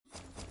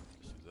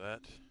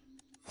that.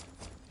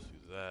 Let's do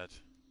that.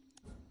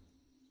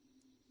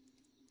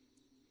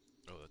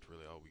 Oh, that's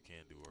really all we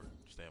can do, or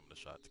stamina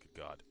shots. Good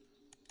God.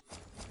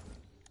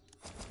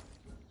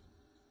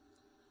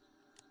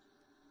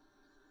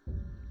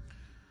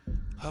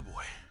 Oh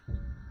boy.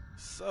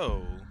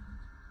 So,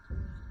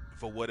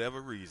 for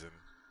whatever reason,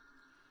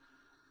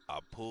 I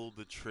pulled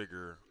the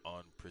trigger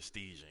on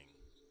prestiging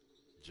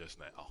just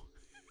now.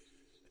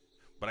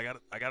 But I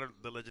got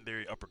the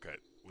legendary uppercut,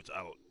 which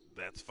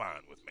that's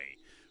fine with me.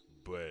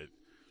 But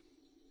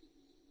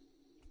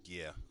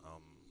yeah,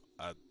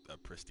 I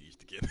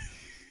prestiged again.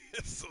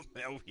 So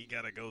now we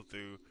gotta go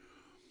through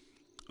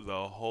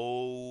the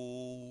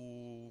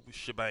whole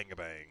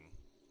shebang-a-bang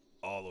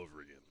all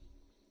over again.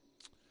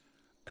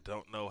 I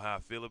don't know how I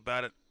feel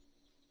about it.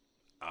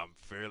 I'm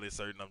fairly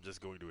certain I'm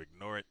just going to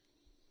ignore it.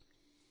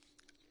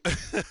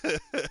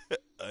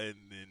 And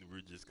then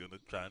we're just gonna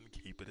try and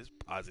keep it as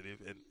positive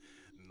and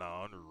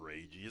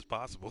non-ragey as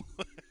possible.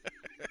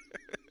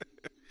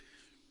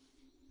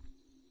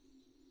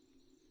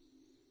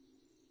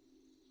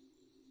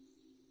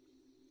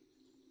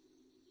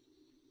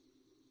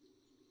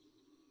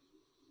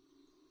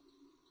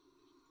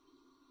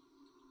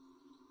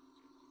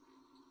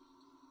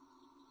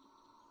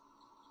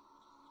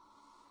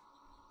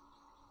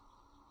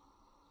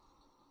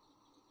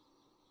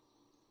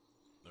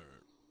 Alright.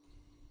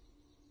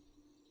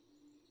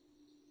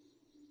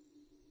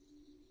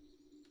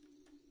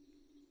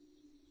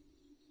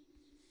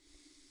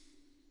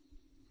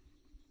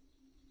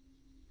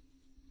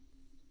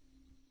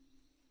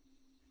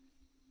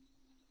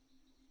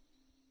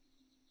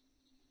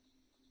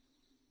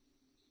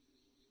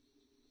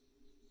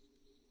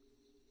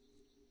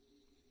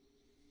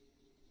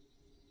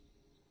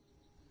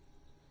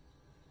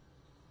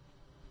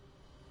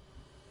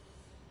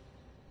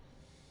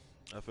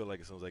 I feel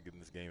like as soon as I get in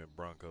this game at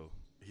Bronco,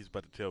 he's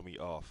about to tell me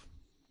off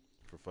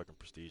for fucking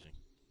prestiging.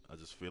 I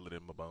just feel it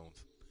in my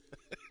bones.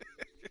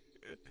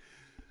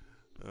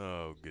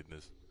 Oh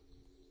goodness.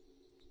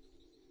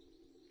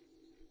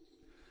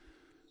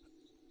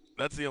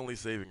 That's the only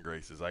saving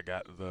grace is I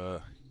got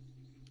the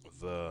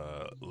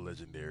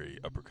legendary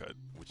uppercut,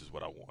 which is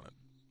what I wanted.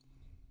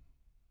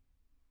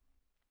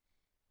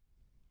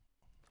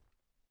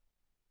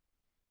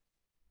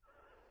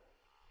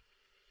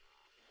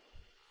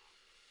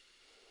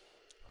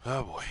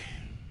 Oh boy.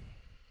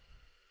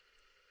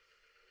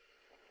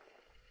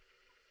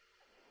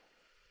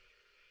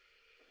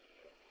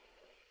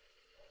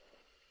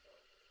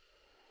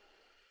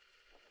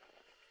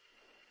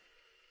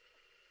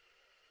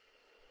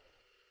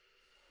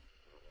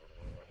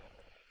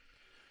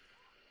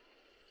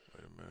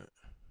 Wait a minute.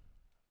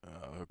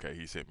 Okay,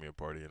 he sent me a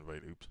party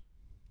invite. Oops.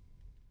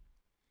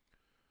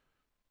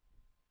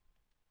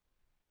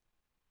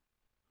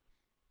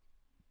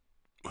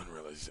 I didn't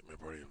realize he sent me a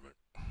party invite.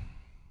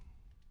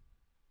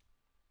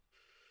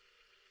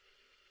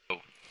 Oh.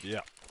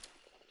 Yeah.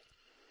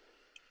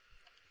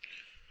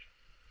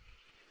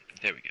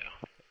 There we go.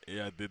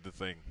 Yeah, I did the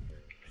thing.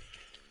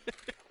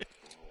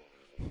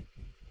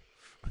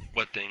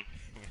 What thing?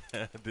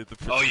 I did the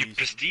prestige. Oh, you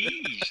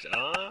prestiged.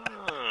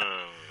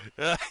 Oh.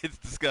 It's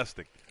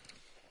disgusting.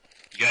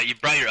 You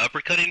brought your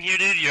uppercut in here,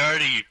 dude? You're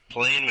already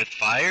playing with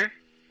fire?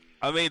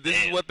 I mean, this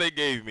Damn. is what they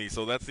gave me,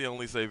 so that's the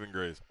only saving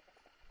grace.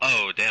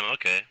 Oh, damn,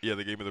 okay. Yeah,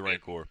 they gave me the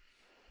rank core.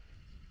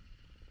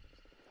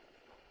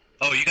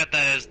 Oh, you got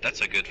that as...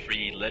 That's a good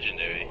free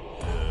legendary.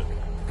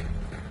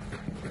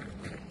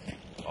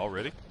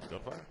 Already?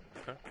 Gunfire?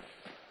 Okay.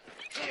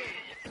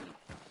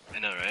 I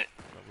know, right?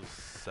 That was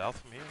south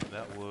from here.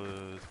 That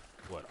was,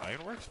 what,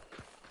 Ironworks?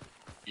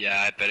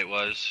 Yeah, I bet it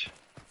was.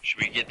 Should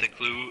we get the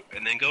clue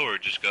and then go, or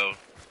just go?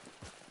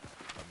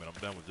 I mean, I'm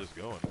down with just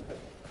going.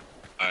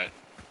 Alright.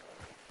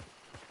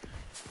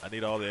 I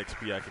need all the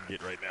XP I can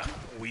get right now.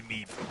 We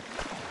need...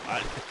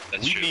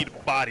 That's we true.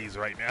 need bodies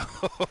right now.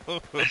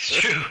 That's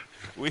true.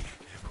 We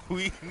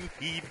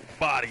need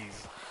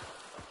bodies.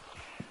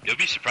 You'll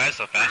be surprised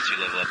how fast you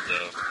level up,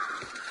 though.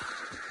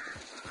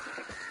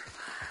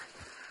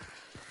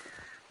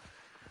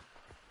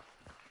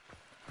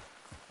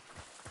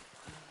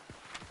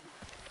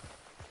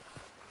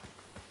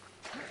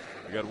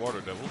 We got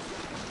water devils.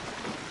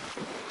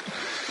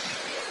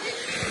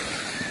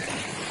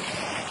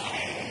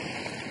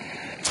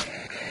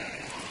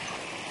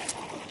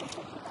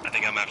 I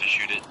think I'm gonna have to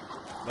shoot it.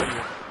 No,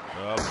 you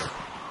won't.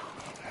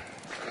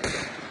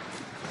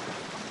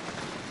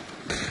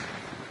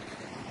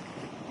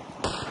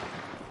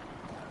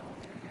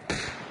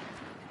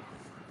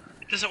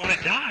 It doesn't want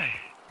to die.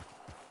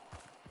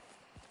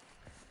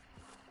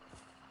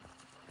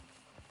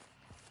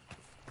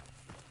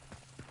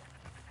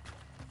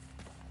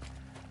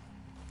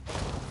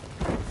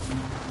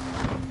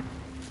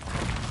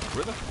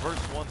 We're the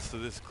first ones to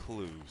this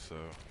clue, so...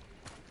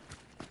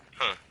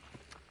 Huh.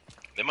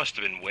 They must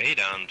have been way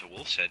down to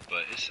Wolf's Head,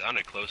 but it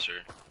sounded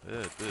closer. Yeah,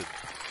 it did.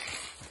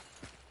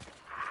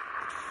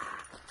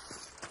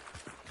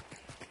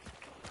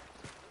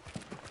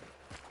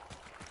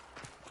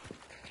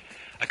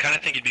 I kind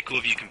of think it'd be cool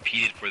if you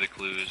competed for the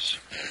clues,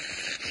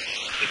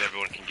 if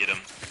everyone can get them.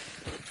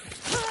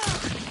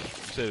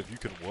 You said if you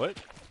can what?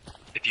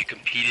 If you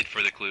competed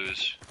for the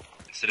clues,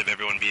 instead of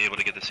everyone being able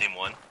to get the same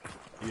one.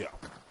 Yeah.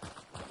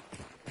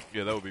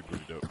 Yeah, that would be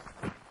pretty dope.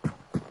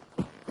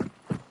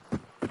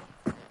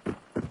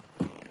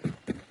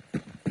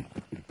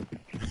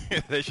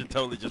 They should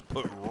totally just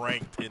put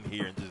ranked in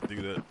here and just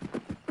do that.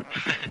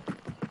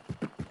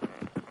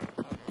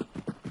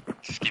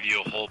 Just give you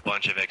a whole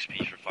bunch of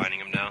XP for finding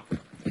them now.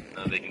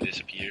 Now they can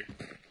disappear.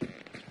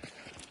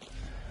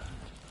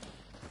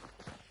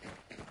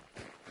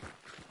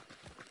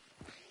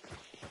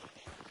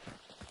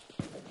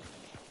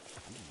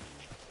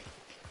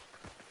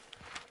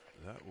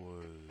 That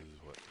was,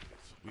 what,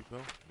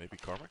 Sweepo? Maybe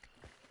Carmack?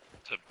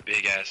 It's a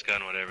big-ass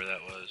gun, whatever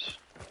that was.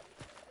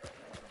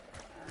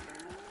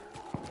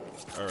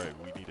 Alright,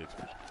 we need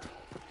XP.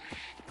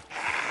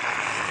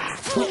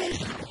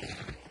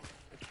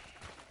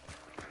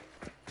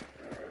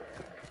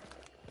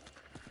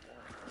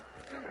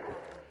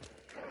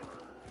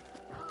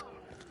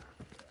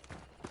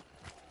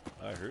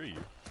 I hear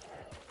you.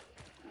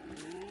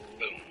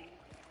 Boom.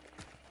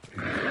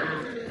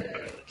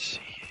 Alright, let's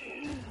see.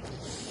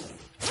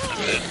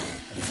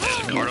 There's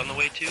a card on the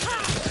way, too?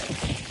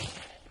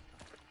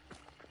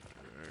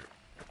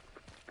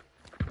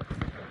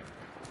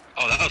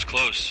 Oh, that was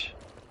close.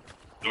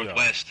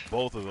 Northwest. Yeah,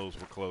 both of those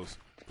were close.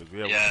 Because we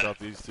have one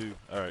southeast, too.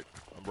 Alright,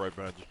 I'm right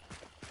behind you.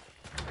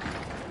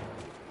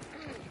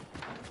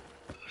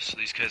 So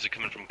these guys are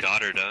coming from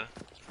Goddard, huh?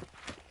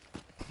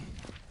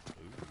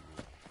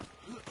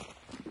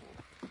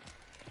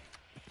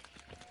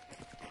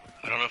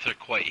 I don't know if they're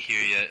quite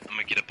here yet. I'm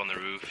gonna get up on the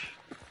roof.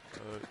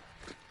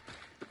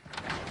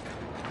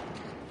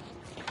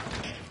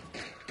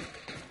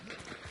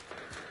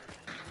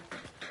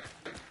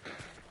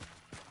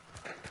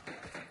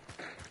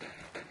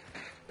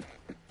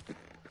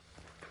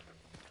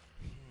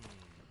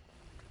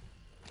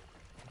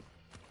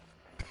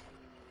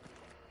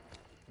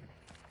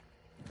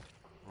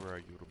 Where are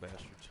you, little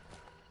bastards?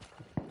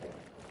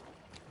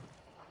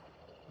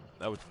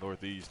 That was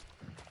northeast.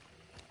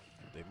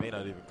 They may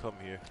not even come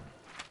here.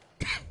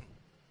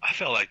 I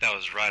felt like that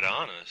was right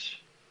on us.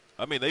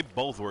 I mean, they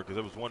both were, because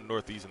there was one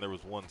northeast and there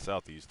was one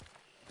southeast.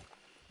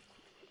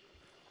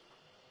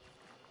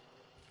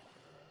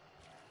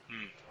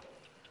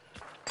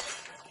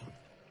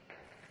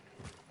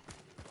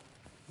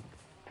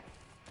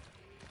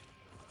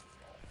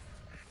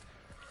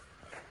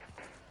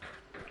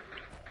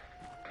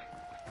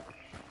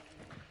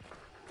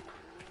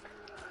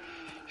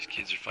 These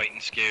kids are fighting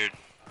scared.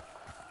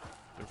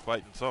 They're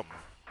fighting something.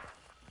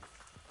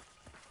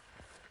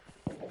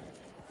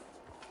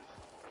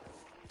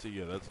 So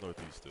yeah, that's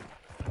northeast too.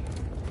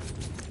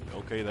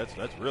 Okay, that's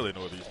really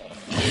northeast.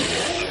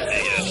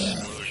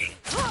 Explosion.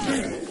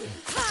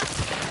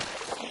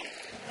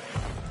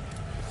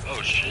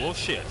 Oh shit. Well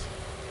shit.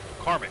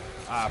 Carmen,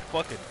 I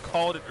fucking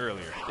called it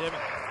earlier. Damn it.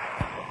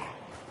 I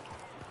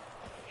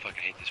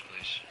fucking hate this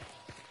place.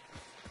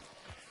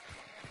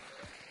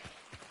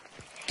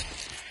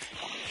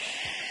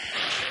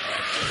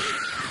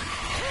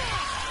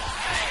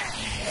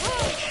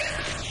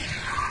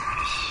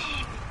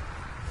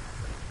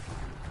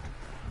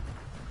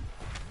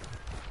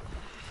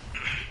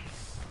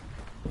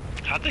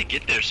 How'd they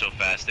get there so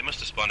fast? They must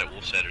have spawned at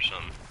Wolf's Head or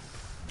something.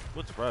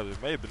 What's surprising?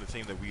 It may have been the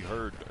team that we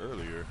heard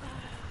earlier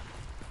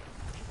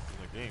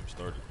when the game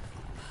started.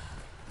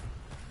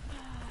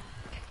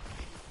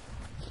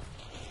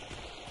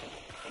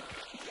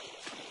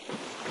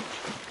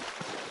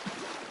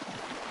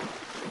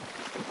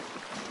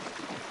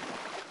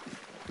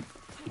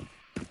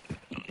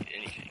 Don't need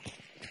anything.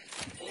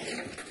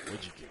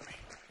 What'd you give me?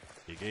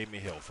 You gave me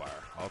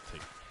Hellfire. I'll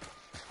take it.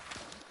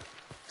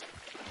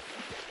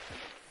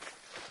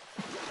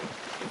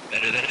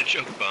 Better than a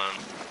choke bomb.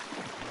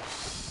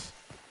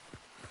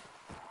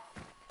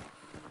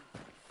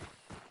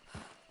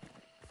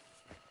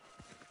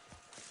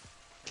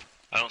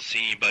 I don't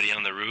see anybody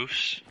on the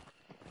roofs.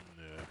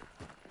 Yeah.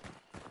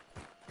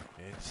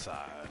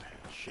 Inside.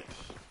 Shit.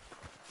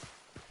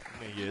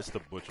 I mean, yeah, it's the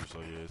butcher, so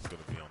yeah, it's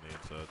gonna be on the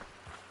inside.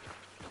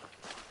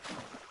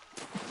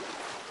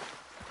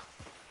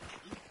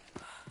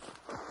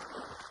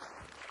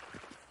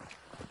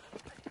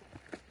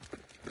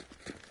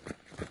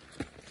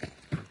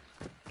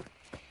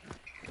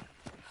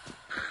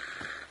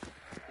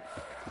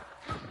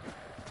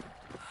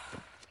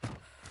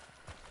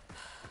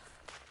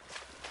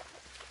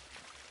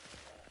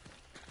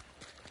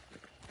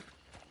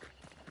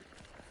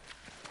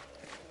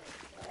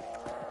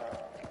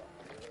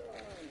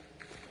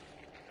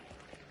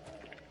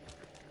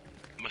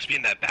 Must be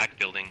in that back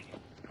building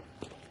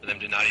for them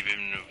to not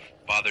even have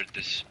bothered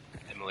this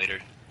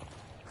emulator.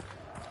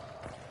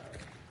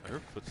 I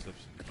heard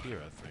footsteps in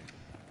here, I think.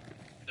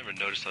 Never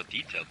noticed how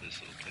detailed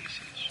this little place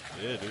is.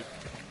 Yeah, dude.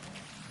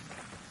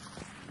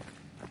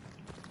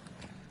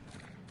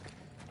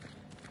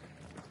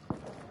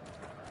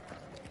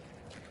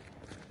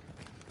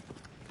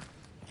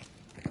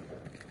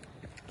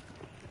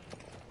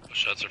 Those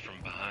shots are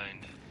from behind.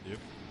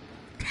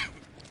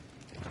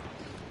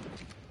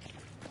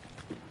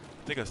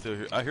 I think I still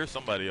hear. I hear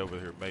somebody over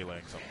here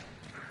meleeing something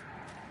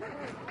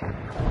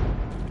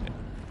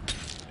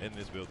in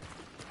this building.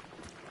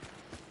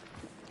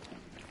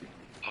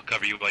 I'll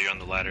cover you while you're on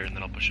the ladder, and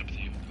then I'll push up with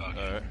you.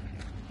 Okay. All right.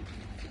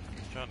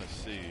 I'm trying to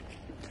see.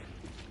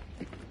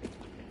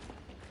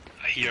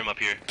 I hear him up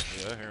here.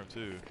 Yeah, I hear him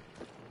too.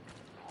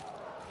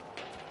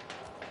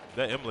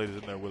 That emulator's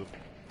in there with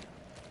him.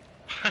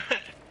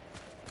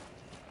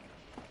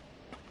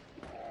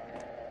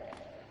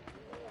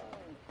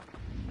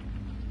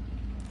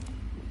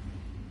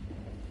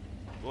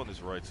 Go on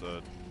this right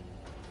side.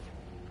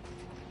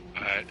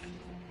 Alright.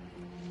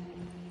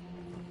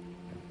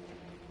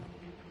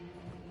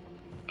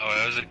 Oh,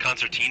 that was a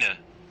concertina.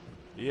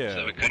 Yeah,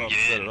 So we one couldn't of them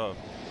get set in. it off.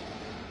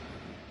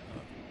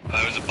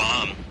 That was a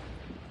bomb. It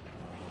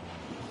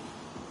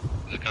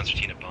was a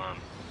concertina bomb.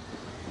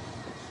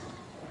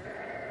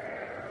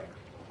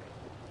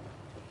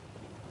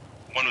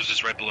 One was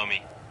just right below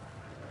me.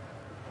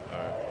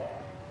 Alright.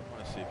 I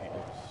want to see if he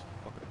opens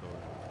the fucking door.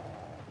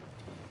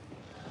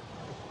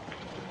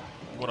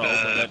 You want to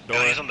open that door?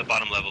 No, he's on the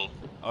bottom level.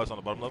 Oh, it's on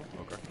the bottom level?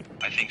 Okay.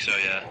 I think so,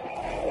 yeah.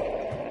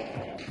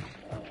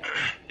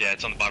 Yeah,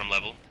 it's on the bottom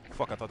level.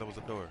 Fuck, I thought that was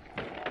a door.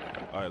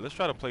 Alright, let's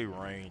try to play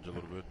range a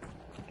little bit.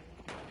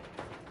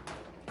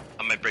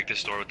 I might break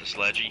this door with the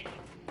sledgy.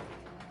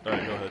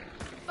 Alright, go ahead.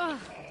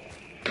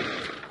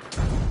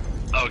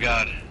 Oh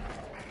god.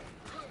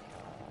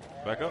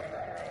 Back up.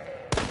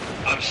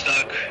 I'm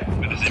stuck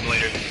with this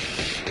emulator.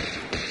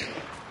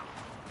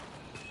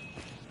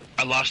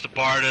 I lost a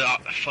bar to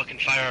fucking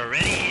fire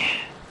already.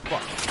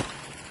 Fuck.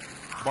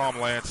 Bomb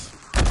lance.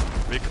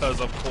 Because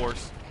of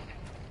course.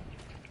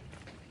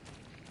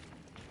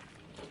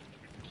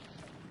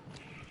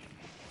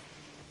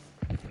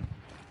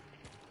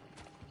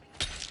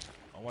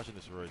 I'm watching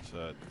this right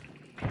side.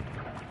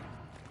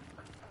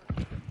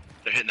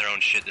 They're hitting their own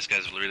shit. This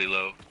guy's really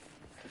low.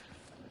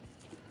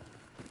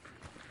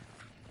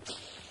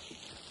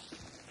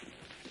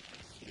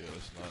 Yeah,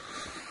 it's not.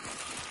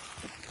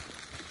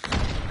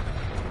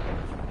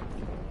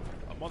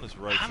 I'm on this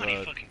right How side.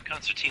 many fucking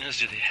concertinas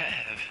do they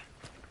have?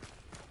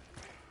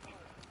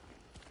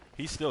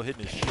 He's still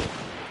hitting his shit.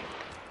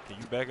 Can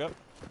you back up?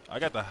 I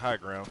got the high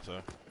ground,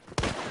 so.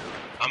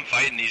 I'm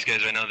fighting these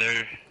guys right now.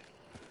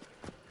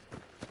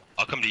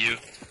 I'll come to you.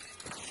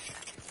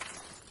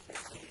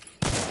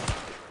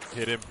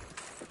 Hit him.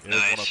 Yeah,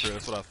 there's one up here.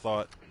 That's what I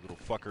thought. Little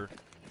fucker.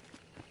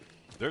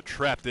 They're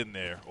trapped in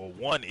there. Or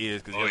one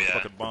is, because he has a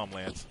fucking bomb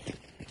lance.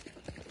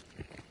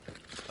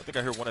 I think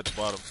I hear one at the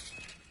bottom.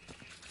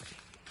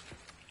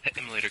 That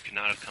emulator could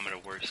not have come at a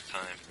worse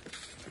time.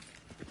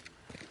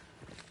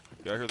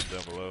 Yeah, I hear them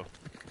down below.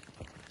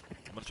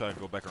 I'm gonna try and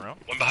go back around.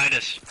 One behind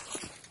us.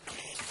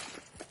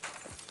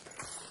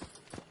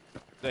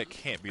 That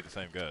can't be the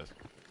same guys.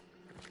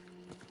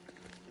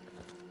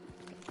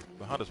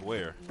 Behind us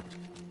where?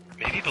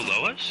 Maybe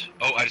below us?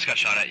 Oh, I just got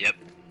shot at, yep.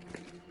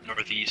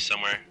 Northeast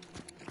somewhere.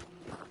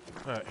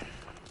 Alright.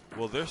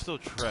 Well, they're still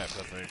trapped,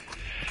 I think.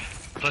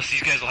 Plus,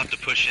 these guys will have to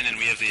push in, and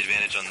we have the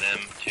advantage on them,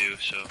 too,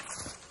 so...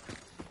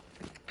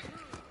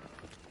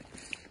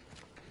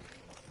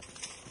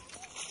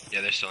 Yeah,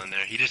 they're still in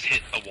there. He just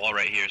hit a wall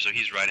right here, so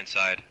he's right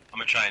inside. I'm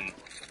gonna try and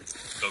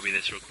Kobe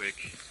this real quick.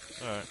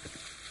 Alright.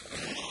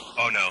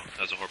 Oh no,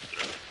 that was a horrible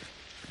throw.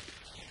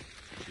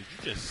 Did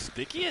you just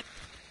sticky it?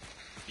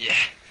 Yeah.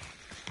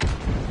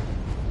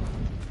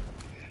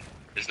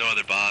 There's no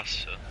other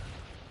boss, so...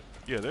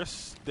 Yeah, they're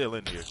still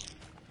in here.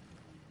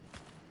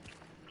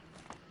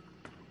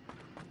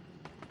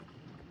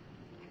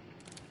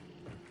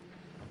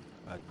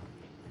 I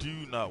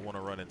do not want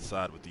to run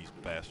inside with these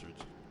bastards.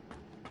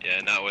 Yeah,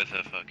 not with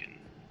a fucking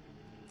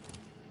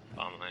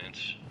bomb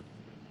lance.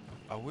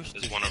 I wish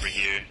There's one over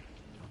here.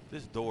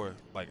 This door,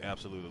 like,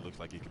 absolutely looks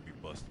like it could be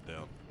busted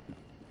down.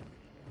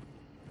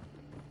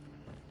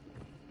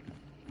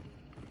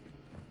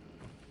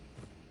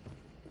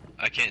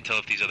 I can't tell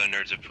if these other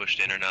nerds have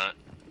pushed in or not.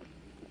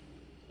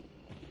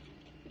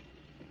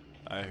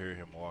 I hear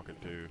him walking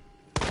too.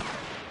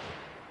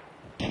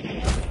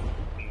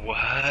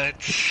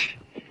 What?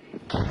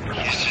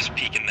 He's just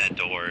peeking that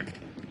door.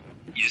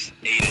 He just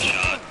ate a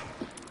shot.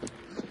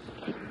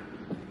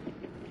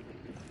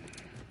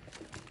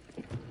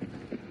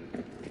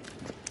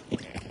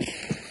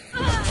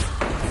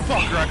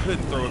 Fucker, I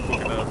couldn't throw it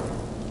quick enough.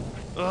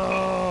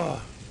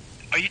 Ugh.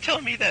 Are you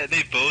telling me that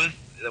they both,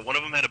 that one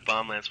of them had a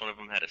bomb lance, one of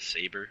them had a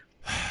saber?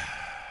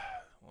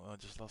 Well, I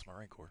just lost my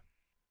rancor.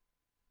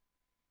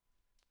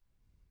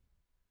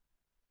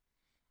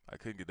 I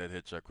couldn't get that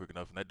headshot quick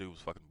enough, and that dude was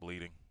fucking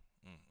bleeding.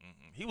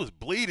 He was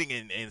bleeding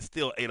and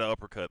still ate an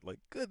uppercut. Like,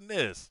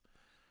 goodness.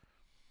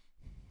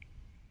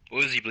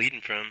 What was he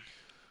bleeding from?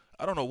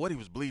 I don't know what he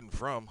was bleeding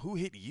from. Who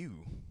hit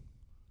you?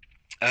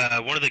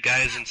 One of the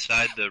guys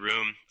inside the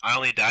room. I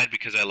only died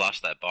because I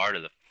lost that bar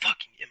to the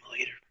fucking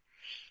immolator.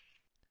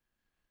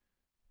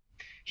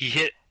 He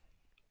hit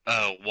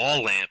a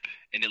wall lamp,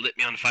 and it lit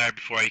me on fire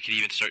before I could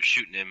even start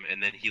shooting him,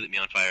 and then he lit me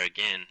on fire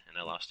again, and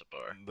I lost a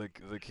bar.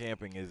 The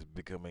camping is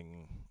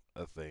becoming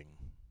a thing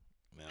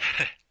now.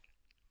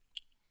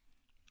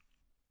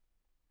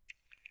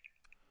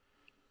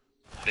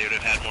 They would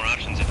have had more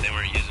options if they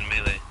weren't using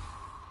melee.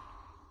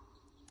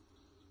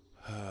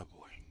 Oh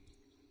boy.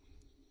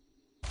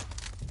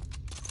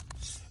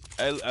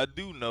 I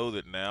do know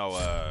that now.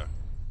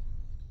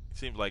 It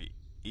seems like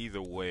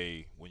either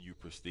way, when you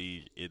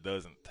prestige, it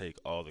doesn't take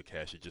all the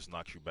cash. It just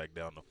knocks you back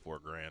down to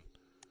 $4,000,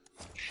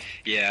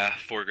 Yeah,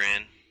 4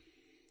 grand.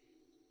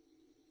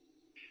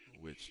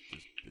 which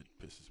just it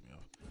pisses me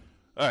off.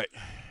 All right.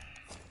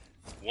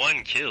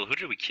 1 kill. Who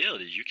did we kill?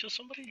 Did you kill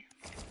somebody?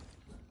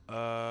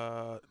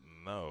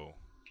 No.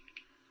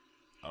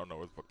 I don't know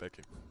where the fuck that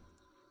came from.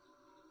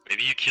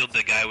 Maybe you killed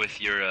the guy with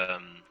your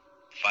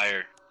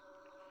fire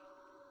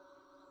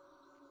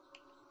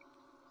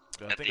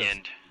I at think the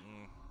end.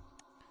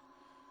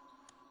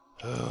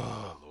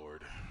 Oh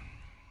Lord.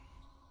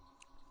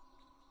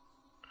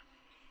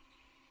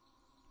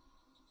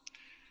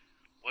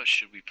 What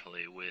should we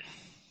play with?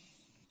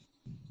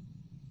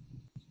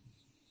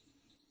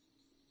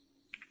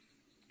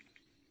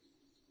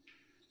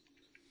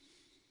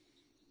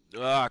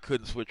 I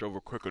couldn't switch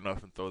over quick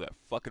enough and throw that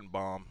fucking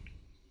bomb.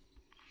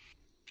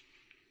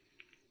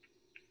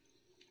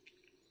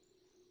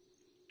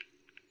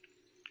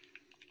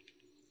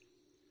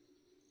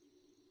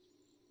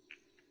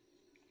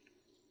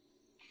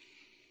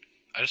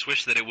 I just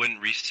wish that it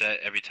wouldn't reset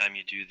every time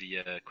you do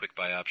the quick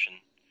buy option.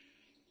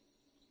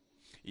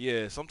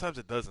 Yeah, sometimes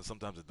it does and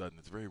sometimes it doesn't.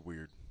 It's very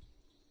weird.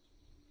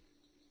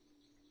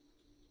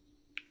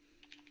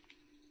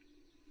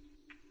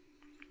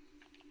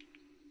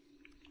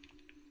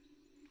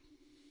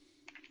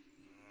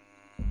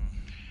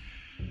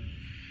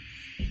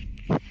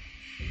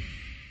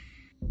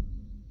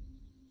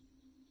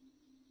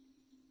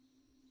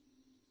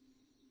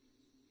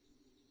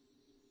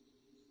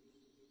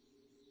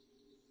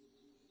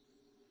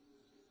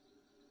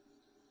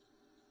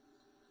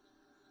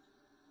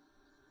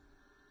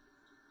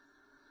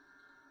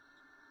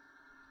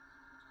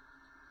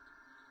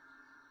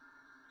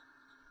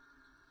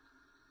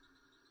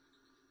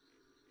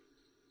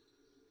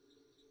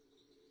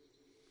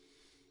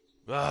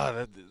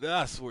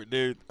 I swear,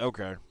 dude.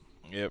 Okay.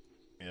 Yep.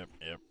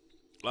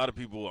 A lot of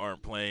people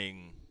aren't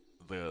playing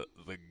the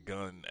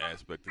gun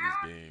aspect of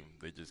this game.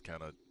 They just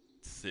kind of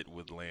sit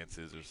with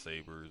lances or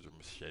sabers or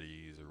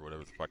machetes or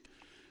whatever the fuck.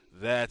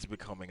 That's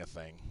becoming a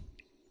thing.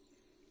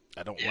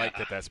 I don't like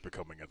that that's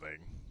becoming a thing.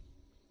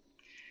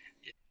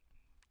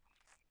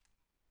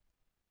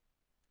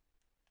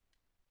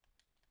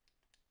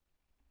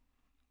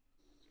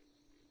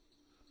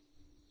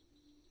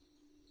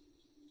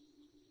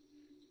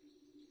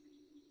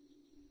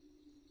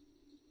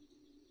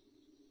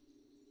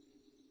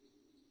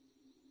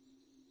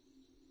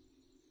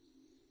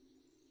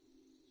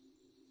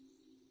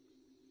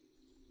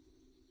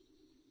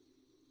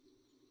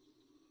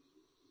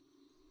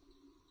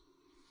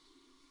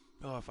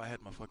 Oh, if I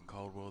had my fucking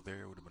Caldwell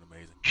there, it would have been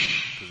amazing.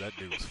 Because that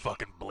dude was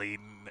fucking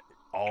bleeding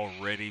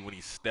already when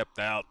he stepped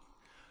out.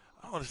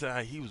 I don't understand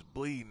how he was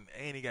bleeding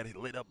and he got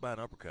lit up by an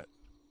uppercut.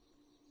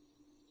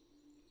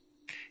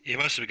 He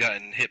must have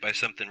gotten hit by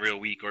something real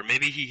weak, or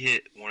maybe he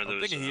hit one of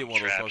I'm those thinking he hit one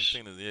traps. of those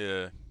fucking things.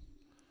 Yeah.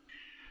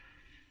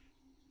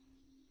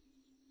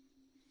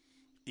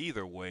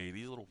 Either way,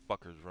 these little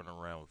fuckers running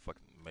around with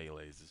fucking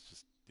melees. It's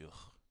just, ugh.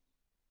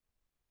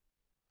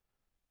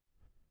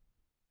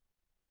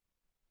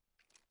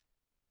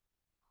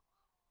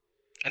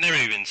 I never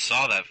even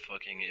saw that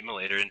fucking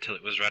immolator until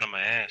it was right on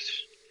my ass.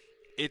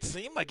 It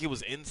seemed like it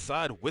was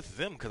inside with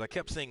them because I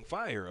kept seeing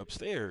fire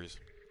upstairs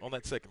on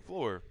that second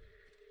floor.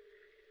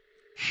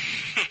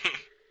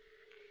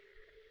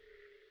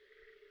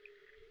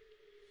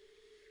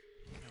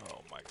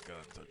 Oh, my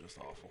guns are just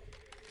awful.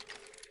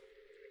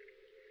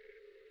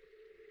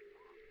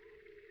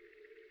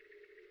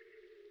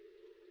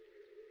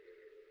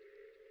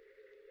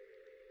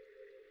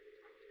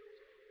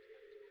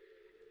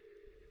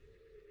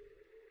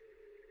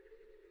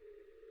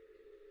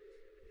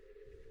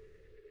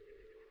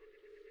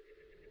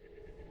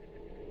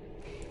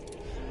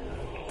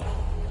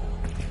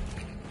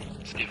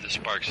 Let's give the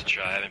Sparks a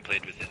try. I haven't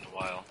played with it in a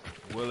while.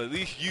 Well, at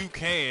least you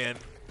can.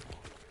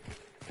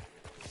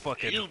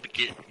 Fucking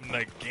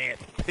Nagant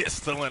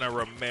pistol and a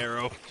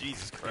Romero.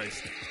 Jesus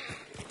Christ.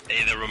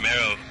 Hey, the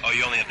Romero. Oh,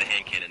 you only have the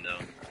hand cannon, though.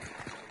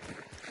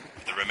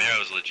 The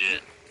Romero's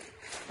legit.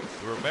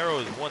 The Romero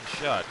is one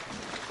shot.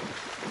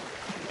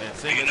 And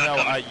seeing as how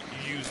I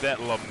used that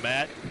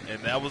Lamat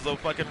and that was a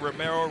fucking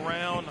Romero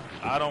round,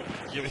 I don't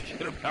give a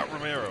shit about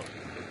Romero.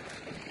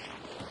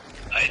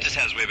 It just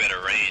has way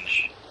better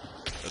range.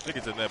 I think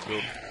it's in that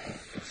building.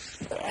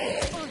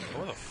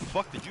 Where the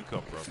fuck did you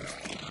come from?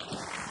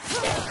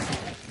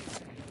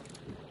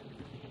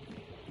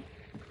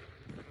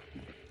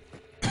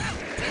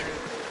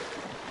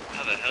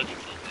 How the hell did you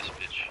kill this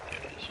bitch? There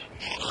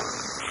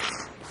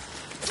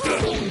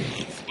it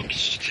is.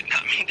 Whoops, did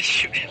not mean to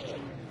shoot him.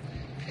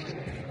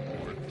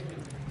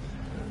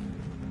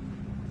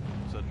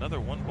 It's another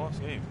one boss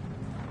game.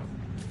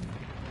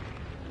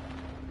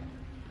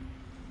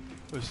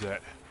 What's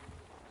that?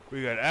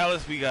 We got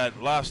Alice, we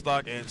got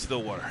Livestock, and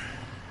Stillwater.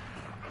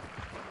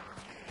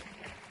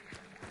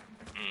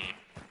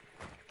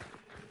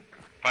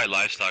 Probably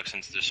livestock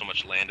since there's so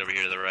much land over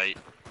here to the right.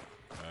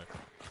 Alright.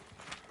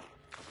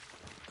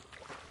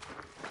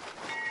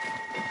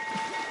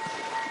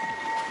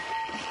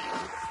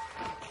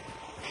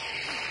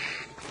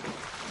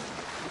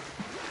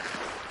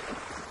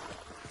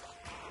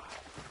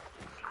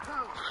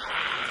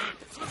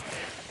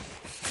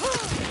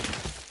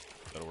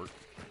 That'll work.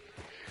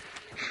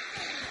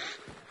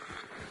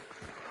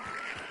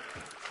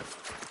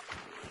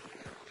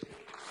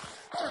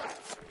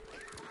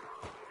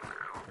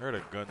 I heard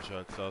a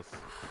gunshot south.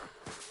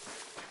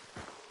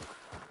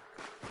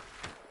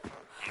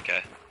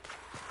 Okay.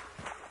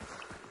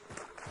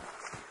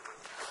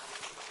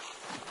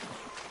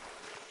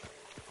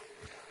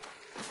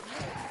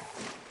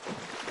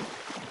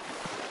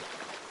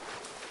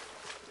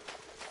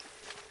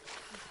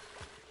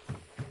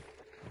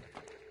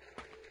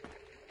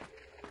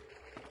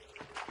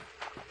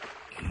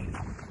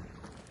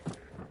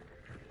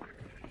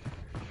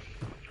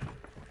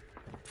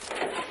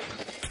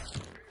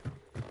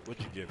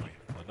 What'd you give me?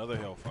 Another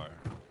hellfire.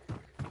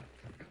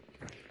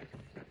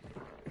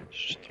 It's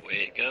just the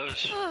way it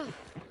goes.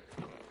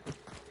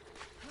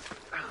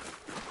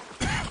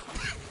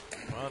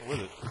 Run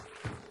with it.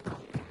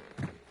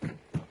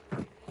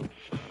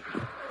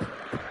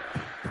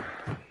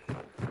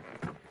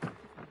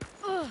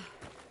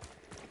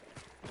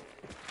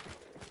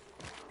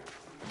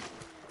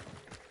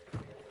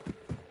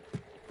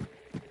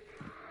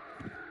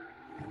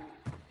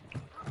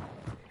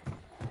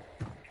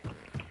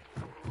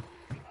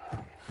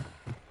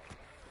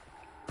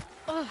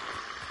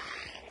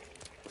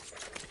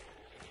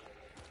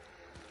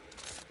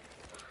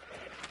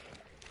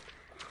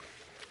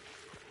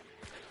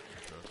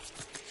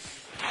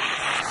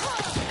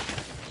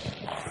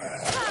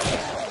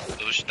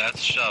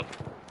 That's a shop.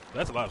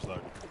 That's a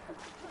livestock.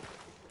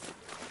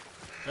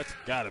 That's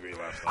gotta be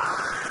livestock.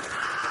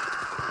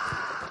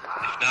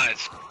 If not,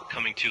 it's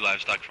coming to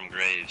livestock from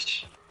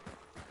graves.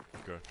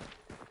 Okay.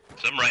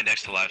 So I'm right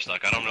next to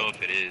livestock. I don't know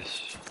if it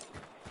is.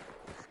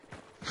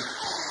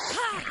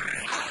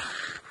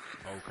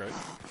 Okay.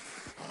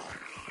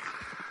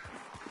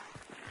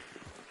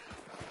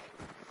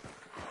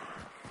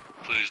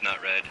 Clue's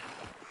not red.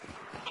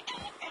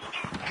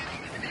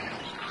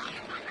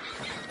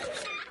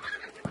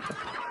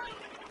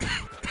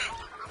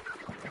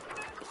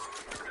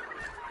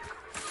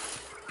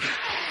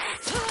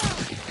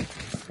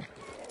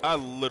 I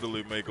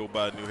literally may go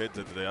buy a new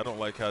headset today. I don't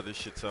like how this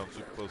shit sounds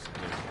super close to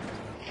me.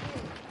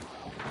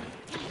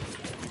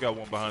 You got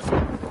one behind you.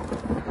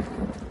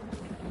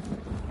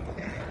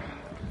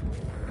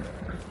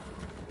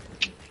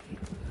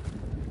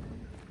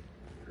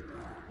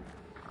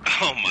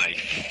 Oh my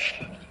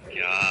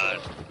god.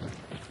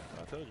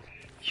 I told you.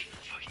 You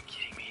fucking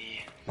kidding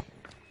me?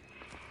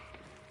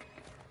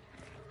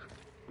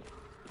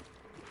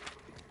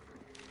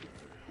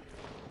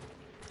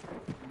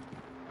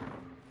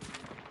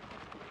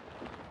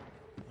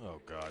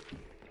 Oh god.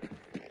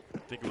 I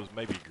think it was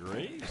maybe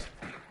Graves?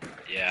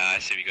 Yeah, I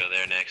say we go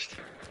there next.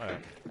 Alright.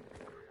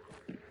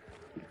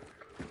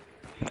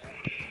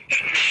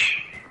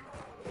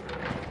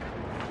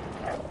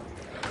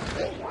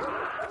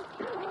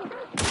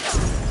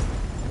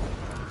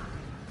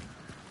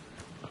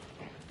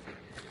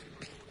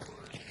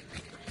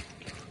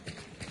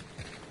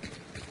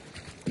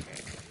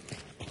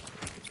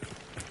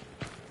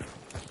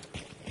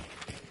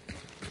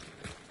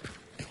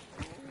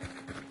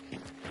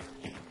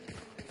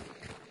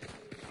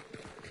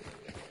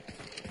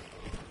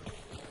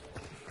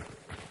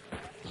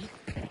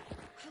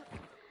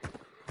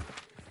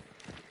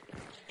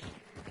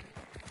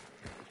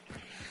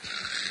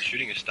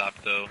 Shooting is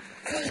stopped though.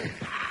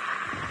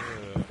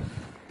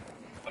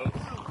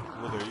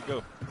 Well, there you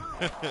go.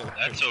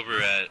 That's over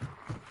at.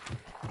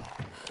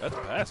 That's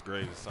past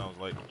Graves, it sounds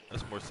like.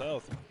 That's more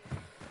south.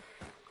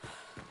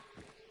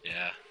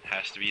 Yeah,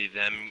 has to be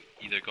them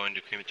either going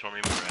to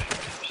crematorium or right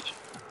first.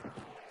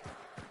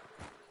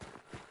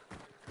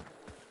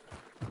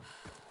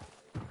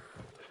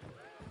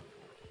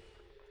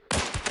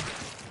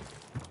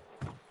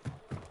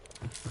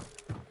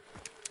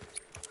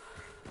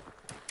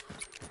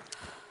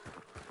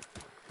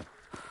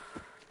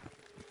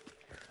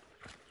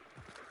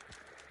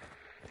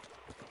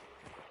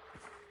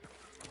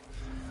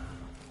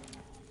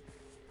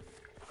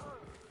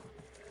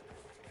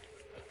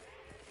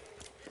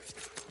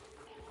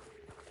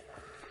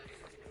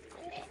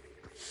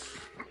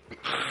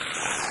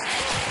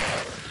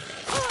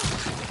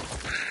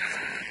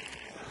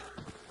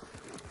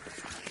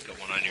 Got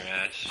one on your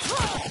ass.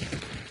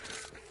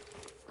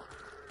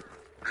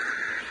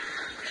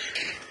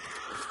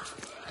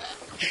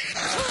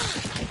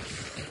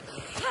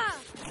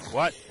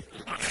 What?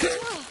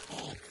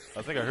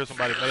 I think I heard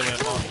somebody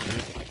meleeing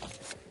monsters, dude.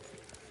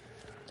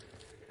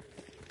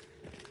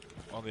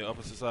 On the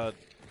opposite side.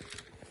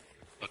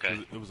 Okay.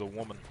 It was a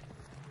woman.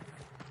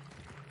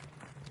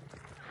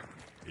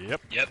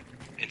 Yep. Yep.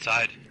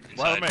 Inside.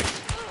 Right Inside. on me.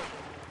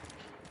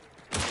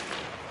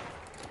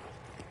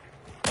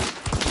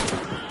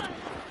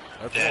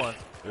 That's Dead. one.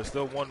 There's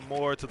still one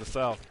more to the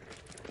south.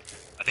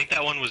 I think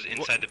that one was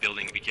inside the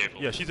building. Be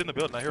careful. Yeah, she's in the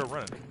building. I hear her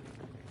running.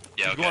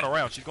 Yeah, She's going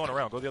around. She's going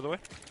around. Go the other way.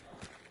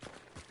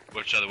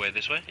 Which other way?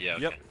 This way? Yeah,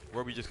 okay. Yep.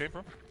 Where we just came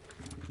from.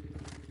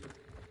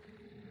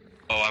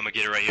 Oh, I'm gonna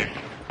get it right here.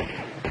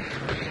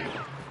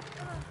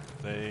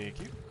 Thank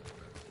you.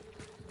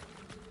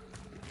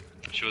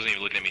 She wasn't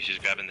even looking at me. She's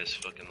grabbing this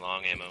fucking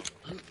long ammo.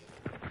 Oh,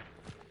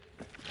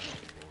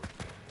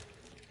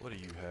 what do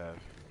you have?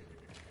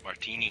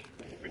 Martini.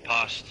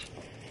 Riposte.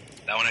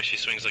 That one actually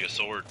swings like a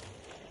sword.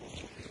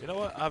 You know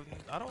what?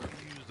 I don't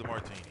use the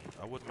martini.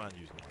 I wouldn't mind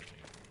using the martini.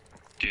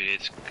 Dude,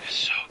 it's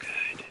so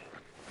good.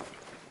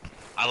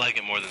 I like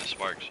it more than the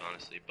Sparks,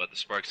 honestly, but the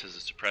Sparks is a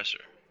suppressor,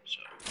 so.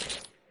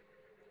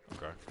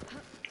 Okay.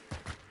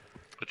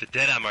 But the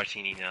Deadeye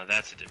Martini now,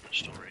 that's a different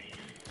story.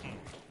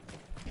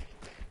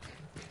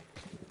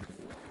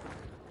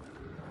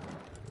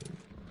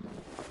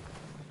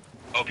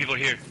 Oh, people are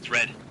here. It's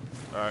red.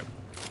 Alright.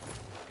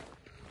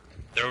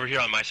 They're over here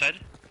on my side.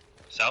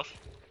 South.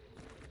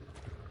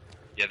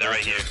 Yeah, they're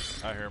right here.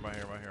 I hear him. I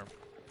hear him. I hear him.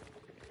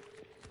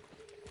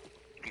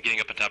 I'm getting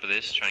up on top of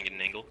this, trying to get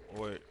an angle.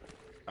 Wait.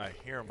 I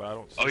hear him, but I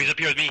don't see Oh, he's him. up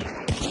here with me.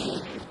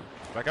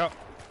 Back out.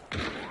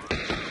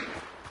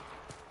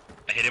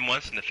 I hit him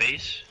once in the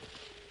face.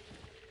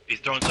 He's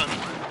throwing something.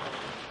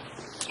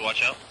 So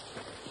watch out.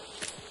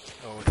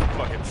 Oh, it's a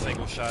fucking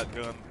single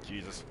shotgun.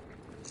 Jesus.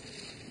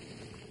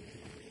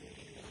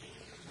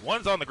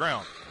 One's on the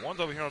ground. One's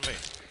over here on me.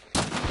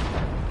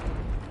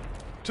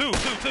 Two.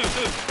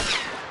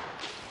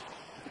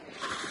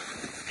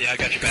 Yeah, I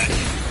got your back.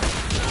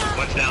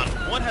 One's down.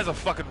 One has a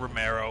fucking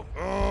Romero.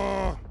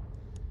 Oh.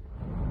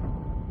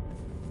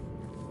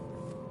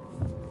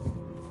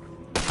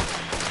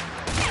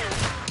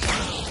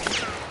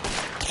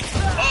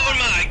 Oh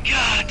my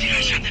god, dude, I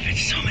shot that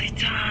bitch so many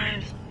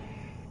times.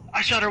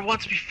 I shot her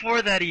once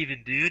before that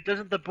even, dude.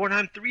 Doesn't the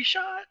Bornheim 3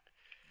 shot?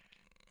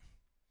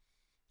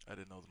 I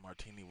didn't know the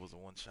martini was a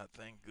one-shot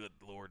thing. Good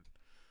lord.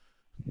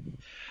 Oh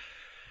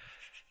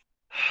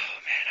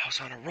man, I was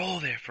on a roll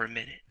there for a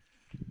minute.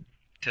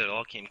 Till it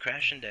all came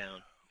crashing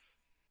down.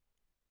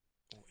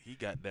 He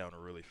got down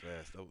really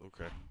fast. Oh,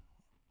 okay.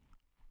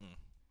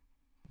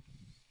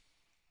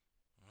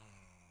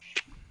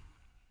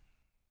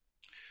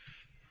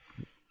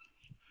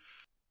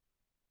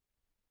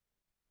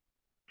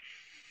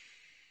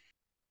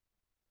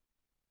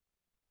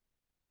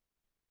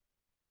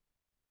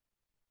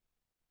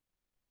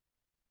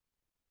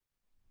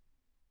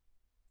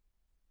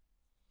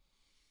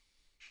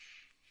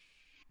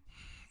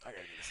 I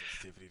gotta get a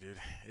sensitivity, dude.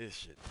 This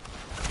shit.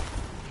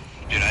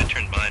 Dude, I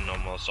turned mine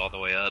almost all the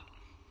way up.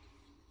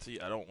 See,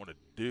 I don't want to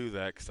do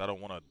that because I don't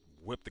want to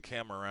whip the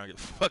camera around, get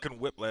fucking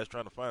whiplash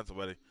trying to find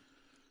somebody.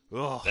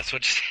 Ugh. That's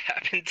what just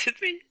happened to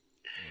me.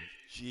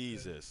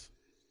 Jesus.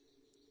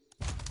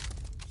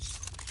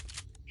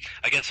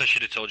 I guess I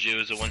should have told you it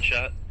was a one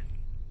shot.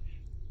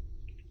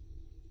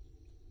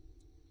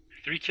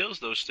 3 kills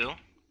though still.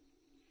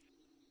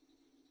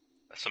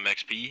 That's some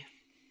XP.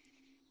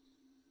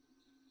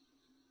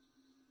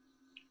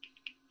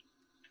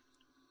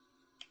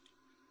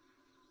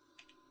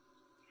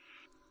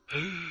 What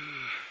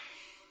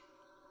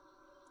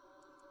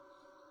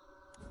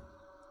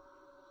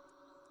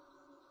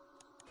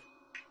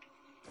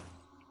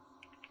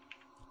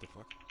the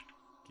fuck?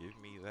 Give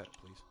me that,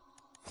 please.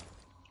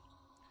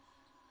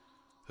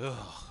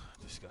 Ugh,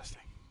 disgusting.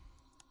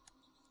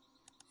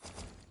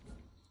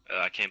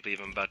 I can't believe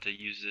I'm about to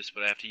use this,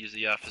 but I have to use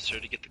the officer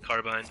to get the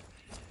carbine.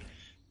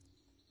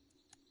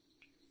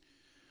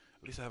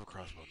 At least I have a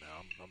crossbow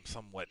now. I'm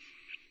somewhat.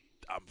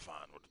 I'm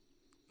fine with it.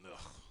 Ugh.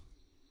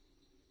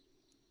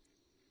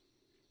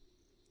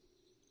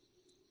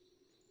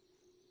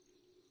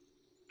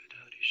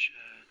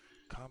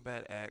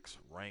 Combat axe,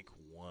 rank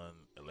 1,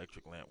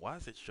 electric lamp. Why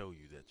does it show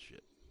you that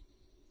shit?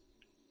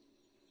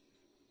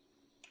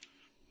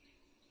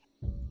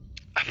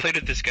 I played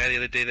with this guy the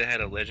other day that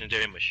had a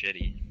legendary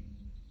machete.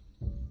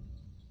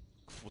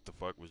 What the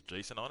fuck? Was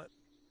Jason on it?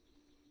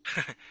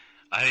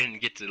 I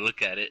didn't get to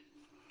look at it.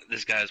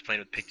 This guy I was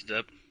playing with picked it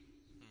up.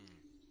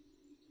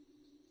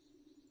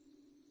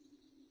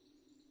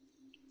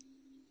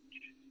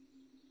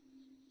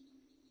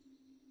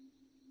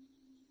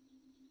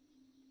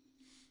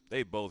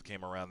 They both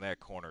came around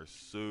that corner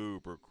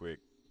super quick.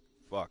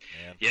 Fuck,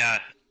 man. Yeah,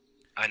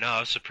 I know,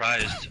 I was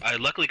surprised. I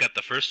luckily got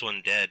the first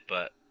one dead,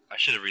 but I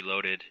should have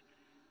reloaded.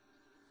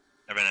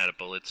 I ran out of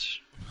bullets.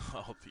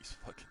 All these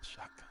fucking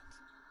shotguns.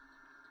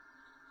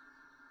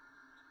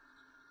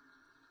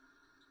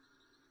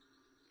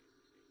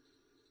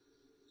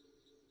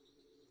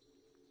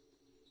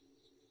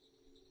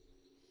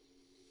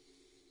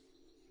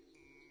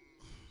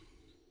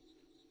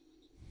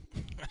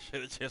 I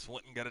should have just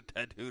went and got a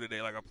tattoo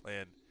today like I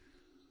planned.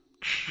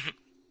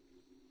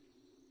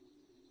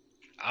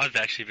 I've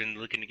actually been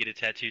looking to get a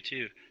tattoo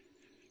too.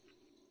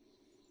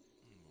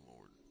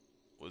 Lord.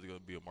 Was it gonna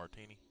be a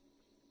martini?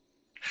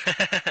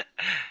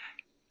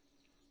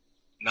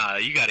 Nah,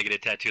 you gotta get a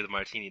tattoo of the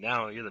martini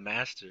now. You're the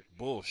master.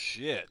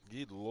 Bullshit.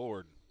 Good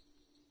lord.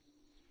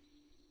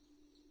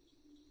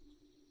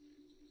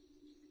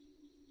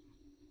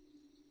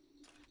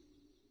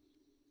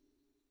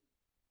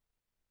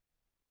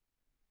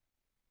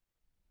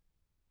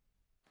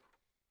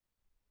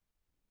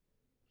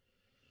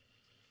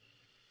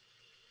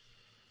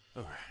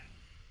 Okay.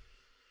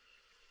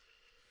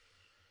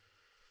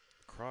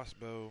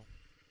 Crossbow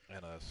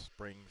and a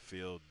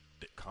Springfield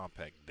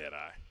compact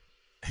Deadeye.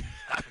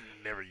 I've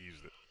never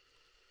used it.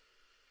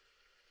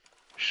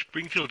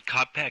 Springfield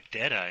Compact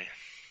Deadeye.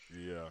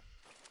 Yeah.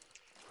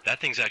 That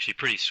thing's actually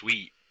pretty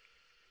sweet.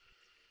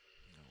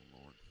 Oh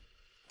lord.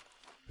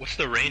 What's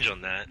the range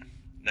on that?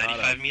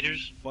 95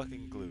 meters?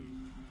 Fucking glue.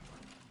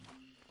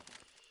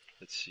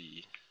 Let's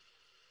see.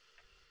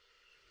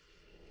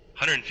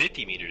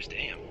 150 meters,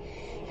 damn.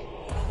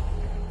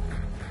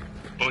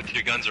 Both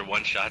your guns are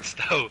one shots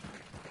though.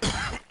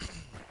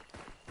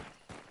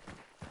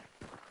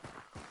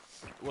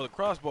 Well, the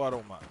crossbow I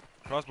don't mind.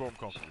 Crossbow I'm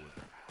comfortable with.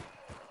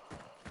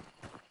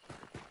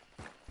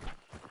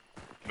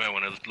 You might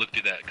want to look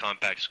through that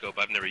compact scope.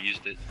 I've never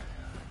used it.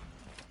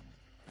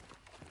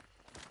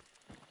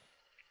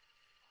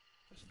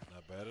 That's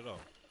not bad at all.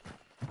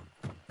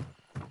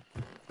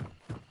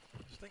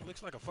 This thing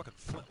looks like a fucking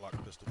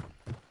flintlock pistol.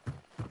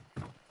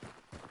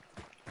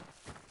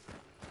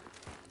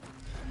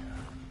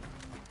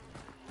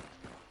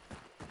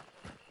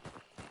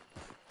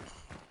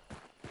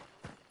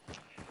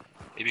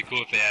 It'd be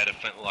cool if they had a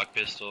flintlock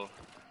pistol.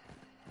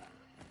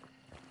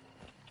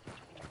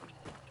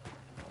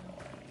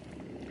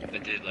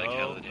 That did like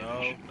hell of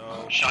damage.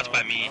 No. Shots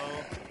by me.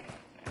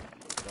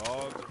 No.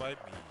 Dogs by me.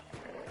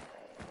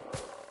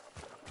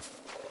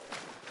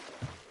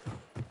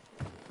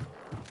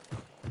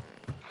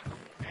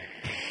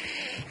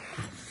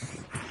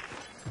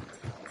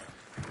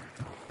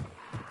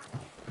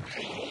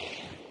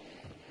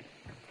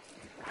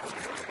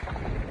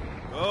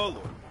 Oh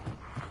lord.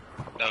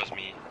 That was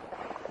me.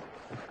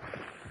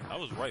 I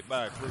was right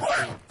by a cliff too.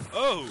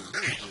 Oh!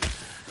 Who is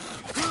this?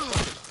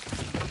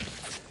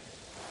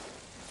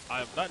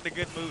 I am not in a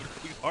good mood.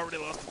 We've already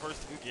lost the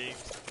first 2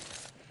 games.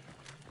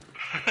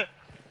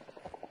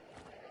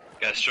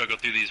 Gotta struggle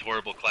through these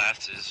horrible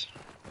classes.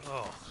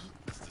 Oh,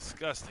 it's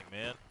disgusting,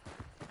 man.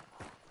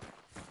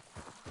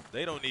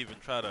 They don't even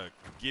try to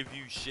give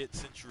you shit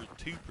since you're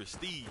 2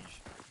 prestige.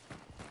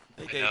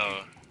 They gave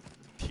you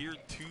tier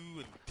 2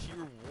 and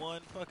tier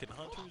 1 fucking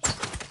hunters.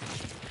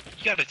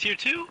 You got a tier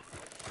 2?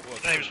 Well,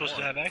 You're not even supposed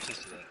to have access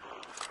to that.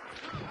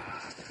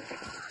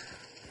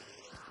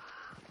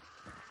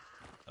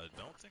 I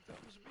don't think that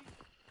was me.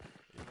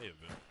 It may have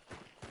been.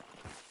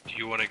 Do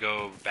you want to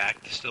go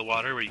back to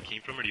Stillwater where you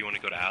came from, or do you want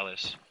to go to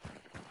Alice?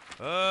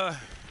 Man,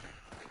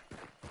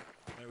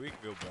 we can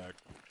go back.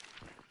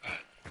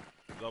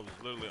 I was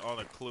literally on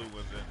a clue and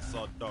then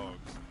saw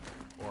dogs.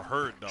 Or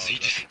heard dogs, So I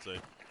should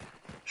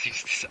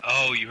say.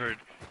 Oh, you heard,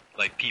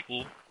 like,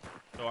 people?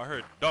 No, I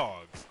heard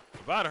dogs.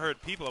 If I'd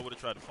heard people, I would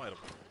have tried to fight them.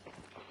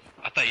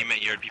 I thought you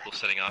meant you heard people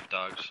setting off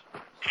dogs.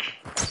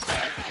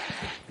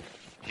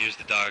 Here's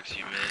the dogs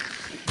you meant.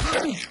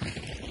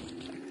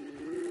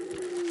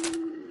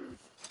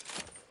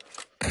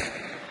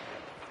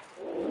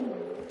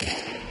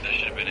 That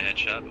should have been a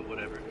headshot, but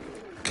whatever.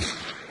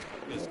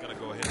 I'm just gonna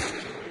go ahead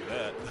and do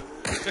that.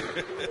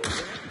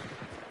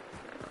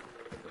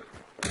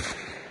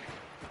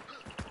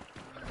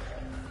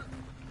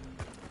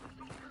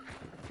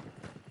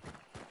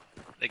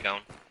 They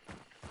gone.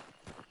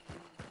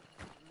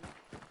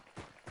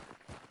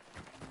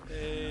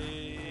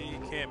 Hey,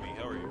 Cammy,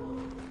 how are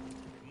you?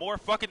 More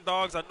fucking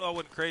dogs? I knew I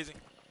wasn't crazy.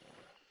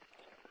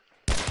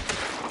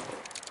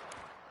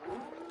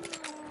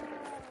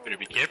 Better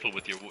be careful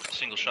with your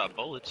single-shot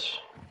bullets,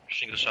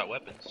 single-shot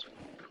weapons.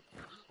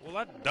 Well,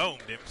 I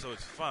domed him, so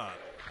it's fine.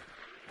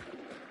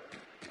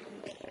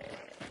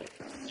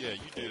 Yeah,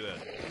 you do that.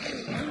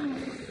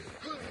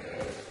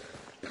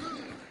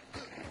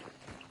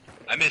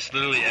 I missed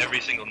literally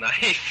every single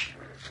knife.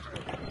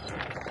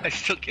 I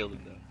still killed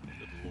him though.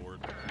 Good lord.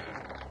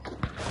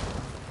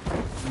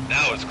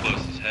 That was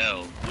close as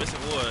hell. Yes, it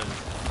was.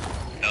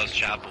 That was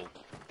Chapel.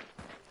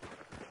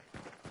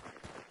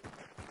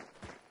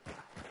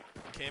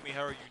 Cammy,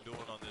 how are you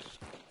doing on this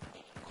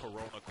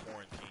Corona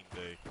quarantine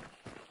day?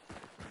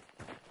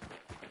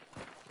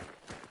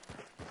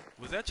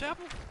 Was that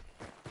Chapel?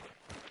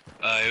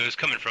 It was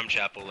coming from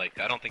Chapel. Like,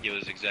 I don't think it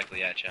was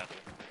exactly at Chapel.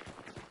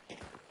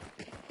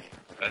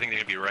 I think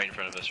they're gonna be right in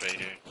front of us right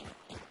here.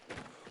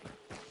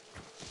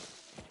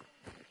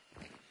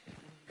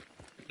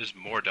 There's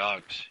more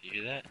dogs. You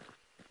hear that?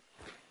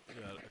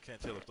 Yeah, I can't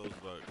tell if those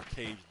are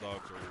caged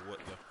dogs or what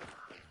the...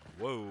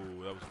 Whoa,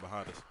 that was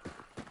behind us.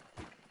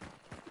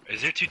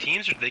 Is there 2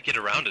 teams, or did they get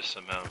around us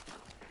somehow?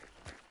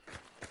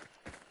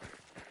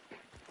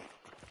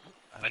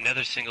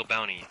 Another single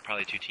bounty.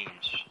 Probably 2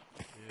 teams.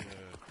 Yeah.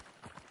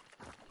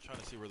 I'm trying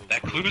to see where those...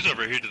 That clue's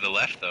over here to the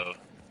left, though.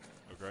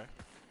 Okay.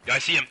 Yeah, I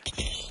see him.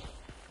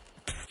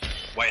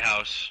 White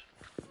House.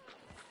 Oh,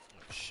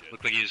 shit.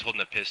 Looked like he was holding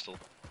a pistol.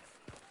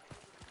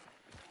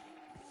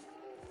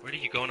 What are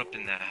you going up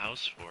in that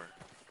house for?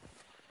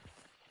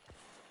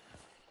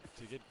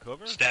 To get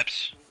cover?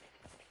 Steps.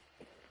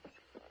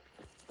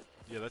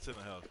 Yeah, that's in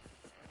the house.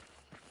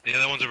 The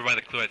other one's over by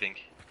the clue, I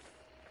think.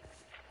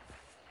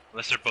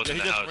 Unless they're both Yeah, in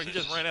the house. he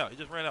just ran out. He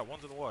just ran out.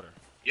 One's in the water.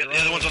 Yeah, the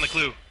other one's on the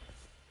clue.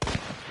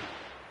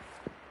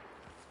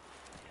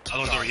 Other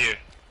one's over here.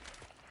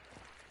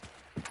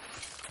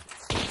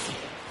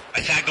 I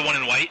tagged the one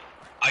in white.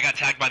 I got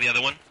tagged by the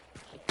other one.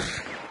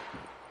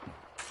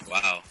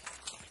 Wow.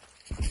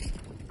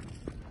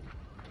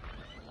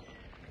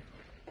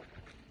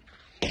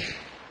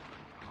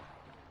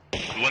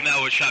 The one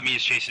that shot me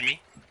is chasing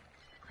me.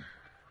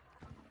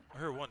 I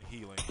heard one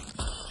healing.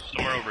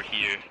 Somewhere over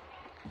here.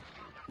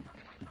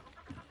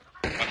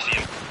 I see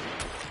him.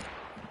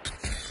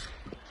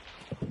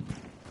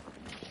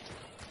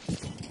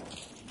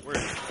 Where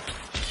is he?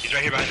 He's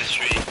right here behind this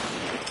tree.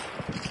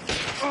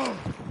 Oh!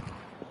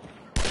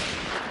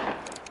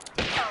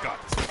 God,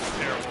 this is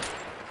terrible.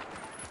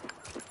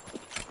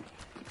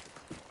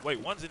 Wait,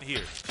 one's in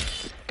here.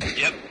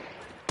 Yep.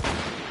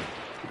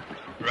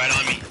 Right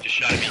on me. Just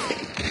shot at me.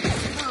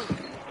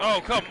 Oh,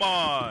 come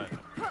on!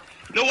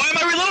 No, why am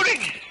I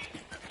reloading?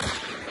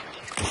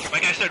 My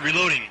guy started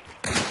reloading.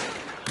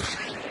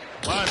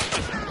 Mine.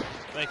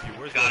 Thank you.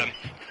 Where's Got him.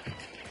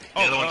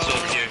 The other one's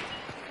over here.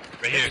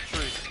 Right here.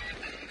 Tree.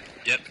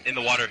 Yep, in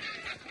the water.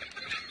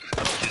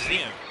 Is he?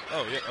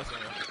 Oh, yeah, that's him.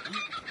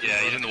 Yeah,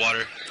 he's in the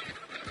water.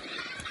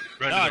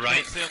 Run God, to the right. I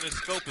can't see on this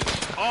scope.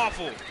 It's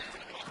awful.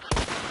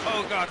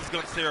 Oh, God, this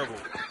gun's terrible.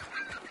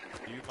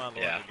 Do you mind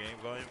lowering the game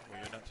volume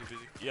when you're not too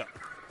busy? Yeah.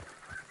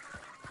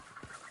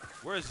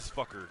 Where is this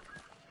fucker?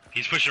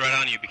 He's pushing right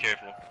on you. Be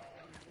careful.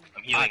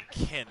 I'm healing. I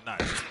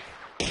cannot.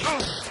 Oh,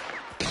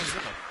 he's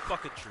in the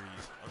fucking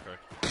trees. Okay.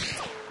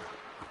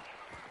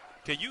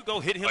 Can you go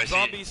hit him,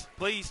 zombies,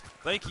 please?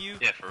 Thank you.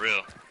 Yeah, for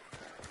real.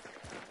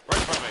 Right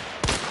in front of me.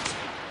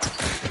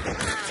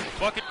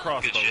 Fucking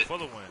crossbow for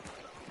the win.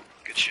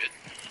 Good shit.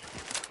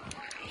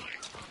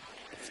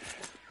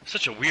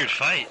 Such a weird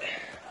fight.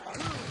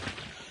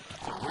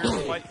 It's a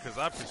weird fight because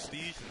I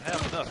prestige and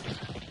have nothing.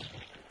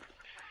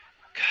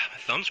 God, my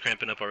thumb's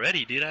cramping up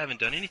already, dude. I haven't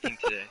done anything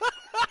today.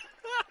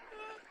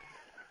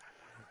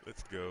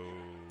 Let's go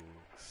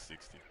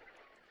 60.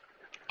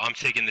 I'm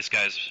taking this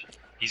guy's.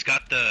 He's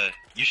got the.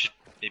 You should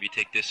maybe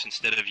take this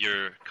instead of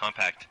your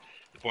compact.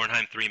 The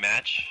Bornheim 3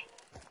 match.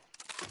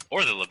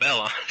 Or the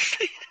Lebel,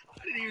 honestly.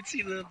 I didn't even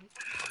see the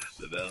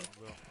Lebel.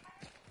 What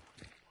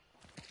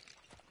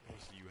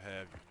else do you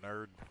have, you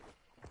nerd?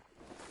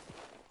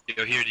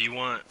 Yo, here, do you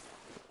want.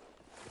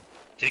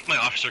 Take my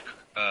officer.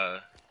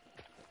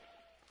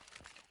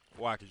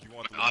 Why? Because you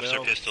want the officer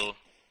Lebel? pistol.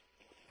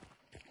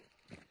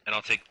 And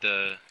I'll take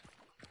the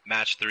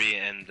match 3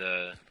 and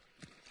the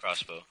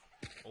crossbow.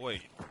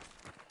 Wait.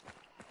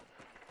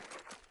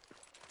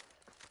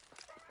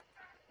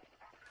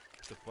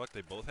 The fuck?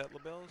 They both had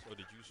labels, or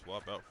did you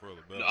swap out for a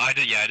label? No, I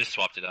did. Yeah, I just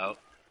swapped it out.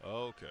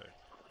 Okay.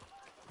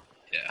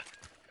 Yeah.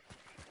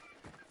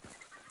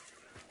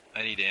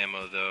 I need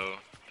ammo though.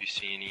 If you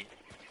see any.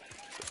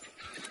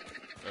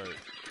 Alright.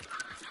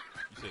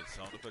 You said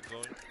sound effect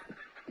glowing?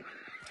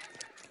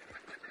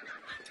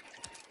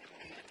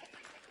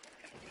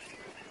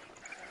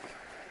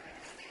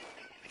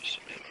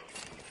 Some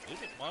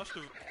ammo.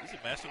 Is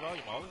it master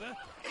volume? All of that?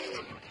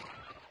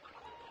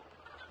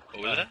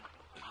 What was that?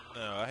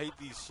 No, I hate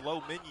these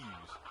slow menus.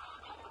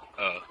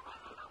 Oh.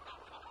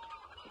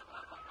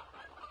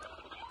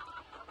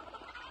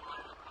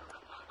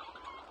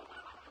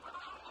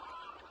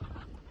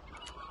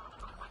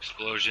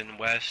 Explosion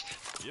west.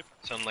 Yep.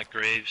 Sound like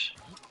graves.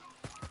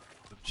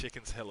 The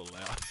chicken's hella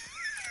loud.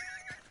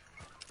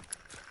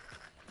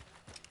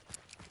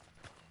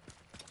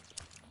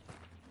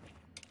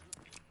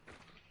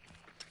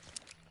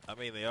 I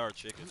mean, they are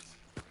chickens.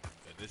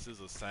 And this is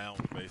a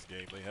sound-based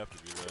game. They have to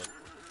do that.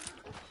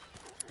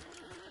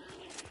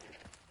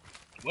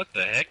 What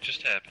the heck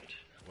just happened?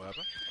 What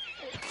happened?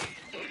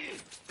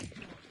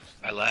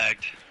 I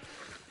lagged.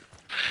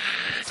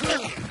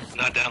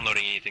 Not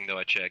downloading anything though,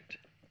 I checked.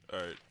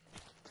 Alright.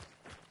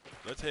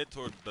 Let's head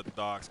toward the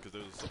docks because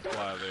there's a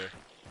supply there.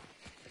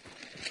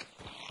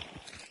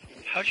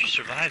 How'd you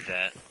survive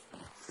that?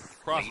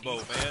 Crossbow,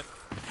 man.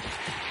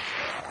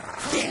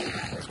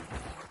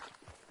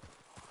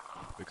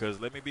 Because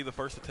let me be the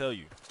first to tell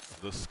you,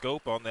 the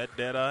scope on that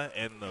Deadeye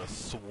and the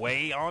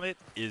sway on it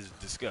is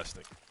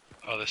disgusting.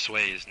 Oh, the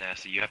sway is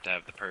nasty. You have to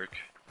have the perk.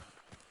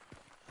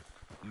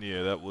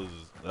 Yeah, that was.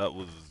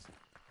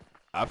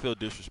 I feel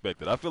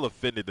disrespected. I feel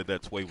offended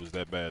that sway was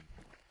that bad.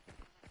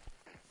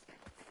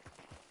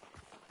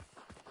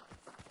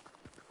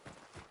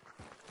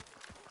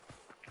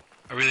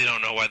 I really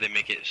don't know why they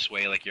make it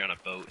sway like you're on a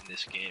boat in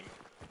this game.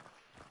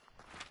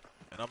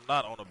 And I'm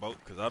not on a boat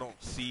because I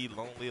don't see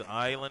Lonely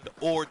Island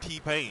or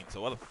T-Pain.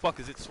 So why the fuck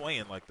is it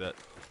swaying like that?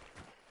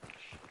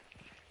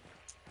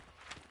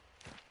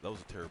 That was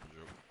a terrible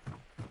joke.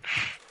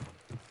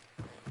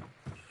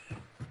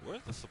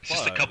 Where's the supply?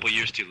 It's just a couple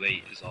years too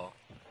late is all.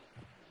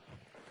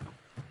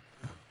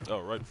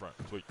 Oh, right in front.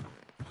 Sweet.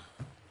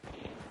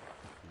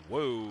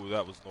 Whoa,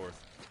 that was north.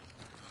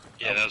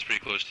 Yeah, that was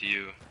pretty close to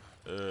you.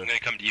 I'm gonna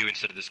come to you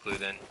instead of this clue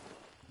then.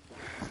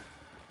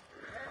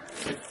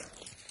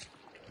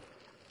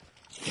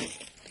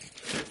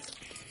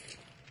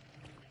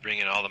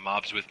 Bringing all the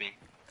mobs with me.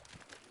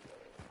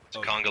 It's a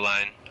conga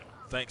line.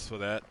 Thanks for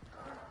that.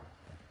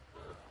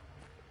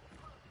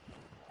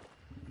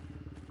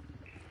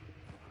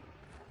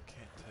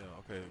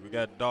 Okay, we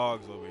got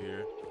dogs over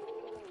here.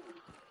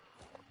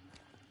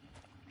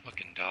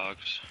 Fucking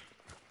dogs.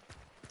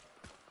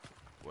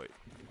 Wait.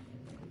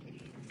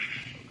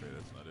 Okay,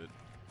 that's not it.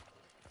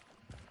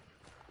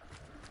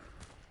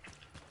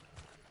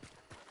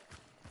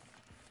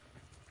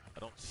 I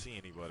don't see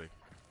anybody.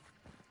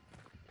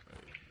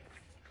 Wait.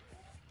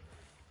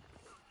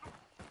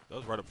 That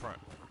was right up front.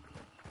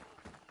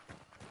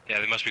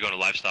 Yeah, they must be going to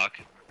livestock.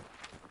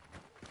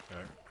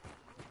 Alright.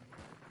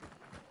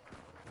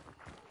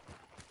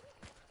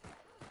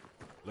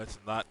 Let's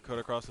not cut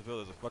across the field.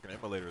 There's a fucking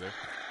immolator there.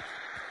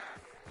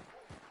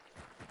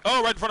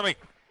 Oh, right in front of me!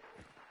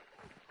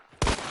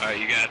 Alright,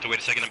 you're gonna have to wait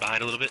a second and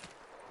behind a little bit.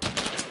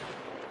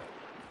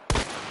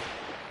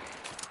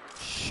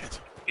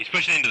 Shit. He's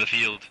pushing into the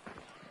field.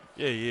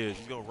 Yeah, he is.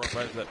 He's gonna run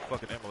right into that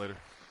fucking immolator.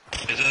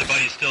 His other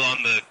buddy's still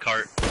on the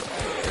cart.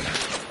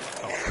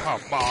 Oh,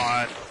 come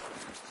on!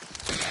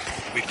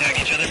 We've tagged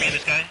each other, me and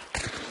this guy.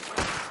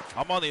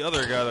 I'm on the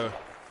other guy, though.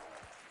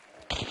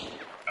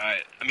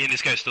 Alright, me and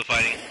this guy's still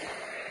fighting.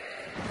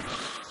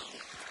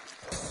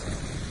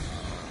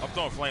 I'm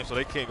throwing flames so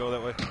they can't go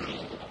that way.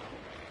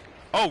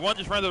 Oh, one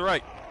just ran to the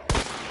right.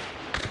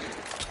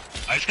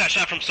 I just got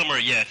shot from somewhere,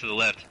 yeah, to the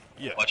left.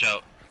 Yeah. Watch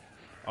out.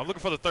 I'm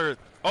looking for the third.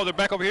 Oh, they're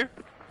back over here?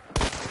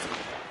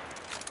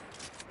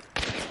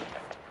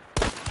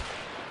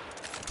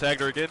 Tagged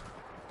her again.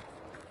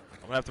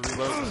 I'm gonna have to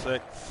reload in a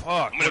sec.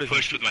 Fuck. I'm gonna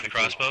push with my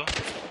crossbow.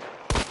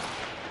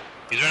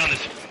 He's right on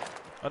this.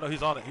 I know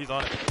he's on it. He's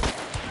on it.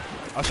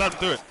 I shot him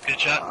through it. Good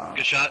shot.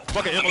 Good shot.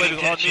 Fucking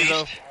immolators on me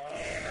though.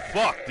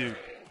 Fuck, dude.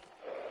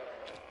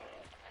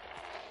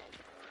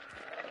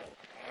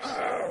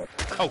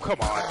 Oh,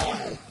 come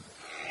on.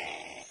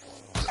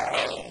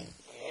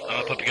 I'm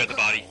gonna put together the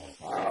body.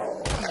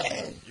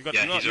 You got,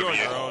 yeah, you're he's over on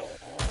here. your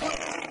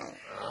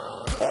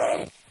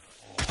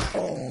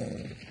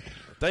own.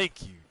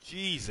 Thank you.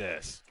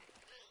 Jesus.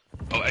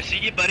 Oh, I see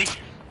you, buddy.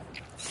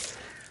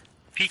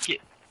 Peek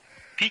it.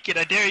 Peek it,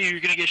 I dare you.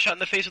 You're gonna get shot in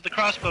the face with the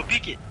crossbow.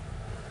 Peek it.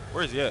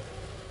 Where is he at?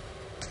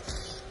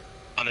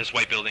 On this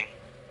white building.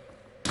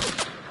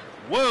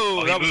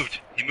 Whoa! Oh, he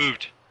moved. He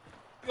moved.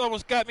 You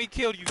almost got me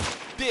killed, you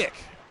dick.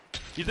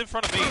 He's in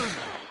front of me.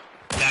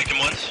 Tagged him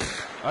once.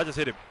 I just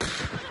hit him.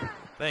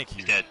 Thank you.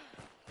 He's dead.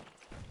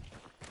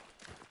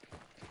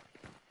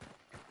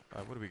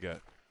 Alright, what do we got?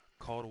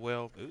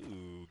 Caldwell.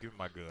 Ooh, give me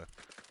my gun.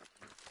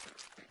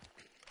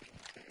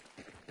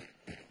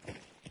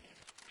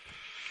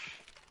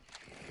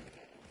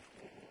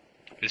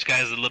 This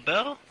guy's the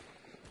LaBelle?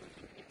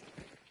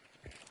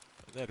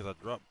 Yeah, because I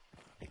dropped.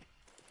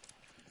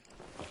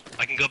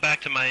 I can go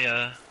back to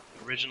my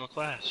original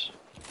class.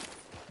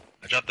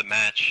 I dropped the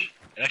match.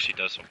 It actually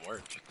does some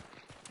work.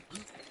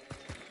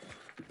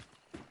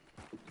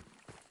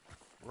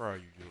 Where are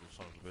you, you little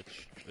son of a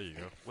bitch? There you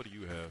go. What do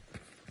you have?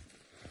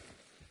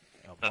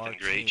 Nothing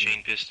great.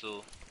 Chain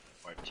pistol.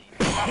 Martini.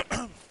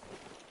 Alright.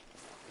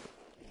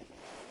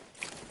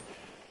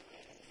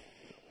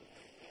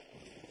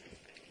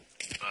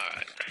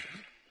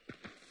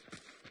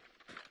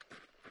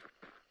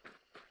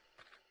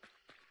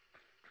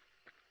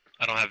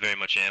 I don't have very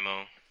much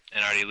ammo,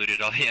 and I already looted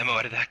all the ammo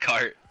out of that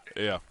cart.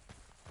 Yeah.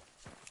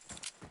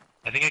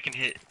 I think I can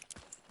hit.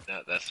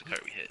 No, that's the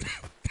cart we hit.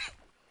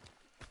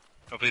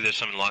 Hopefully there's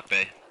some in Lock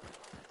Bay.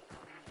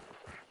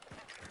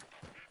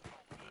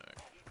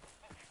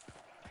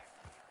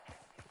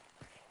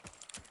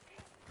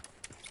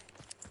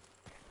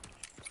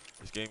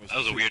 This game is. That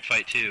was a weird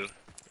fight too.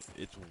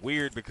 It's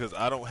weird because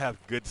I don't have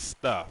good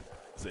stuff.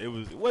 So it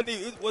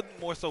wasn't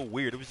more so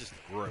weird. It was just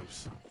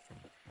gross.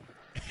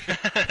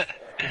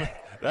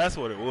 That's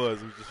what it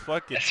was. It was just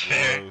fucking That's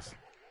gross.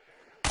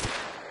 Fair.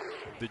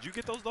 Did you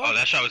get those dogs? Oh,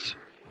 that shot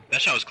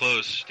was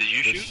close. Did you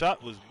the shoot? The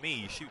shot was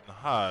me shooting the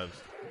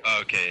hives. Oh,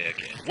 okay,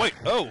 okay. Wait,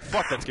 oh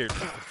fuck, that scared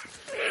me.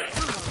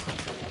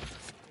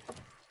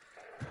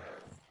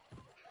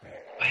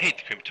 I hate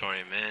the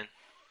crematorium, man.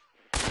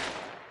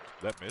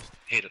 That missed.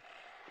 Hate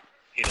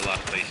a lot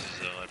of places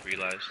though, I've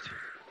realized.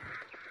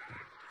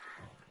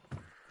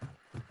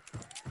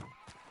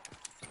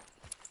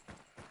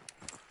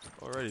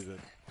 Alrighty then.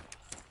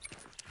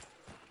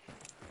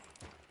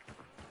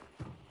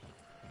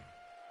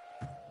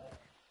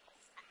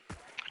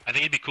 I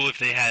think it'd be cool if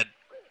they had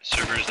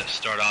servers that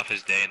start off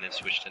as day and then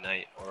switch to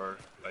night, or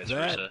vice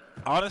versa.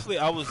 Honestly,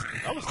 I was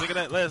thinking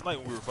that last night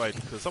when we were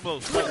fighting, because some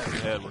of those fights we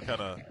had were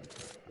kind of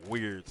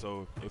weird.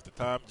 So if the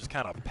time just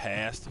kind of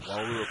passed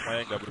while we were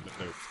playing, that would have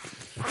been dope.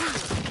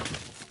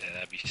 Yeah,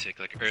 that'd be sick.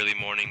 Like early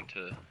morning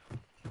to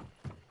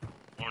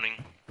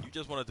morning. You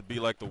just want it to be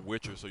like The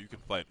Witcher, so you can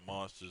fight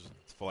monsters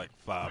for like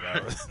 5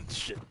 hours and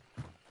shit.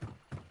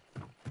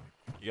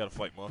 You gotta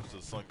fight monsters till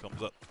the sun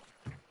comes up.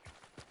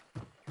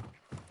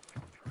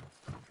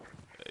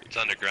 It's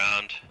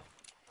underground.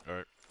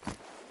 Alright.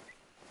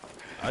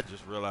 I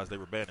just realized they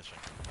were banishing.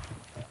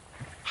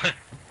 I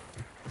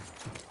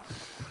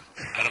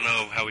don't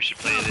know how we should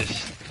play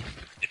this.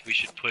 If we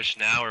should push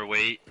now or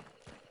wait.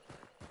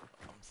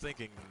 I'm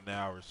thinking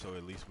now or so,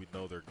 at least we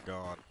know they're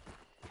gone.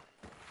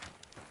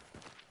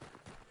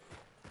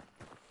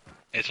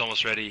 It's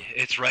almost ready.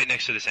 It's right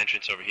next to this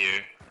entrance over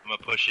here. I'm gonna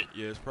push it.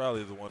 Yeah, it's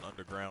probably the one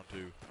underground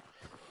too.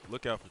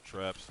 Look out for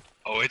traps.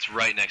 Oh, it's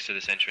right next to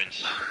this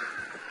entrance.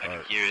 I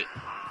can hear it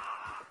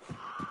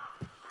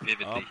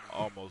vividly. I'm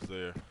almost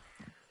there.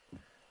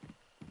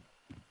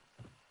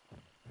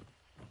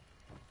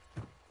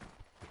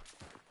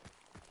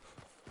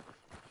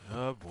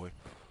 Oh boy.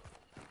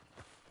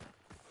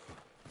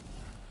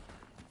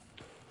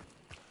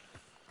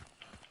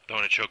 Don't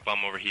want to choke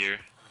bomb over here,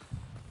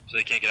 so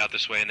they can't get out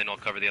this way, and then I'll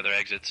cover the other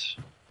exits.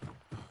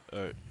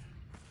 Alright.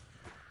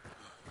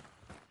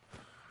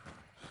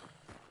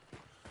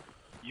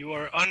 You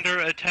are under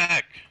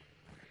attack,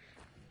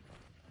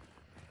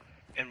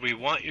 and we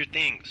want your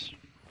things.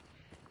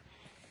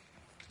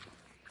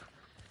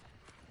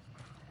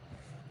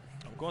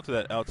 I'm going to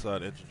that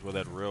outside entrance where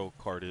that rail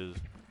cart is.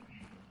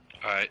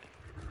 Alright.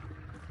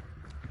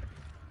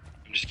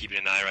 I'm just keeping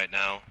an eye right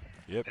now.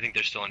 Yep. I think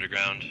they're still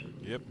underground.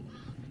 Yep.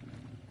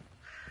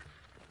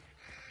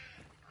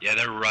 Yeah,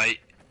 they're right.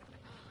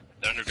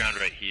 They're underground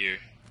right here.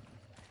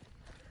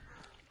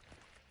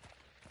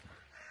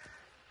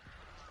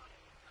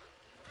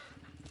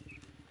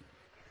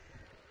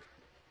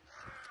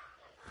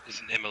 There's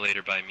an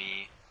immolator by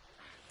me.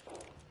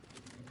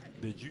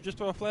 Did you just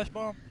throw a flash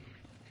bomb?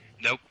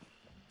 Nope.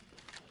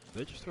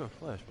 They just threw a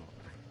flash bomb.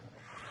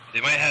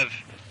 They might have...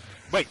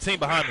 Wait, team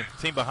behind me.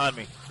 Team behind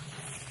me.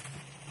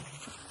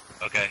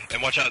 Okay,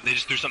 and watch out, they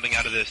just threw something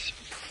out of this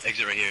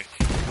exit right here.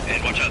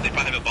 And watch out, they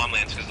probably have a bomb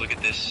lance, because look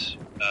at this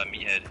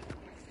meathead.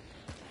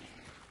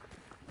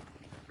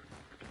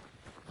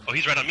 Oh,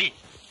 he's right on me.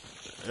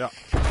 Yeah.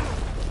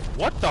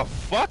 What the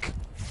fuck?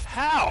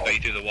 How? Oh, he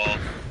threugh the wall.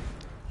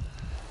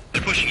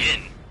 They're pushing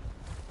in.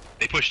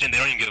 They pushed in, they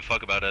don't even give a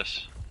fuck about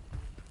us.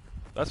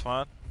 That's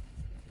fine.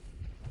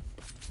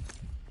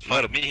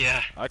 Fine with me,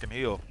 yeah. I can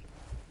heal.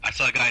 I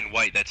saw a guy in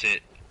white, that's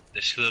it.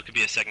 There still could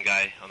be a second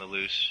guy on the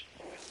loose.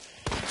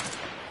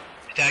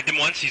 I tagged him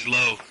once, he's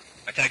low.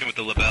 I tagged him with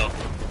the label. I'm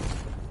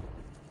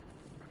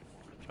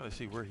trying to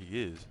see where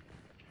he is.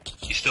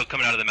 He's still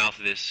coming out of the mouth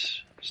of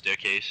this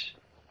staircase.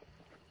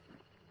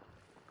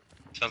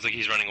 Sounds like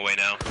he's running away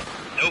now.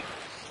 Nope.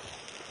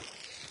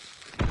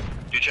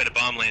 Dude tried to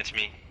bomb lance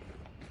me.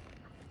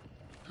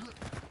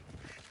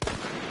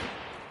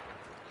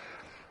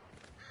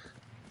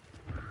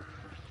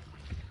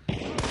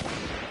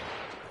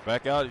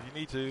 Back out if you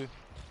need to.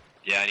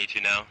 Yeah, I need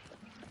to now.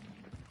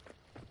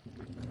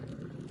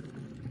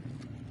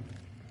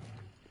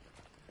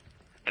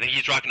 I think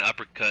he's rocking an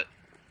uppercut.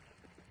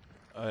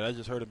 Alright, I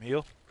just heard him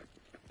heal.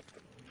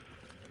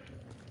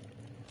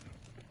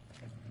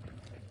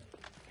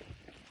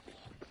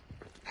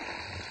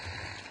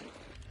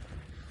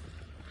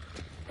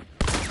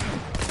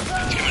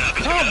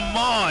 Come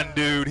on,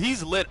 dude.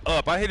 He's lit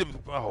up. I hit him.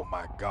 Oh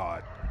my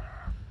god.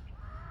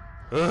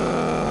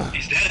 Ugh.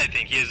 He's dead, I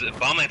think. He has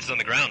bomb lances on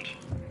the ground.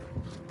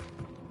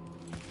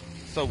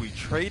 So we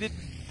traded?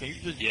 Can you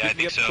just Yeah, I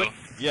think so. quick?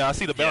 Yeah, I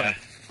see the bounty.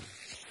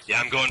 Yeah,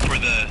 I'm going for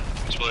the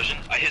explosion.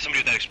 I hit somebody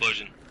with that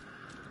explosion.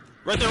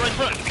 Right there, right in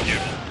front. Be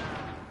careful.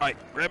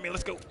 Alright, grab me,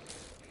 let's go.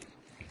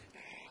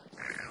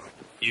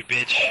 You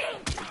bitch.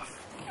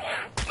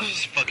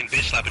 This fucking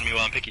bitch slapping me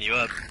while I'm picking you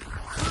up.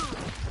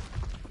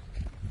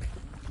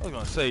 I was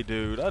gonna say,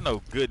 dude, I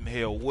know good and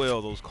hell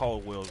well those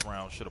Caldwell's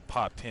rounds should have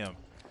popped him.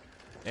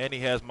 And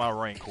he has my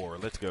Rancor.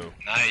 Let's go.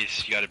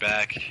 Nice, you got it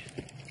back.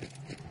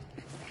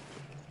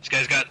 This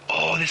guy's got...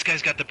 Oh, this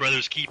guy's got the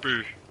Brother's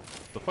Keeper.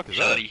 The fuck is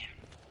Shoddy.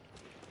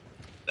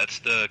 That's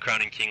the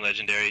Crowning King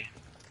Legendary.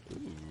 that?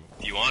 Ooh.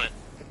 You want it?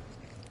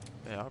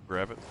 Yeah, I'll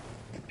grab it.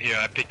 Here,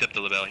 I picked up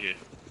the label here.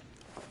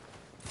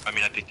 I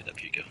mean, I picked it up.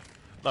 Here you go.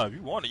 No, if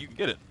you want it, you can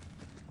get it.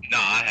 No,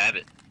 I have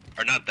it.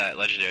 Or not that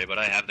Legendary, but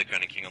I have the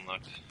Crowning King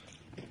unlocked.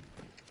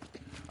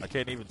 I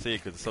can't even see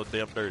it because it's so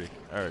damn dirty.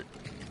 Alright.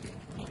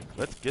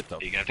 Let's get the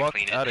You're gonna have to fuck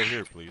clean it. out of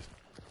here, please.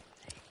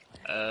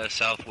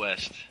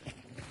 Southwest.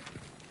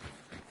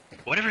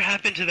 Whatever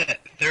happened to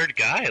that third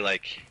guy?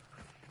 Like,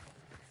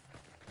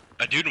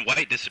 a dude in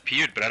white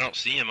disappeared, but I don't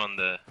see him on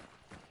the...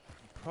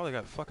 Probably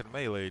got fucking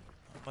meleeed.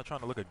 I'm not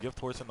trying to look a gift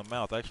horse in the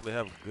mouth. I actually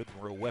have good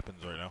and real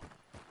weapons right now.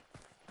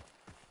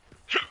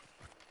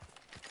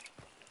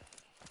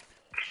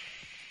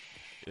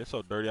 It's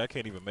so dirty, I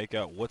can't even make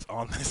out what's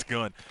on this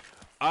gun.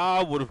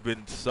 I would have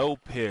been so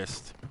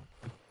pissed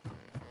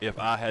if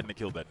I hadn't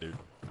killed that dude.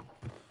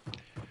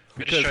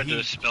 I just tried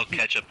to spell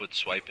ketchup with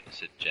swipe and it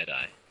said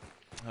Jedi.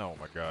 Oh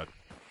my god.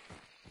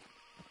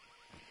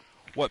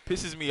 What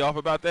pisses me off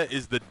about that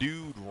is the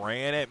dude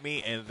ran at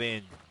me and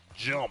then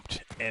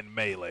jumped and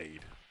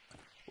meleeed.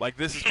 Like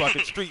this is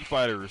fucking Street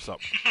Fighter or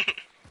something.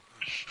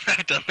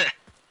 I've done that.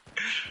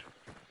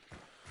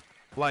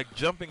 Like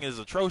jumping is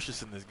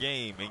atrocious in this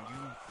game and you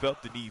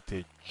felt the need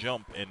to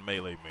jump and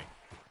melee me.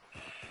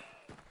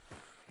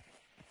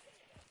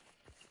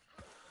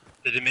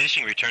 The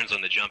diminishing returns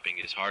on the jumping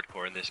is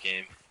hardcore in this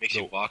game. Makes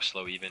you walk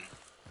slow even.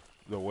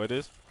 The what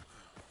is?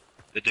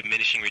 The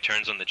diminishing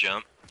returns on the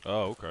jump.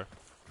 Oh, okay.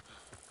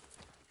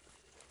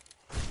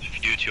 If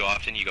you do it too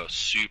often, you go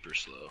super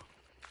slow.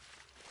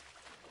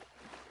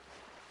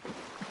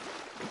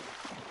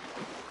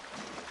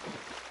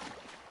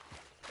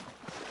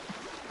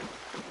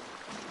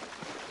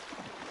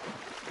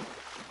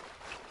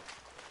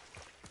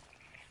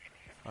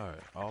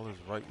 All is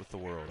right with the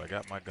world. I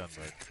got my gun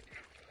back.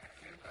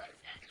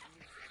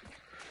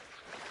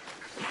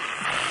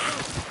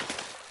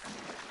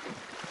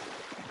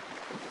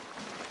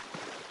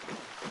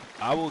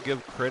 I will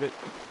give credit.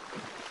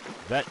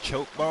 That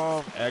choke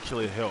bomb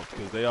actually helped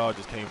because they all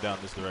just came down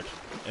this direction.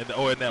 And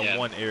in that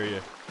one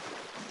area.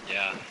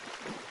 Yeah.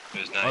 It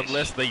was nice.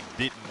 Unless they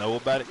didn't know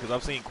about it, because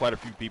I've seen quite a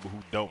few people who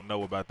don't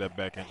know about that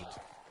back entrance.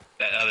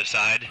 That other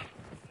side?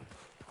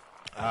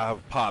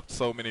 I've popped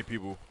so many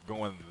people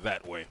going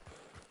that way.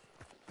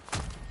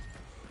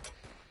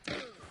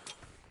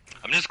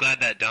 I'm just glad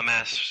that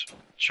dumbass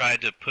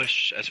tried to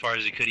push as far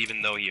as he could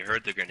even though he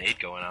heard the grenade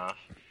going off.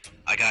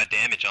 I got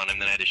damage on him,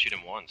 then I had to shoot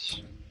him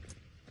once.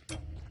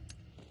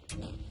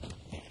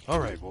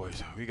 Alright,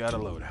 boys. We got a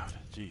loadout.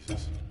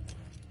 Jesus.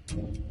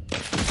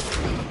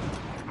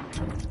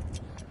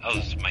 That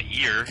was my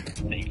ear.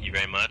 Thank you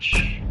very much.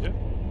 Yep.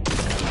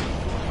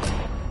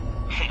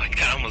 Oh my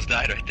god, I almost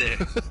died right there.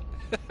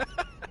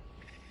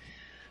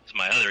 It's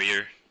my other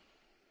ear.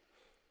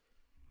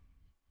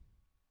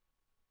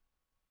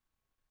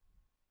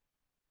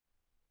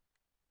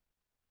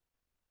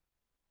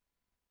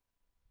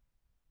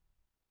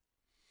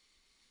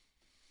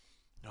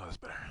 Oh, that's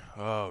better.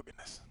 Oh,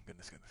 goodness.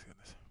 Goodness.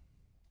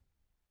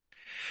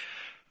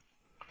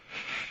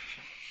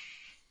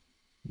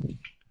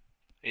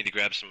 I need to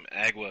grab some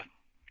agua.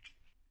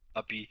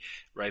 I'll be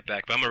right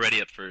back, but I'm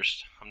already up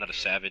first. I'm not a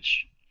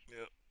savage.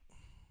 Yep.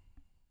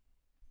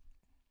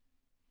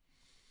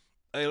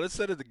 Hey, let's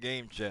set it to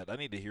game chat. I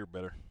need to hear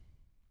better.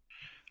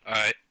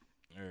 Alright.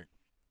 Alright.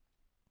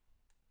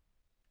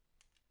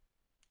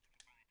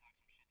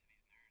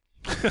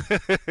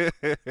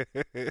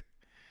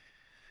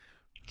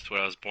 That's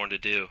what I was born to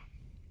do.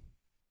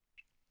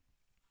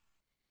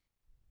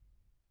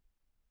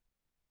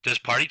 Does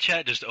party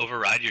chat just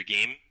override your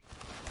game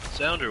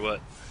sound or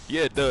what?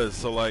 Yeah, it does.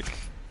 So, like,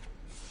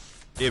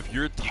 if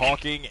you're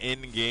talking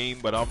in game,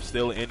 but I'm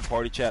still in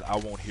party chat, I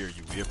won't hear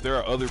you. If there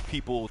are other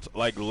people,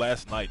 like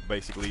last night,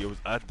 basically,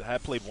 I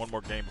had played one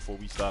more game before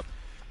we stopped.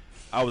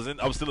 I was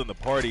still in the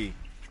party,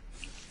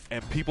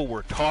 and people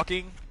were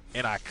talking,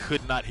 and I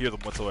could not hear them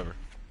whatsoever.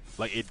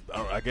 Like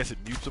I guess it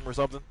mutes them or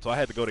something. So I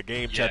had to go to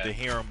game chat to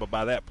hear them. But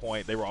by that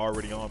point, they were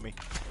already on me.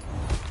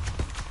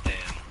 Damn.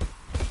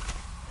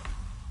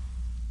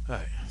 All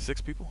right,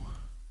 6 people.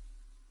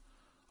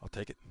 I'll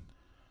take it.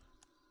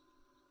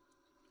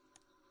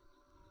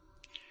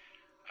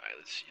 Alright,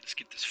 let's see. Let's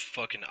get this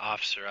fucking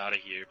officer out of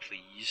here,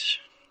 please.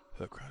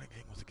 The crowning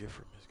king was a gift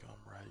from his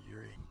comrade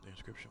Yuri. The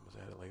inscription was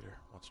added later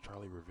once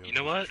Charlie revealed you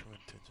know his what? true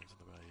intentions in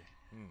the value.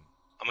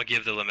 I'm gonna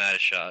give the Lamad a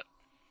shot.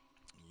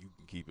 You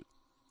can keep it.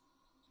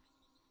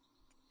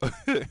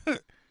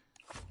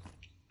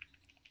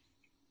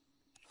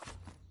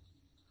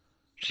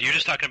 So you're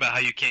just talking about how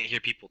you can't hear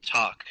people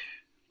talk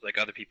like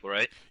other people,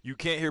 right? You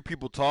can't hear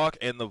people talk,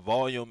 and the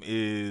volume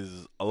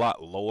is a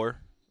lot lower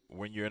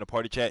when you're in a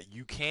party chat.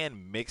 You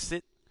can mix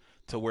it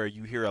to where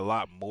you hear a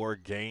lot more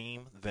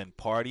game than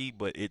party,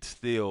 but it's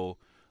still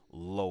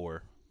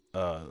lower,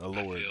 a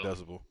lower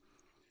decibel.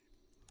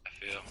 I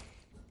feel.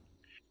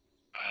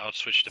 I'll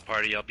switch to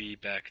party. I'll be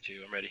back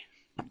too. I'm ready.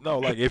 No,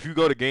 like if you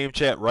go to game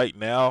chat right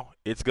now,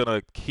 it's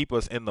gonna keep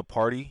us in the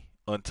party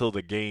until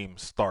the game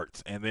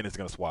starts, and then it's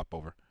gonna swap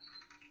over.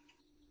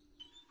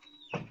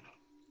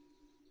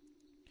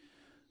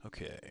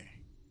 Okay.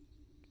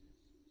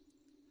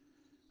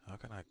 How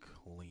can I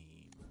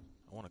clean?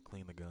 I want to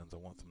clean the guns. I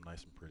want them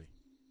nice and pretty.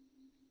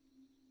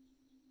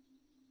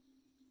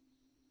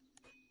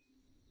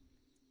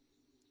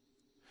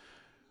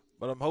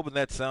 But I'm hoping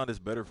that sound is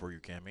better for you,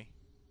 Cammy.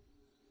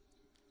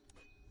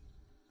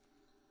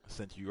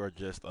 Since you are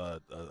just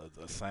a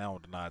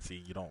sound Nazi,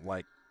 you don't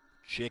like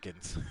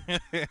chickens.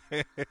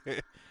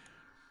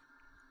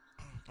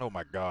 Oh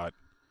my God.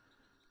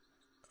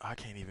 I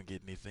can't even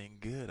get anything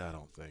good, I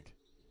don't think.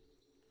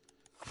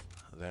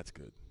 That's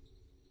good.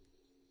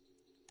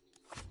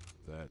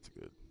 That's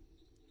good.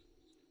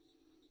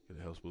 Get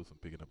a health boost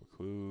and picking up a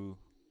clue.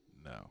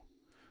 No.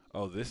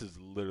 Oh, this is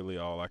literally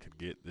all I can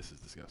get. This is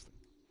disgusting.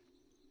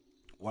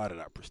 Why did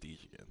I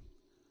prestige again?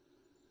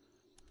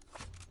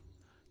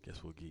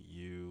 Guess we'll get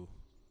you.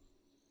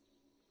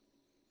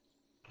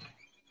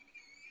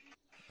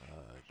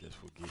 Guess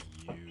we'll get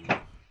you.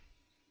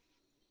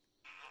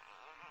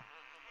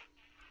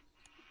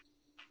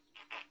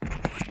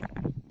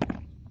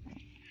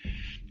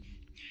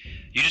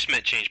 You just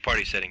meant change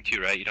party setting too,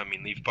 right? You don't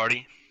mean leave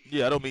party?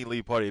 Yeah, I don't mean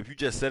leave party. If you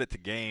just set it to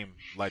game,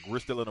 like we're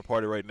still in a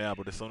party right now,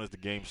 but as soon as the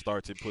game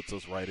starts, it puts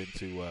us right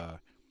into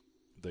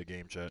the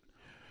game chat.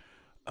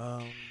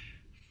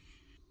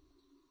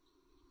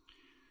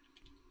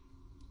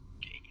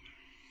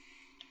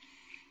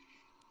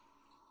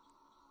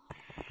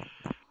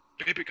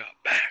 Baby got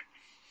back.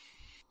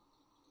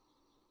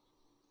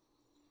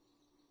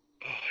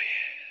 Oh yeah,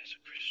 that's a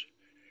Chris.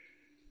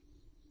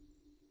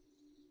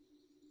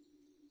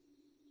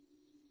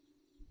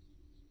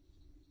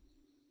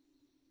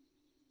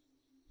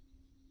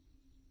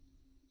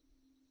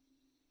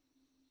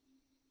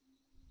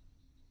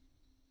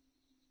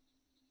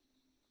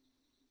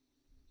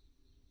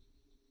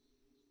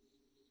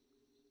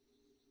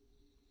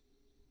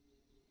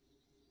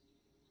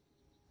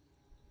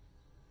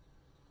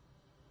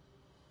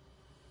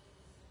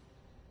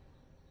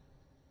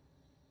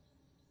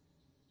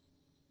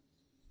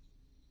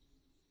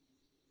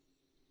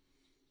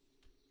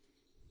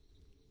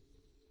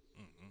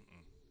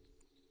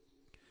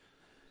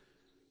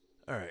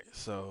 All right,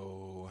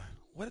 so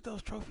what did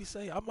those trophies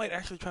say? I might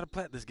actually try to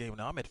plat this game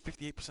now. I'm at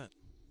 58%.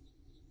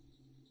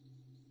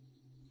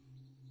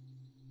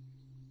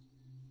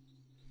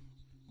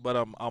 But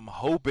I'm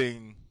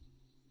hoping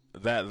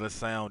that the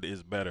sound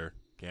is better,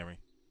 Cammy.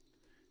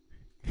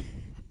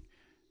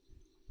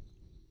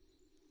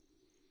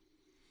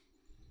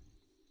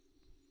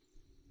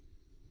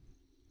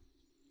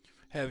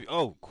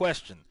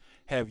 Question.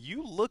 Have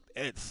you looked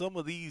at some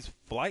of these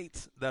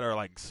flights that are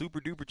like super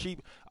duper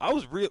cheap? I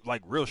was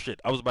real shit.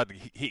 I was about to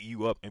hit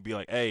you up and be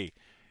like, "Hey,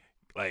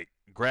 like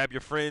grab your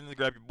friends,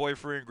 grab your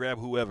boyfriend, grab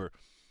whoever.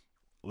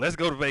 Let's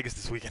go to Vegas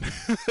this weekend."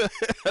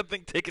 I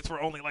think tickets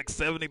were only like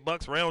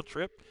 $70 round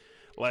trip.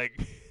 Like,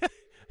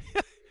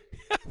 I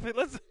mean,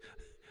 let's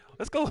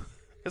go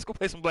let's go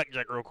play some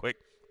blackjack real quick.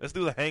 Let's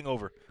do the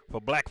Hangover for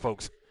black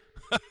folks.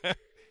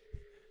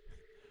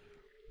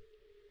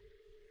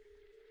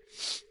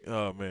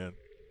 Oh man.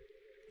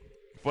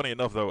 Funny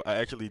enough though,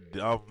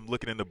 I'm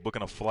looking into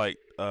booking a flight.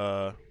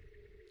 That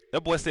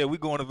boy said we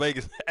going to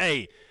Vegas.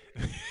 Hey.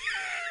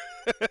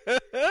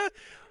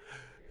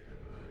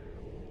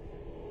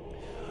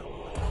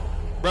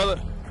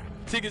 Brother,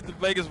 tickets to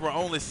Vegas were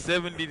only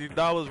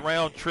 $70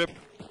 round trip.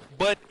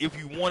 But if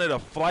you wanted a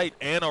flight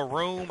and a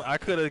room, I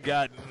could have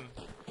gotten.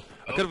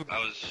 I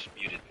was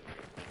muted.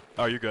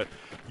 Oh, you're good.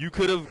 You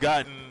could have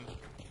gotten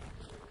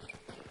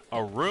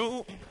a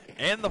room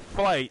and the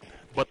flight,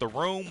 but the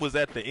room was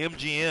at the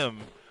MGM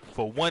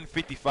for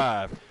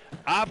 $155.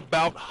 I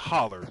about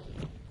hollered.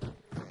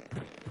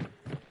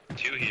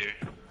 2 here.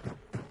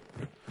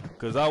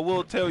 Cause I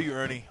will tell you,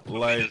 Ernie,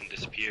 like it doesn't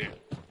disappear.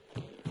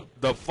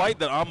 The flight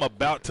that I'm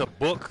about to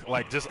book,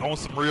 like just on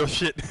some real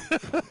shit.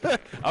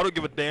 I don't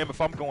give a damn if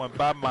I'm going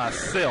by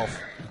myself.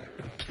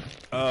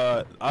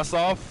 I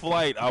saw a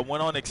flight. I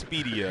went on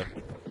Expedia.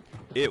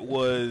 It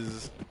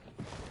was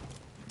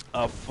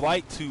a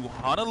flight to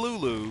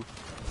Honolulu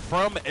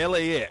from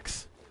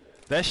LAX.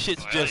 That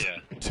shit's just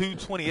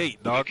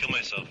 $228, dog. I'll kill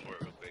myself for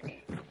it real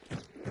quick.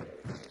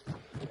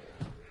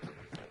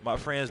 My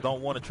friends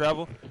don't want to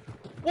travel.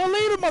 Well,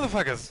 leave the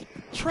motherfuckers.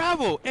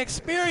 Travel,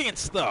 experience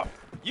stuff.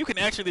 You can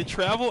actually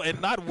travel and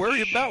not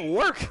worry about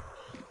work.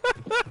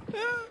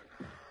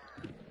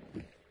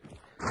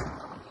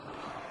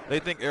 They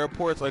think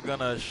airports are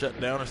gonna shut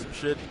down or some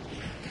shit.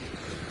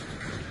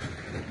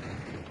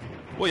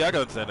 Well, yeah, I can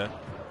understand that.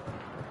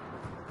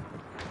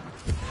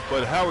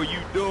 But how are you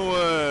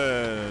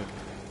doing,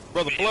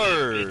 Brother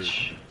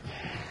Flurge?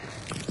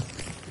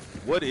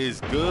 What is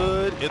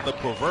good in the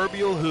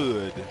proverbial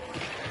hood?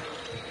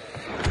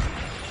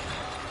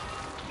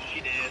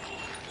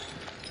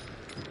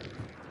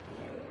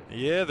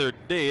 Yeah, they're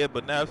dead,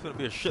 but now it's going to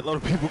be a shitload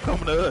of people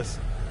coming to us.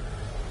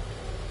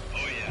 Oh,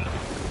 yeah.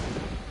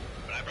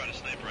 But I brought a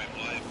sniper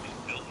rifle. I was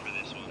built for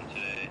this one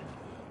today.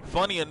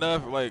 Funny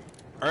enough, like,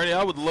 Ernie,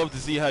 I would love to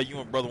see how you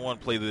and Brother One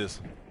play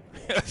this.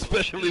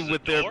 Especially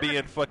with there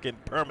being fucking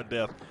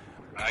permadeath.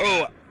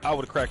 I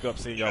would crack up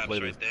seeing y'all play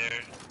this.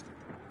 There.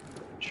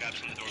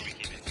 Traps in the door we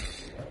keep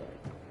it.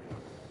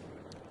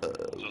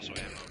 There's also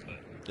ammo,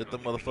 but... Get the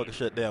motherfucker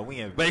shut down. We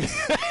in Vegas.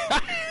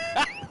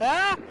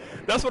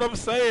 That's what I'm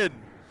saying.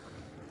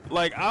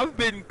 Like, I've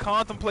been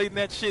contemplating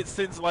that shit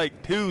since,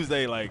 like,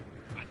 Tuesday, like...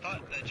 I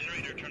thought that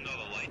generator turned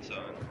all the lights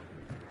on.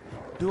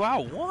 Do I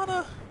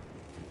wanna?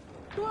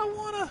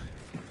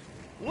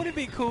 Would it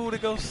be cool to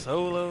go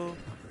solo?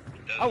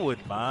 I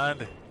wouldn't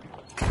mind.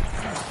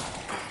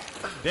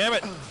 Damn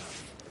it!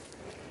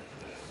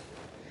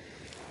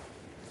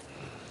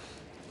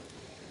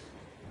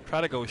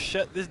 Try to go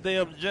shut this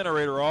damn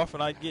generator off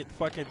and I get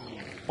fucking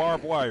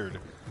barbed wired.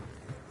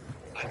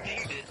 I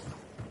pinged it.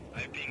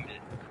 I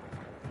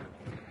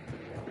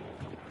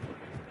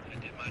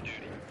did my duty.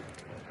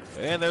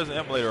 And there's an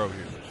emulator over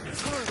here.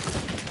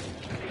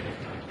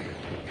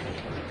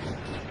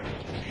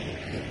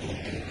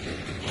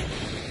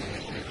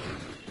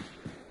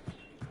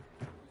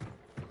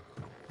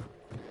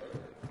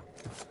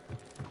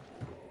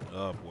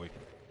 Oh boy.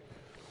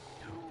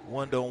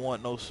 One don't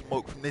want no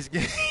smoke from this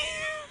game.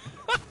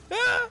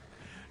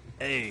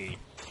 Hey,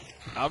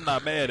 I'm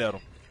not mad at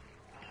him.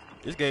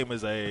 This game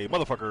is a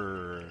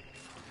motherfucker.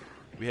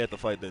 We had to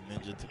fight that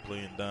ninja to play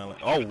in down.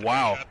 Oh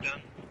wow.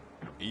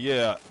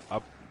 Yeah,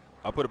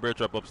 I put a bear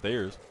trap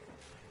upstairs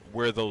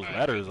where those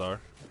ladders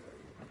are.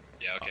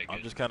 Yeah, okay, good.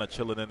 I'm just kind of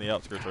chilling in the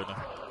outskirts right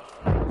now.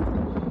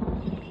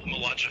 I'm gonna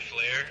launch a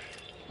flare.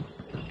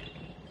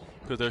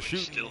 Because they're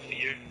shooting Still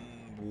here.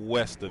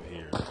 West of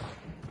here.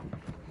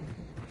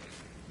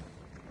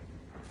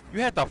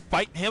 You had to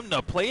fight him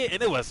to play it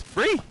and it was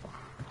free?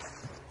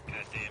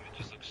 God damn, it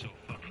just looks so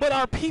fucking... But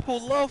our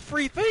people love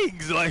free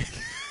things. Like,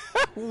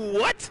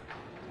 what?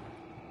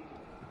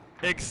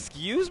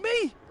 Excuse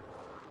me?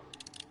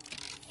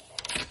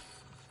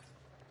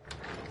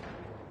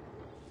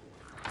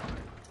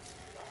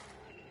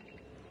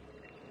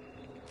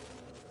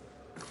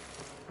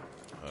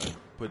 Alright,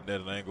 putting that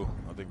at an angle.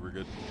 I think we're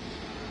good.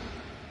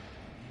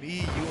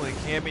 Me, you, and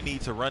Cammy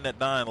need to run that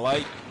dying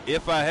light.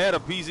 If I had a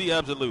PC,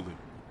 absolutely.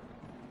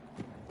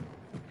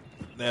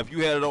 Now, if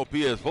you had it on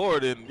PS4,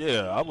 then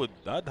yeah,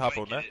 I'd hop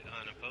on that. Get it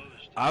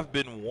unopposed. I've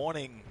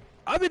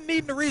been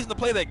needing a reason to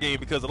play that game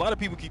because a lot of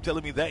people keep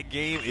telling me that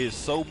game is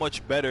so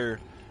much better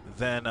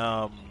than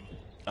oh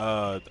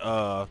my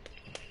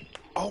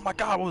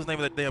God, what was the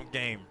name of that damn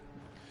game?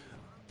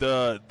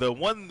 The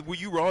one where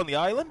you were on the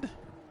island?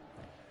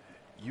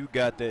 You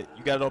got that?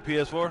 You got it on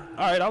PS4? All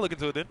right, I'll look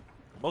into it then.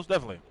 Most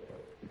definitely.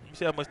 Let me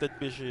see how much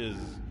that bitch is.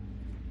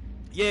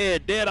 Yeah,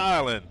 Dead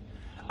Island.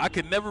 I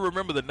can never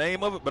remember the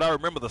name of it, but I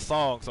remember the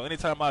song. So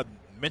anytime I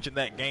mention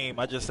that game,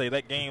 I just say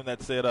that game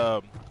that said,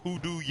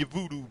 "Hoodoo ya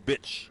voodoo,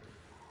 bitch."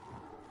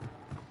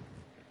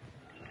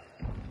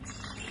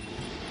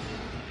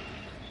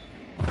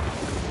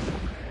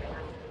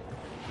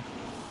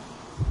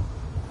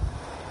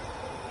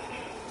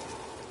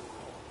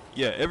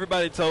 Yeah,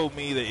 everybody told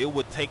me that it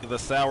would take the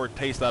sour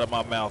taste out of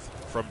my mouth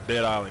from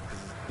Dead Island, because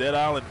Dead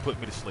Island put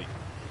me to sleep.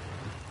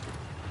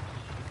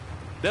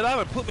 Dead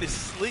Island put me to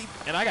sleep,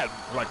 and I got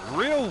like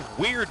real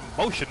weird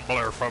motion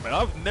blur from it.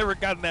 I've never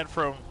gotten that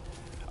from.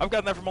 I've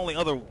gotten that from only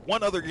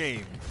one other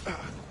game.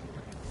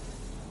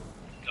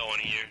 No one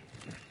here.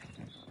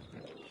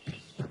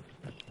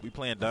 We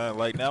playing Dying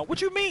Light now.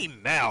 What you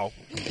mean now?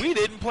 We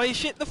didn't play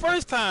shit the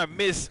first time,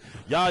 miss.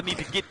 Y'all need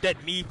to get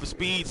that Need for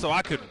Speed so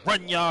I could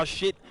run y'all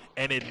shit,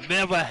 and it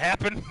never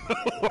happened.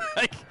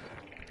 Like,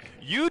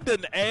 you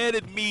done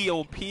added me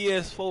on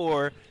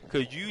PS4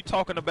 because you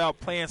talking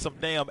about playing some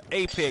damn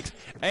Apex.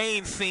 I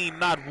ain't seen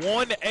not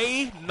one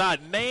A,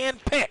 not nan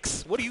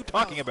pex. What are you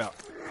talking about?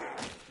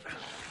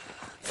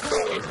 That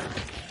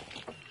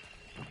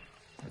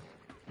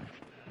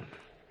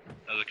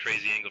was a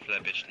crazy angle for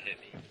that bitch to hit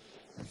me.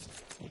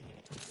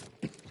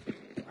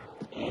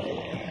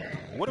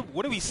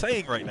 What are we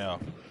saying right now?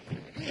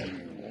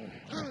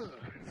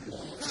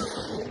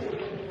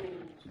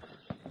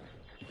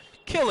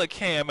 Killer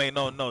Cam ain't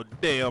no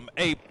damn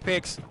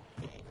Apex.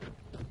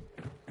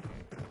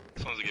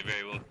 Sounds like it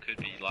very well could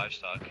be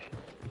livestock.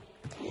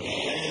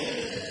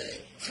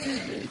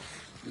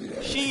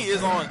 She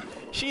is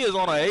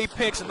on an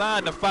Apex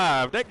 9 to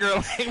 5. That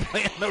girl ain't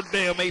playing no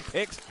damn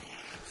Apex.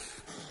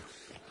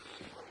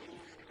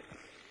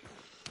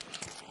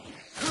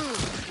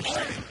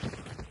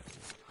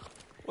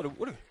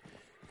 What?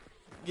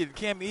 Yeah,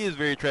 Cammy is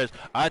very trash.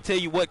 I tell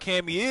you what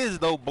Cammy is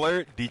though,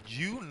 Blur. Did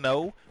you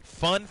know?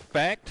 Fun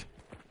fact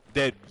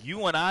that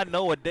you and I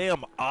know a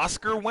damn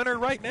Oscar winner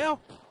right now.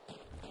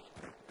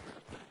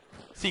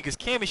 See, because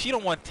Cammy, she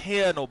don't want to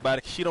tell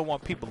nobody. She don't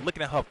want people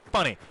looking at her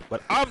funny.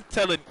 But I'm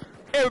telling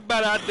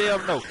everybody I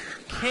damn know,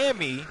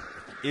 Cammy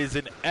is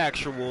an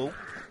actual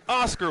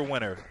Oscar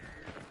winner.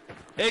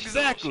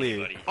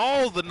 Exactly.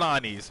 All the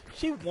 90s.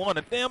 She won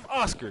a damn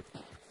Oscar.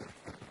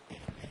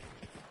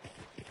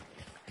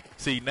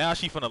 See, now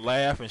she finna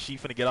laugh and she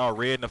finna get all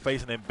red in the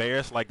face and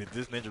embarrassed like, did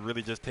this ninja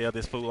really just tell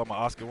this fool I'm an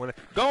Oscar winner?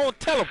 Go on,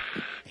 tell him.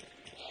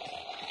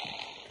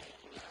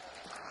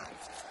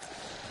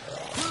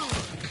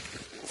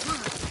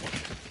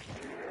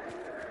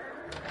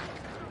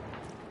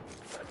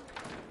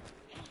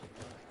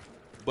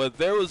 But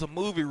there was a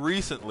movie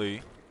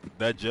recently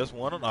that just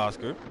won an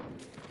Oscar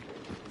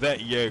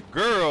that your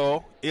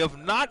girl, if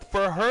not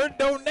for her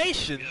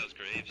donation,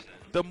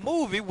 the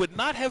movie would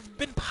not have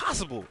been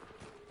possible.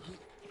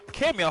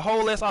 Cammy a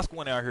whole ass Oscar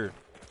winner out here.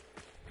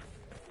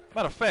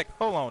 Matter of fact,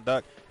 hold on,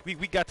 Doc. We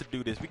got to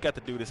do this. We got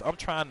to do this. I'm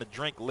trying to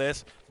drink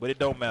less, but it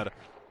don't matter.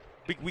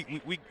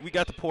 We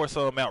got to pour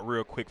some out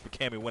real quick for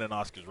Cammy winning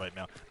Oscars right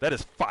now. That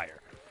is fire.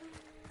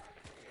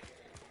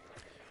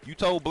 You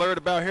told Blurred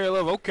about Hair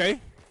Love,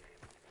 okay.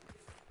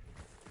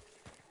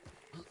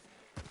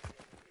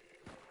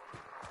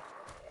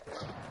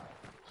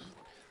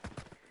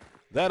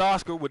 That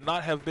Oscar would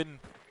not have been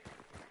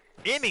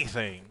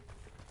anything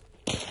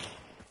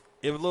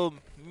if little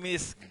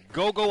Miss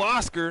Go-Go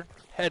Oscar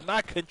had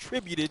not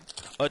contributed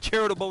a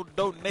charitable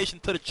donation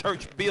to the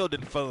church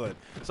building fund.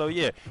 So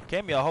yeah,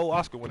 Cammy a whole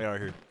Oscar winner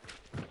out here.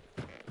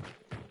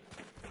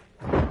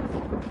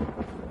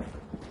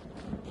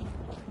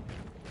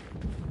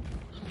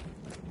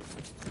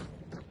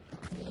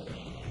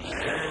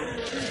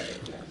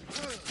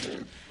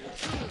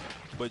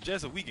 But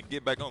just if we can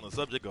get back on the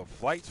subject of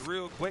flights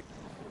real quick,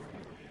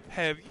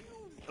 have you,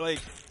 like,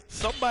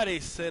 somebody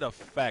said a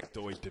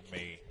factoid to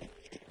me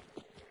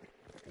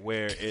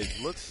where it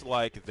looks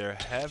like there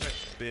haven't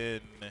been,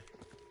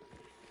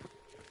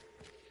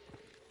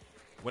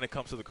 when it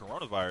comes to the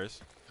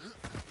coronavirus,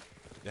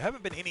 there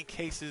haven't been any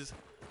cases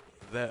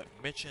that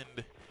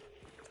mentioned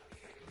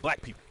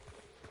black people.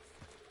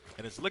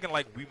 And it's looking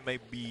like we may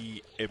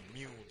be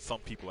immune, some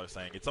people are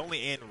saying. It's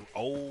only in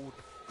old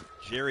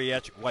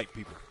geriatric white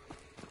people.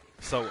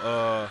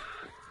 So,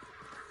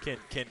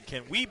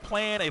 can we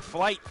plan a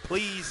flight,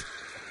 please?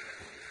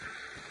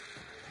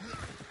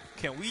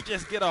 Can we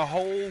just get a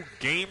whole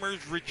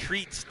gamers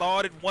retreat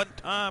started one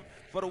time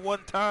for the one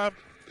time?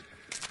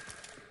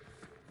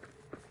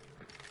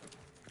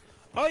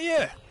 Oh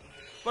yeah,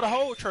 for the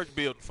whole church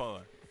building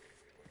fund.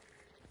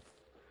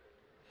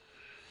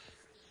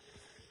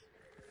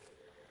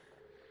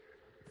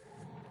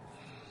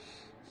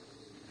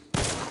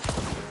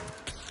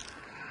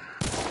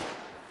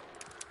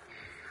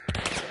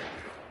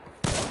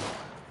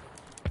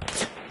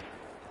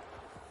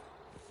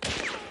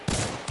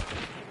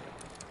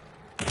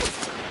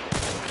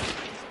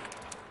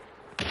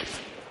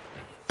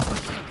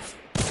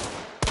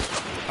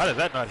 How did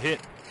that not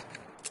hit?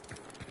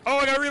 Oh,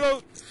 I gotta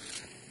reload.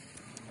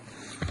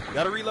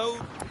 Gotta reload.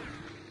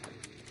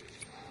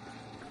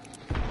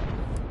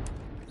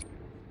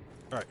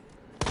 All right.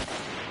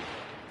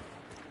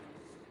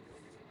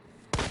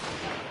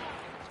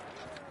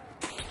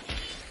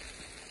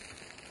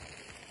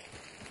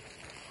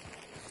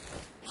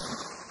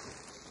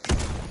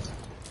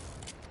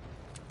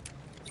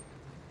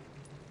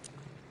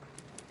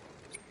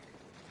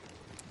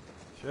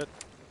 Shit.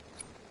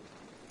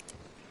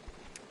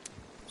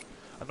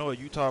 I know a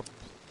Utah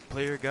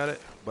player got it,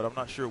 but I'm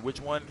not sure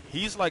which one.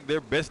 He's like their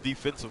best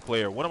defensive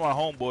player. One of my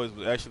homeboys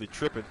was actually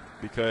tripping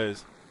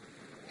because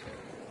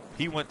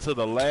he went to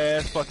the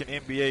last fucking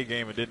NBA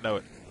game and didn't know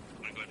it.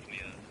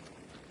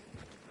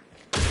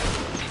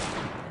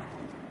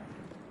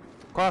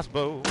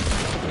 Crossbow.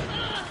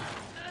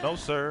 No,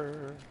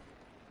 sir.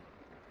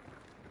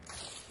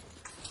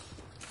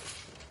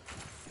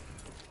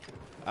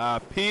 I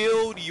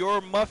peeled your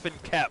muffin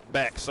cap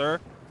back, sir.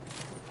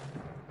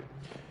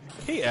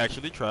 He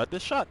actually tried to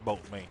shot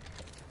bolt me.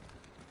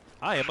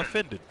 I am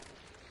offended.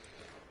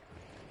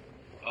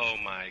 Oh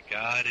my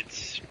god,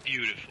 it's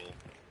beautiful.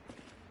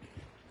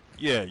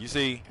 Yeah, you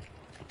see,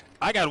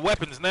 I got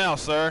weapons now,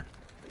 sir.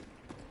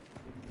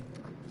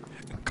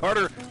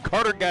 Carter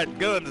got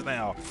guns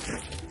now.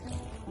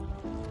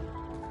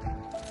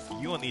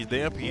 You on these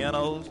damn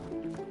pianos?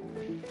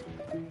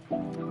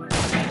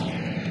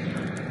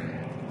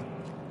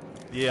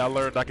 Yeah, I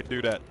learned I could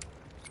do that.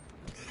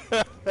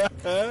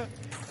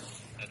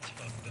 That's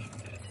fucked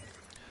up, dude.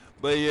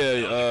 But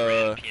yeah,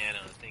 grand piano,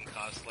 the thing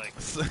costs like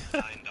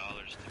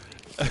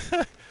 $9 to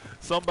me.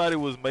 Somebody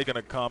was making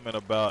a comment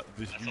about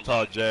this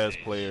Utah Jazz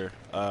player.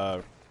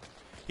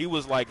 He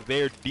was like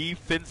their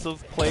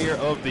defensive player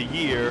of the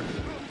year,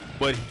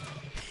 but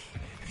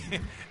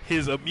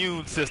his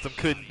immune system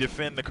couldn't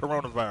defend the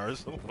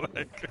coronavirus.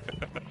 Like,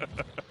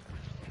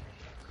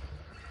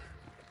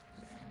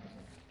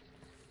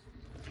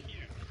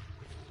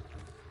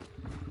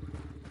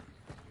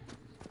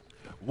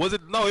 was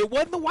it? No, it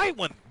wasn't the white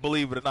one.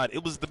 Believe it or not,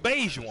 it was the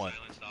beige one.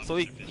 So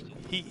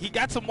he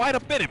got some white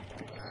up in him.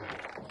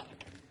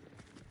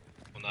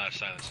 Well, not a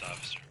silenced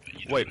officer. But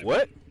you know Wait,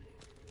 what?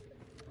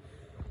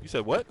 You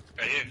said what?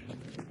 Right here.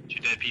 2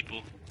 dead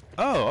people.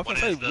 Oh, I was One gonna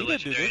say has the we didn't do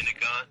legendary this.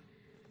 Nagant,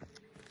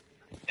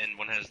 and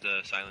one has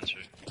the silencer.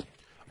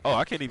 Oh,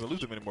 I can't even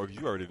loot them anymore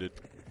because you already did.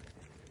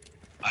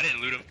 I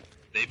didn't loot them.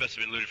 They must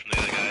have been looted from the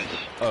other guys.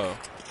 Oh,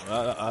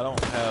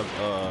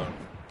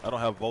 I don't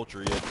have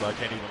Vulture yet, so I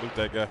can't even loot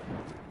that guy.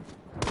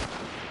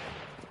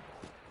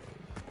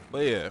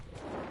 But yeah,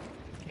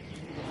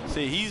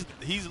 see,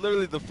 he's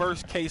literally the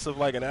first case of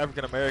like an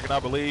African American,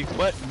 I believe.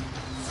 But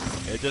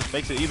it just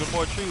makes it even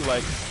more true.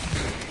 Like,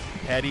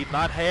 had he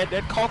not had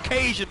that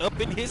Caucasian up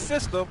in his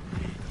system,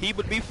 he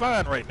would be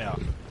fine right now.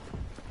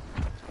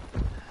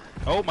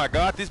 Oh my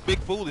God, this big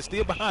fool is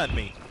still behind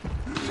me.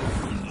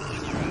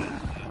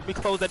 Let me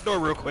close that door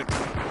real quick.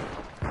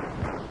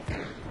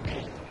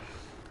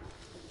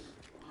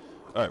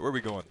 All right, where are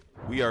we going?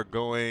 We are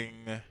going...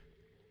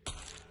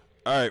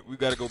 All right, we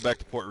got to go back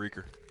to Puerto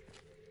Rico.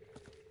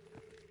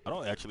 I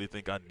don't actually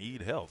think I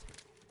need health.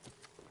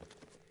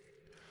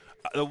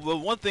 The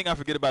one thing I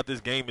forget about this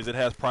game is it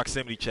has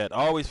proximity chat.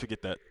 I always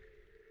forget that.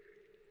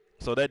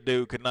 So that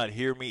dude could not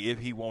hear me if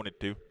he wanted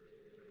to.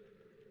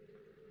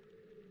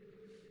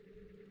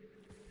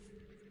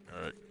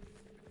 All right.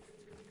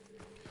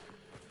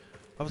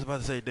 I was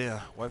about to say, damn,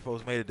 white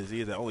folks made a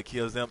disease that only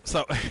kills them.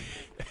 So...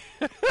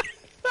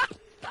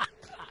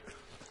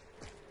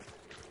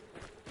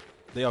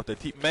 They off their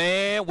teeth,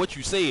 man. What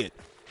you said?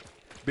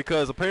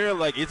 Because apparently,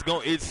 like,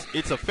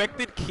 it's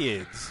affected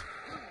kids,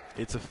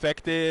 it's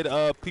affected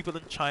people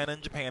in China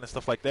and Japan and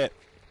stuff like that.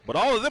 But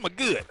all of them are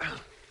good.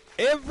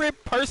 Every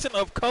person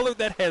of color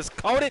that has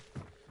caught it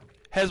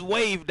has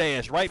wave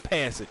dashed right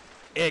past it,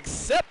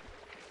 except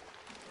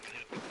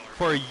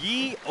for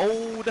ye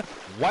old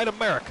white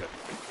America.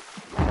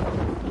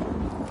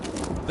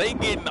 They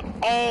getting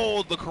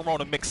all the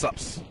corona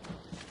mix-ups.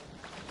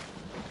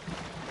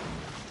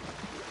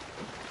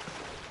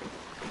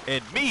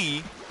 And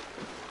me,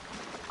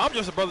 I'm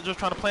just a brother just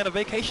trying to plan a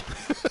vacation.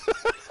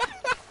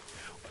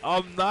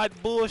 I'm not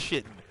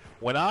bullshitting.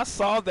 When I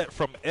saw that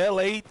from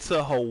LA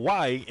to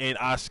Hawaii and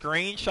I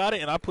screenshot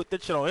it and I put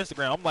that shit on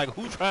Instagram, I'm like,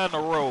 who trying to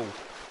roll?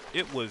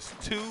 It was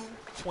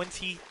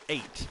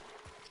 $228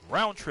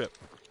 round trip.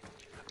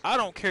 I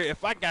don't care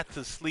if I got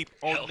to sleep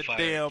on Hellfire.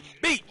 the damn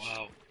beach.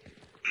 Wow.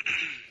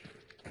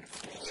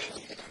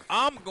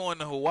 I'm going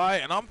to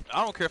Hawaii, and I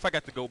don't care if I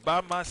got to go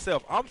by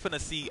myself. I'm finna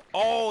see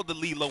all the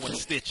Lilo and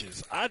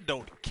Stitches. I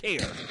don't care.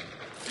 Oh,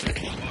 I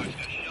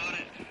shot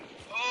it.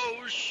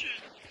 Oh, shit.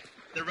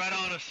 They're right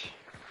on us.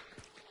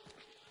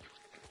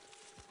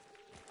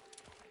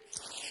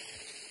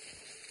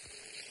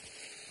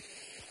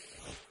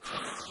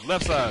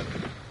 Left side.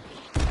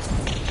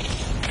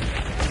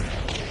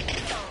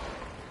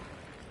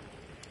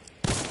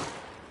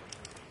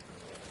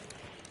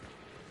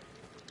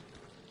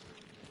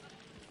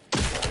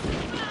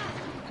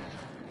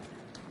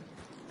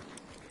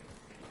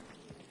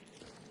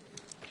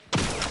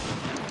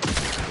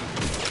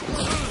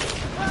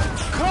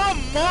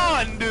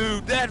 on,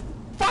 dude. That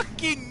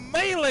fucking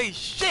melee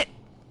shit.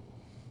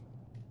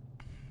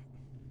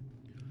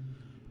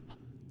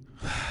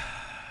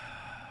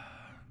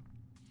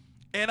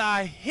 And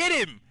I hit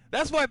him.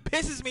 That's what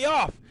pisses me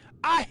off.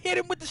 I hit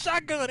him with the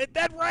shotgun at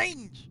that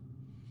range.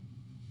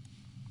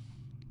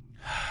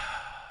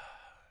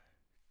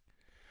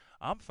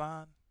 I'm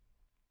fine.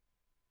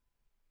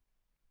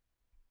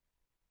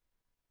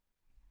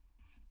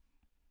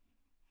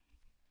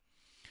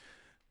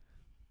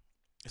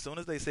 As soon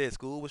as they said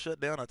school was shut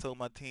down, I told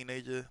my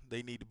teenager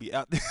they need to be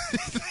out there.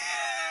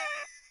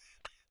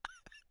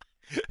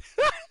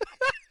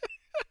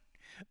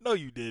 No,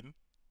 you didn't.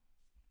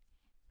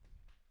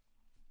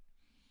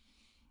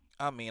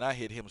 I mean, I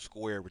hit him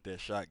square with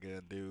that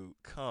shotgun, dude.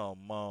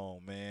 Come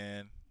on,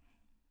 man.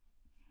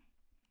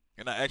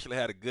 And I actually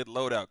had a good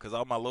loadout because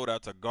all my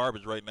loadouts are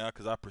garbage right now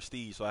because I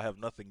prestige, so I have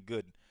nothing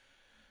good.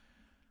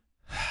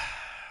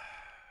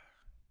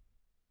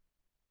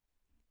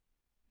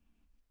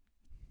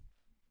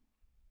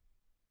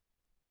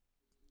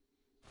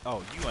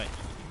 Oh,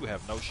 you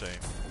have no shame.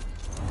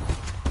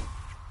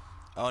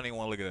 I don't even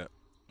want to look at that.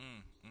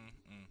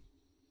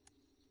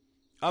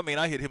 I mean,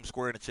 I hit him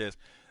square in the chest.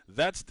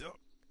 That's still.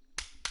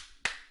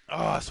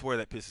 Oh, I swear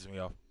that pisses me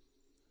off.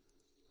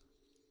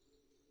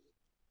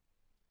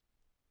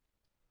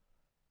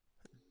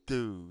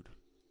 Dude.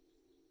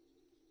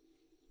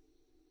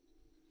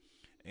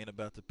 Ain't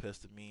about to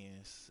pester me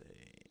and say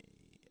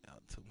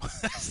out to my.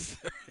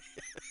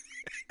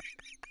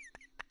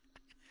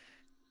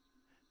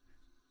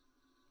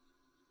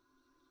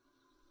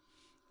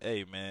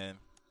 Hey, man.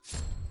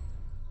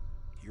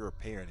 You're a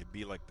parent. It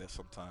be like that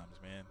sometimes,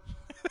 man.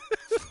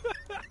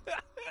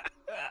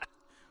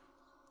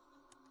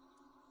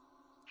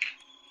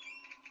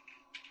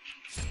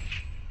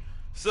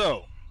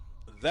 So,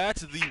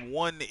 that's the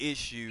one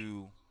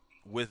issue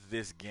with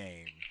this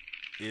game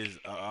is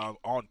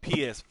on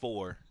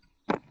PS4.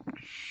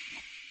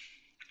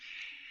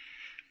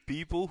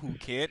 People who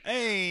can't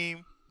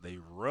aim, they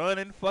run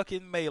and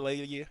fucking melee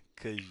you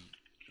because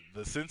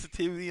the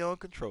sensitivity on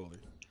controller.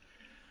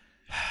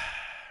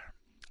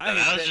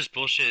 That was just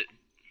bullshit.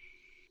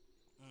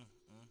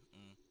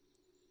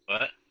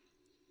 What?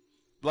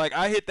 Like,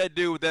 I hit that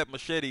dude with that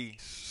machete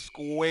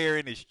square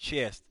in his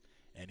chest,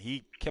 and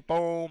he kept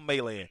on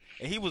meleeing.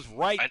 And he was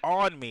right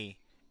on me,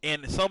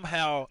 and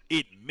somehow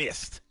it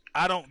missed.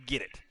 I don't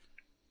get it.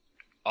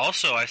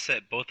 Also, I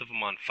set both of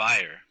them on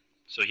fire,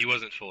 so he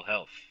wasn't full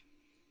health.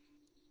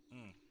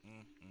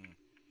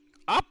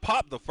 I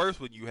popped the first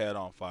one you had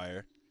on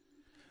fire.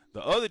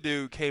 The other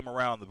dude came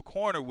around the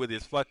corner with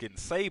his fucking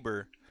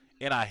saber,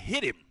 and I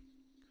hit him.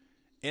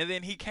 And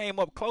then he came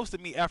up close to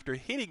me after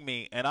hitting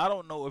me, and I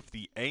don't know if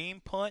the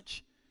aim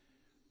punch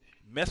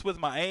messed with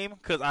my aim,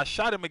 because I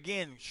shot him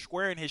again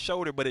square in his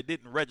shoulder, but it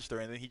didn't register,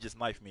 and then he just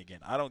knifed me again.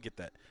 I don't get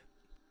that.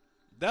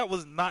 That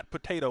was not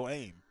potato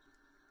aim.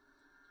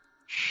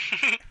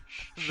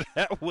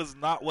 That was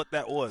not what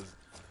that was.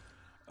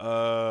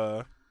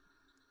 Oh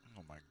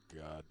my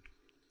god.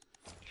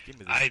 Give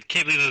me this. I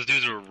can't believe those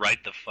dudes were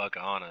right the fuck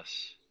on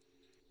us.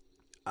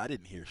 I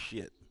didn't hear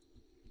shit.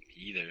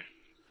 Either.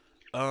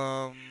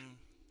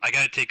 I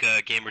gotta take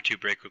a game or two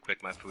break real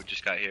quick. My food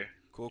just got here.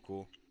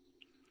 Cool.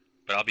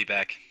 But I'll be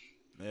back.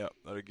 Yeah,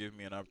 that'll give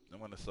me I'm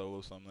gonna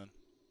solo something.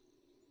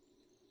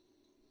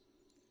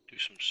 Do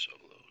some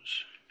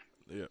solos.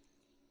 Yeah.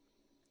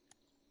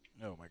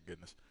 Oh my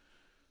goodness.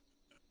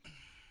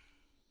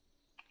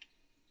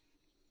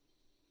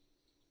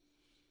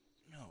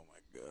 Oh my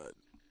god.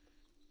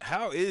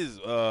 How is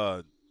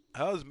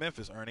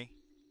Memphis, Ernie,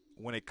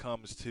 when it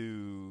comes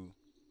to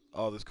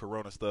all this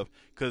corona stuff?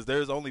 Because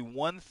there's only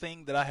one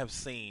thing that I have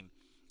seen,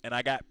 and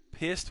I got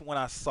pissed when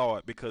I saw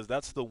it because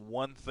that's the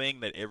one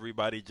thing that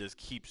everybody just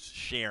keeps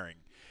sharing.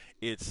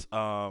 It's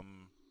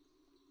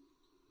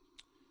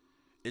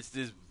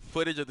this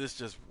footage of this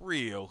just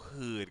real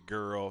hood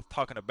girl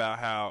talking about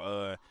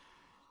how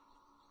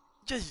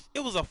it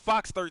was a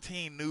Fox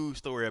 13 news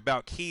story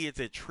about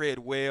kids at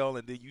Treadwell,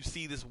 and then you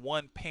see this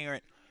one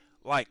parent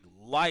like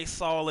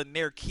Lysoling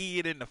their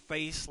kid in the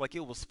face like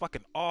it was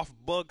fucking off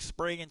bug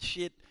spray and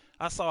shit.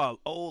 I saw an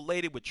old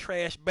lady with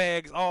trash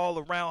bags all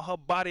around her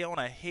body on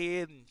her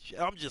head, and shit.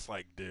 I'm just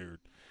like, dude,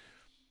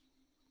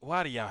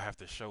 why do y'all have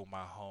to show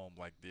my home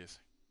like this?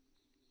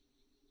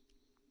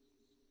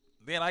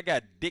 Then I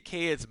got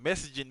dickheads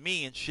messaging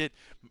me and shit.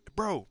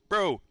 Bro,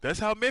 that's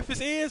how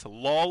Memphis is?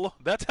 Lol,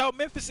 that's how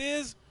Memphis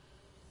is?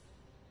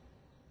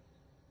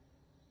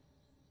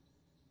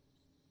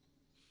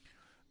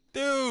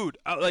 Dude,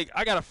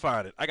 I gotta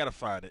find it.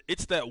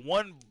 It's that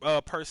one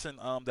person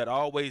that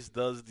always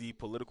does the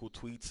political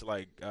tweets,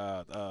 like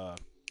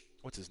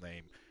what's his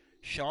name?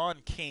 Sean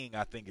King,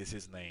 I think is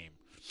his name.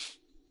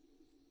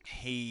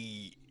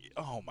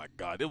 Oh my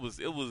god, it was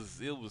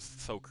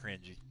so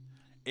cringy,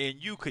 and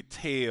you could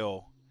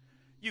tell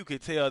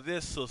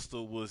this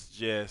sister was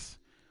just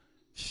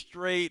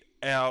straight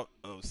out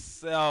of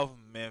South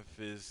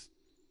Memphis.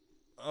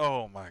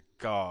 Oh my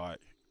god.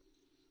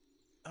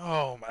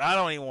 Oh, I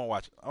don't even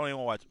want to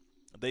watch it.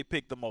 They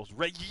picked the most.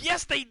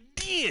 Yes, they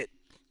did.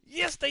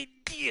 Yes, they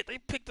did. They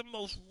picked the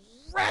most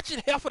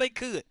ratchet heifer they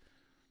could.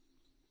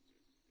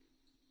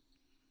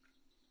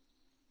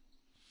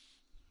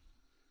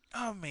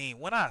 I mean,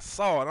 when I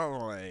saw it, I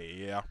was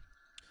like,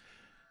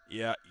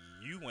 yeah,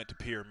 you went to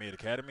Pyramid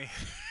Academy.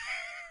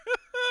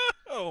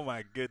 Oh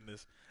my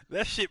goodness.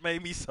 That shit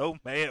made me so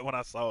mad when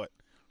I saw it.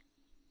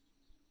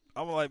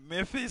 I'm like,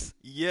 Memphis,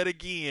 yet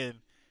again,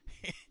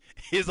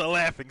 is a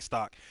laughing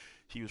stock.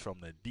 She was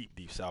from the deep,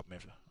 deep South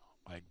Memphis.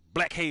 Like,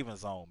 Black Haven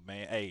zone,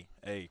 man. Hey.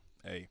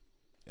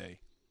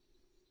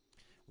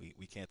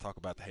 We can't talk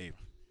about the Haven.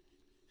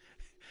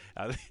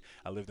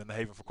 I lived in the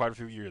Haven for quite a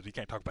few years. We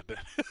can't talk about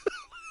that.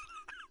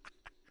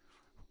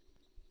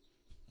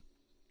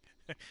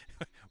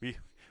 we,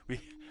 we,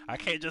 I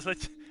can't just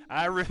let you,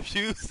 I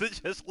refuse to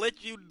just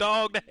let you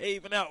dog the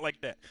Haven out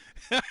like that.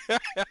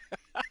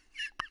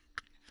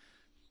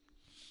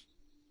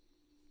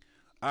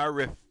 I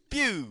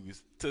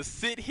refuse to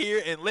sit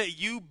here and let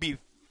you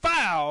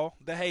befoul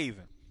the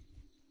Haven.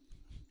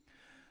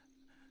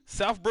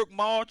 Southbrook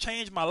Mall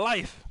changed my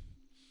life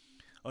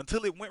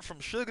until it went from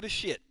sugar to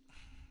shit.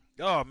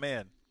 Oh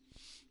man.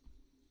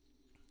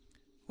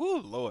 Woo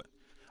Lord.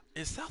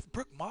 Is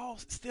Southbrook Mall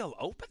still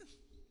open?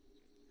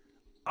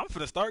 I'm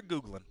finna start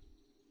Googling.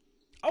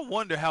 I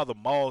wonder how the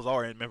malls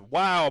are in Memphis.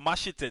 Wow, my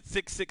shit's at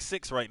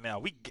 666 right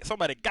now.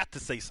 Somebody got to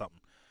say something.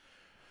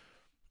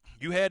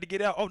 You had to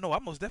get out? Oh no, I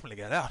most definitely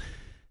got out.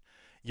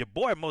 Your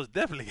boy most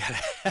definitely got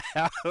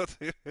out.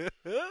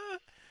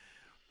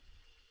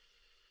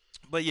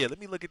 But yeah, let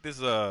me look at this.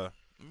 Let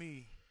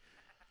me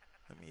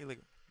look.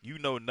 You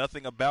know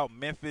nothing about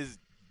Memphis.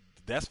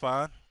 That's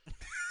fine.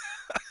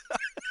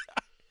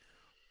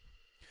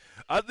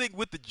 I think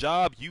with the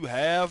job you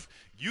have,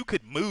 you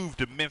could move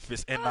to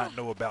Memphis and not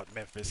know about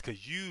Memphis, because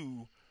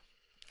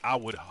I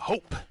would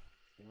hope,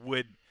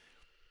 would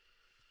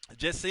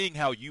just seeing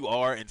how you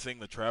are and seeing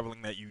the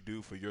traveling that you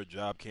do for your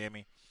job,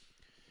 Cammy.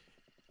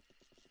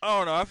 I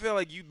don't know. I feel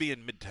like you'd be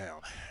in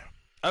Midtown.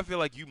 I feel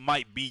like you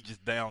might be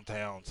just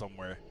downtown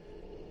somewhere,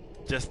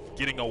 just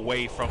getting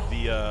away from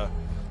the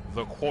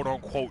quote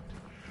unquote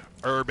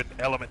urban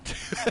element.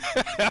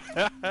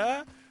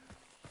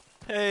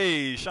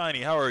 Hey,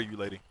 Shiny, how are you,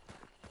 lady?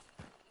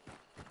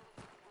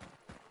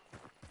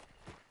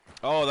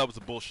 Oh, that was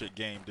a bullshit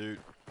game, dude.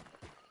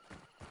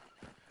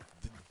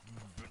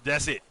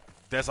 That's it.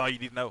 That's all you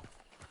need to know.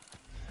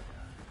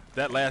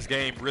 That last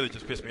game really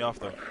just pissed me off,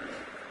 though.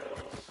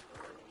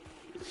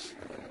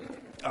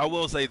 I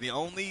will say the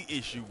only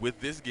issue with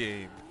this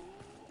game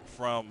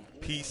from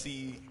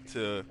PC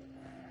to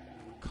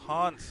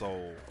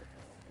console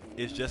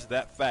is just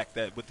that fact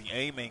that with the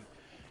aiming,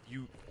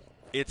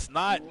 it's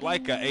not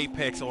like an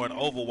Apex or an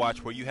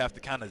Overwatch where you have to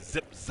kind of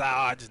zip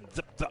zodge and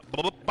zip zop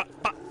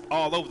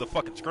all over the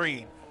fucking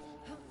screen.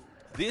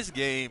 This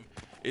game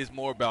is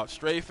more about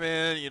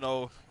strafing,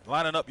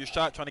 lining up your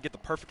shot, trying to get the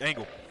perfect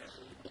angle.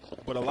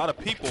 But a lot of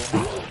people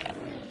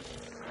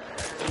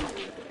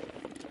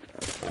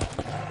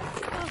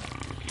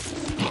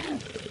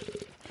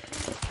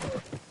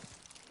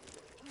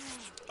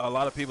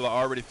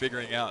are already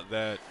figuring out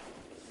that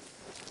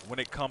when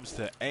it comes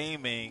to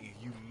aiming,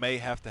 you may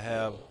have to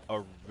have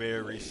a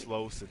very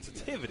slow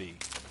sensitivity.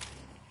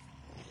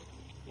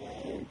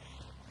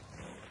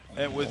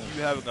 And with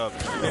you having a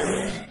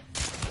very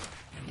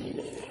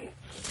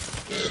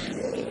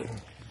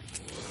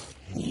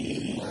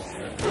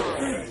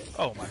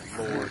oh my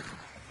lord.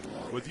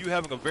 With you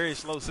having a very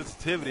slow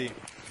sensitivity,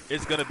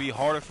 it's going to be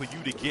harder for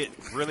you to get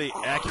really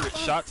accurate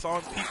shots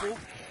on people,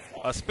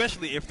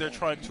 especially if they're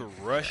trying to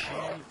rush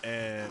you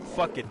and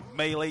fucking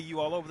melee you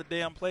all over the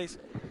damn place.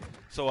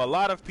 So a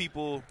lot of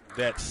people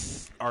that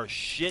are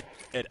shit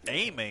at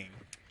aiming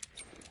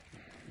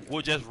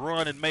will just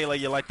run and melee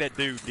you like that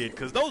dude did,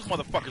 because those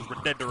motherfuckers were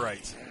dead to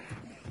rights.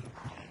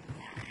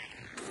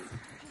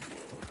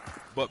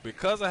 But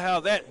because of how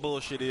that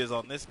bullshit is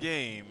on this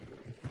game,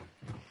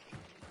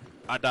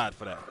 I died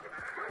for that.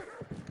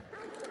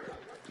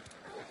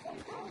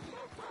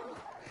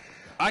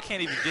 I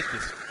can't even get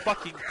this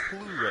fucking clue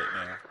right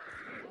now.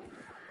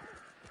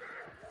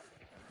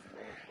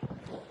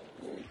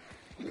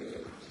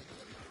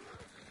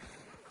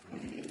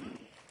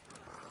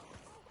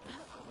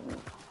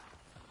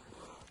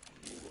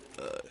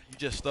 You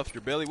just stuffed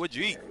your belly? What'd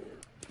you eat?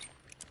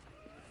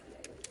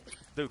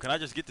 Dude, can I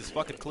just get this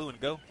fucking clue and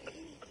go?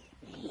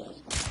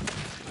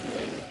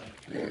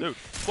 Dude,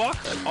 fuck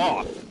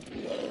off.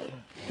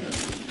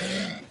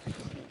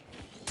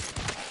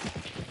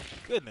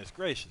 Goodness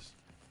gracious.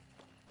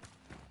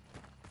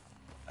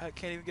 I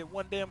can't even get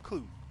one damn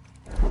clue.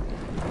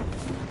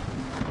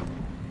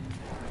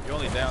 You're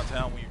only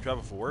downtown when you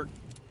travel for work?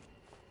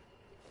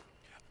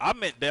 I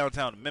meant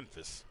downtown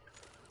Memphis.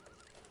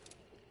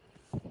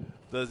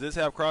 Does this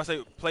have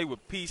cross-play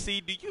with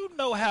PC? Do you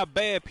know how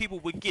bad people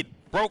would get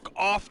broke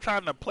off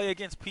trying to play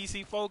against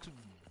PC folks?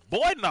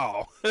 Boy,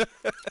 no.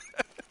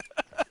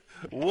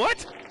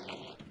 What?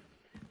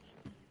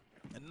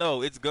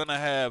 No, it's gonna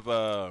have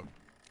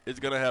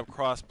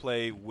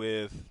cross-play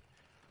with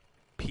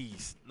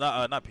PC,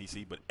 not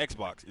PC, but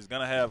Xbox. It's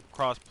gonna have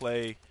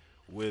cross-play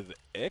with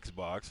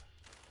Xbox.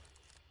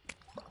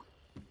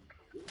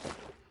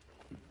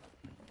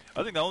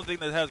 I think the only thing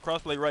that has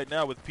crossplay right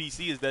now with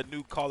PC is that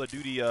new Call of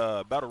Duty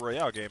Battle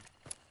Royale game.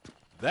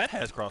 That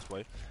has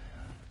crossplay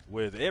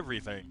with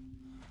everything.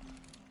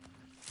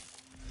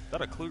 Is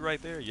that a clue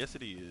right there? Yes,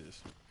 it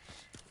is.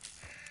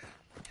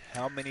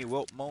 How many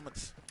welp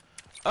moments?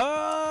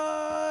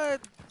 A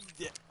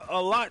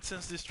lot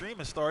since this stream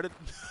has started.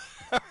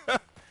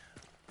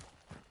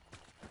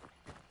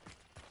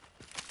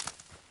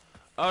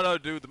 Oh no,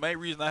 dude. The main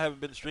reason I haven't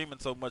been streaming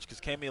so much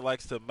because Cammy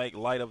likes to make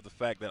light of the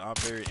fact that I'm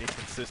very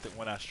inconsistent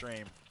when I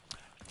stream.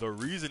 The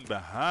reason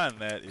behind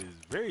that is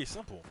very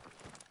simple.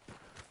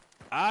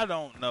 I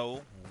don't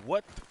know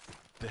what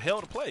the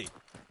hell to play.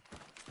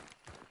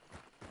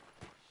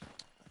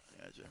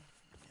 Gotcha.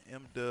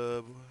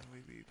 M-Dub, we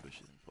be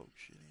pushing folks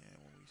shit in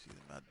when we see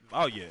them not.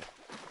 Oh yeah.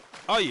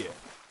 Oh yeah.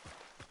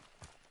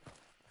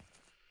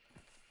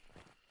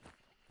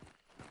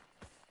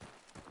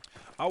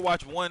 I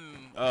watched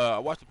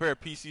a pair of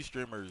PC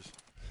streamers.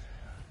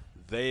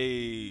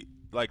 They,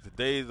 like the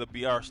day the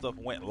BR stuff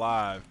went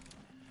live,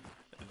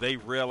 they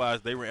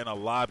realized they were in a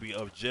lobby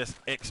of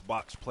just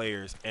Xbox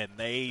players and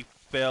they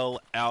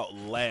fell out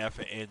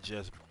laughing and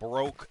just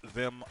broke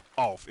them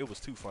off. It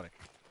was too funny.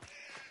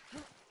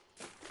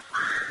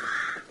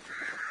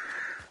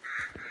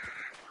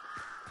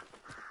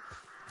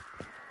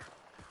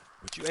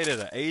 But you ate at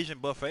an Asian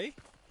buffet?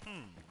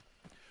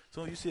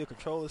 So you see a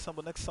controller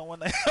symbol next to someone,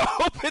 they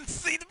open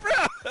seat,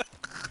 bruh.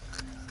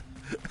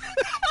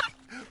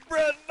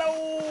 Bruh,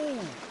 no.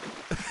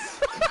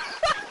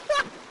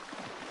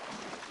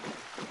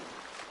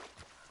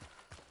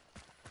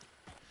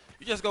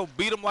 You just go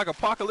beat him like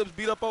Apocalypse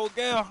beat up old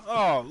gal?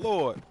 Oh,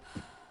 Lord.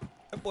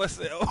 That boy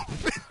said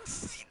open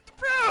seat,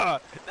 bruh.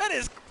 That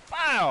is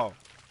foul.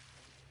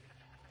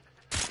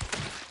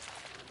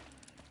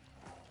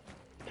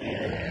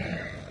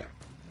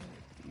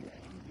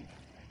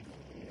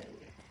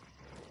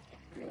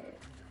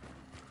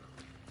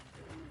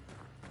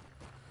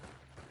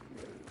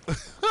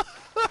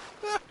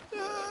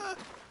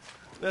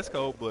 That's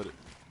cold-blooded.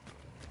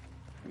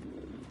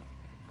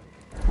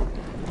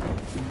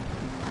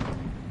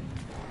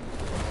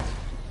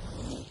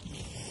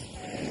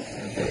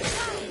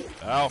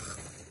 Ow.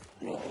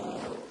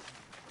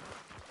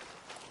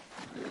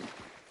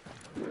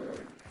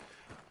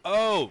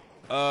 Oh,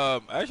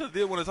 I actually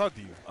did want to talk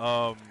to you.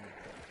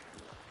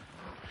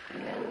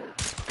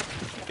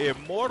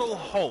 Immortal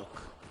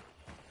Hulk,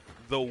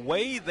 the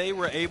way they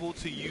were able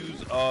to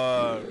use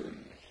a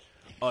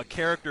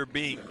character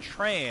being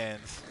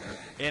trans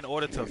in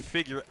order to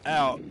figure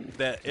out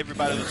that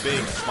everybody was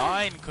being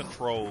mind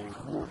controlled,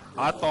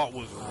 I thought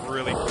was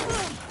really cool.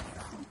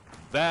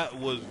 That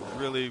was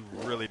really,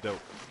 really dope.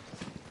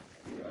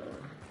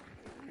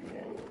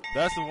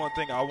 That's the one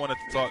thing I wanted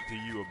to talk to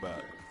you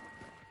about.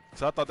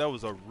 So I thought that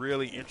was a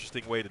really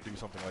interesting way to do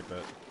something like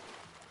that.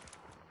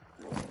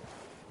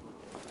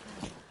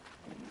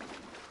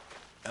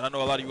 And I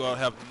know a lot of you all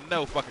have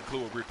no fucking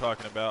clue what we're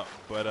talking about,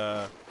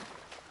 but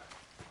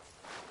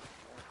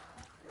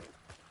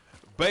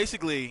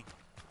basically,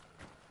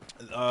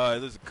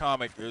 there's a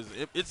comic.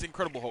 It's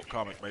Incredible Hulk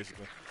comic,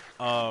 basically.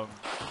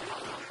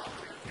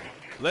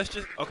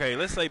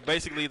 Let's say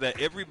basically that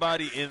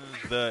everybody in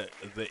the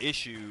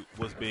issue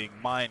was being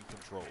mind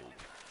controlled,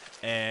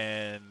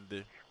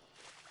 and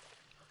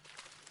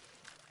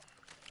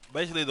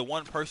basically the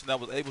one person that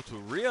was able to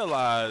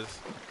realize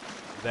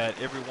that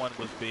everyone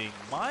was being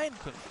mind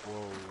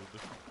controlled.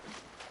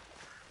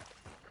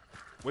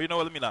 Well, you know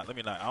what? Let me not.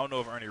 I don't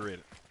know if Ernie read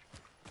it.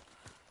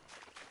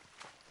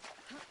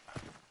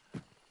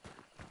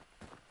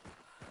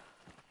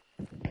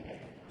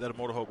 That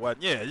Immortal Hulk White.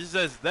 Yeah, it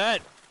says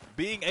that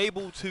being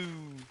able to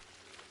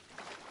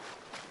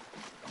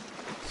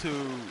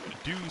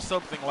do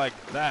something like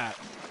that.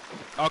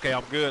 Okay,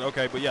 I'm good.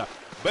 Okay, but yeah,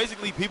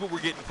 basically people were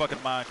getting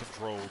fucking mind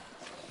controlled,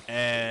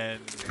 and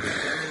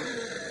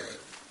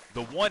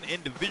the one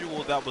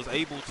individual that was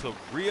able to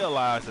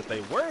realize that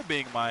they were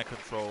being mind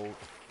controlled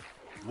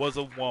was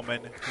a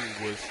woman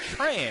who was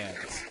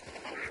trans.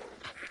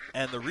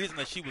 And the reason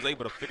that she was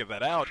able to figure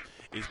that out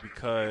is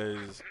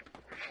because,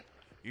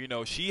 you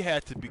know, she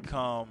had to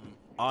become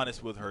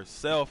honest with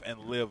herself and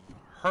live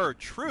her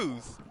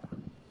truth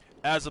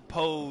as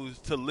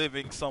opposed to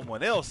living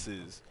someone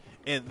else's.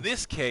 In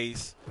this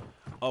case,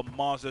 a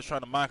monster that's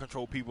trying to mind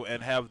control people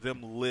and have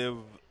them live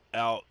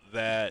out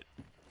that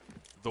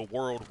the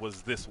world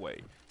was this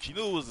way. She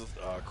knew it was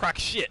a crock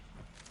of shit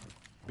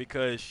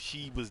because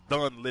she was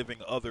done living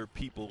other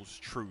people's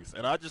truth.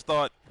 And I just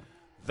thought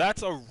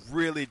that's a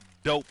really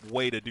dope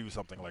way to do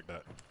something like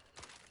that.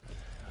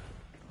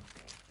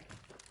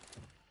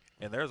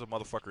 And there's a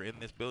motherfucker in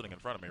this building in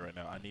front of me right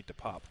now. I need to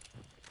pop.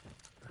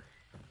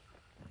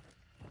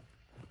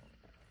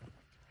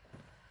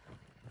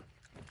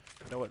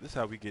 You know what? This is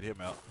how we get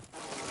him out.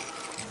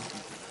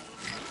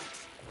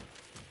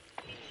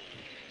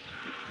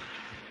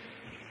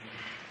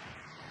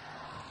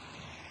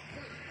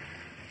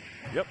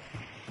 Yep.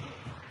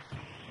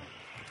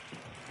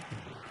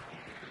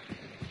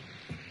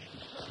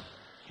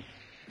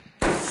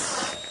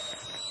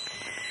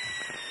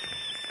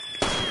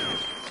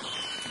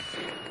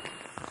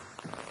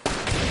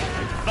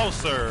 No,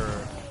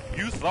 sir.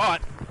 You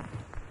thought.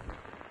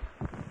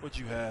 What'd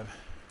you have?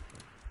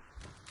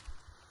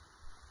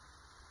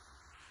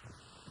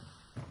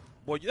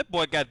 Boy, that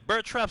boy got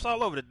bird traps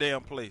all over the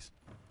damn place.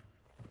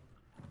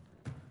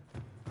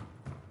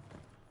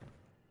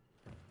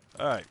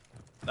 Alright.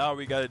 Now all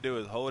we gotta do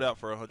is hold out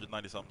for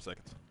 190 something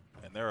seconds.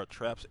 And there are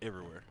traps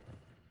everywhere.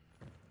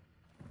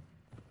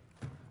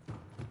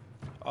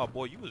 Oh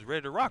boy, you was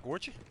ready to rock,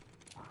 weren't you?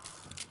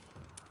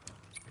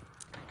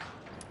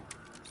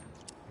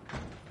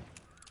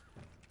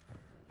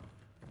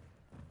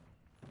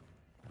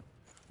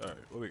 Alright,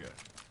 what we got?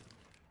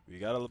 We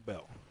got a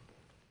label.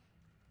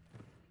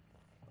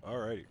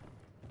 Alrighty.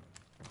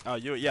 Oh,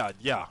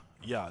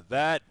 yeah,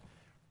 that.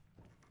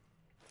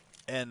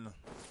 And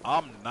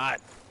I'm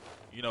not,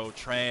 you know,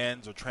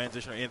 trans or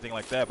transition or anything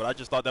like that, but I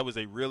just thought that was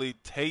a really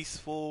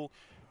tasteful,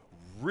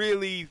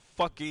 really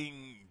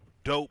fucking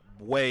dope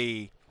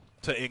way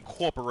to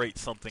incorporate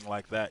something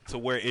like that to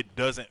where it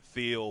doesn't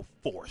feel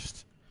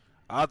forced.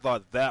 I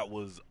thought that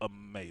was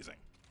amazing.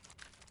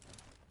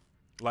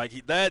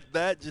 Like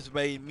that just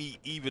made me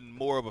even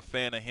more of a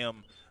fan of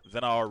him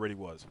than I already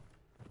was.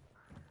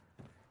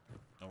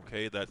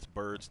 Okay, that's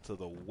birds to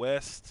the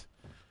west.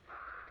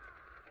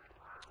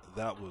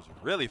 That was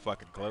really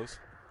fucking close.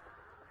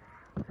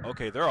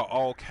 Okay, there are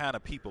all kind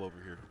of people over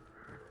here.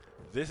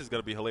 This is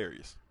gonna be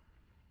hilarious.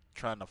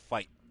 Trying to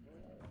fight.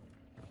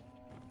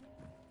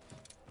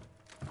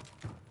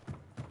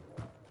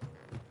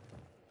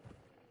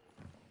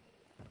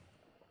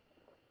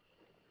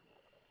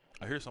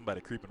 I hear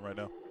somebody creeping right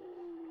now.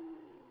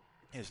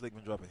 Yeah,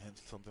 Slickman dropping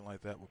hints, something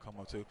like that will come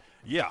up too.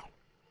 Yeah,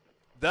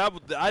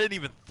 I didn't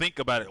even think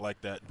about it like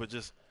that, but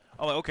just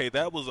I'm like, okay,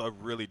 that was a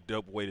really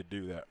dope way to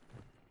do that.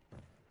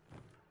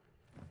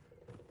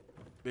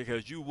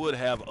 Because you would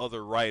have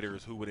other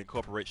writers who would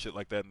incorporate shit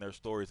like that in their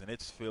stories, and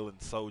it's feeling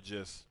so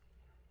just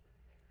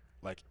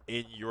like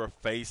in your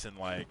face and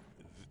like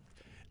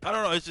I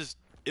don't know. It's just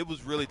it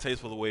was really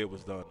tasteful the way it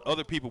was done.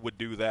 Other people would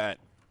do that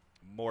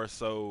more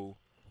so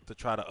to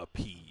try to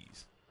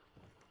appease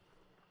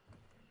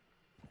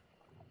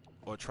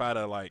or try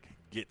to like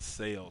get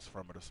sales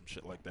from it or some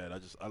shit like that. I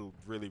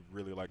really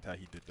liked how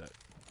he did that.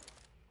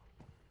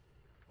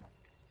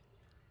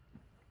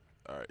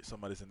 All right,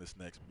 somebody's in this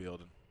next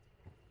building.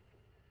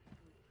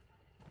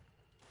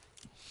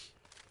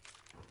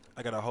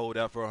 I gotta hold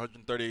out for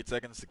 138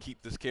 seconds to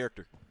keep this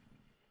character.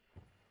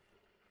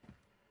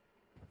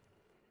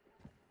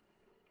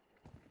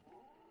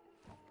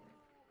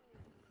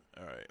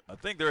 Alright, I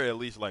think there are at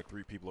least like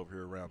 3 people over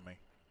here around me.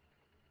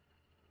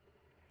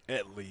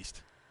 At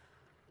least.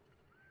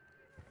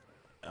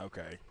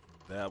 Okay,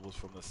 that was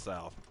from the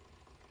south.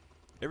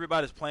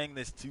 Everybody's playing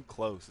this too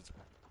close. It's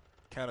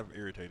kind of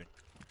irritating.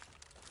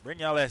 Bring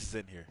y'all asses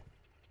in here.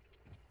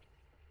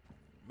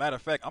 Matter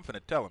of fact, I'm finna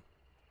tell him.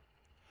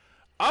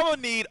 I'm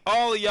gonna need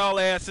all of y'all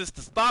asses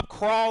to stop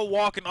crawl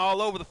walking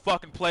all over the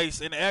fucking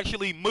place and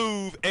actually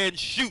move and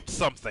shoot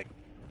something.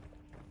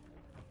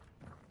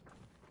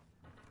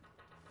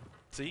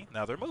 See,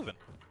 now they're moving.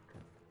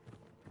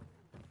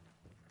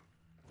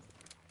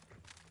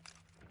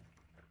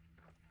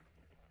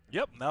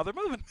 Yep, now they're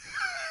moving.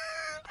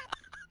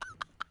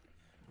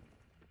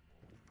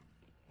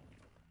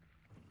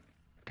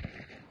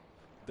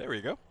 There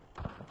we go.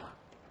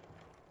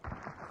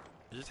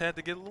 I just had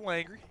to get a little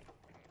angry.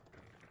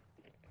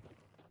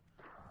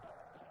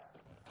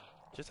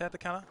 Just had to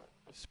kind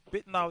of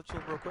spit knowledge to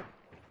him real quick.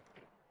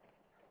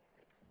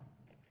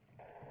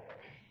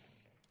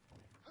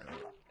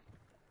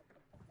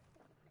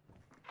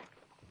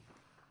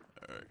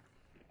 Alright.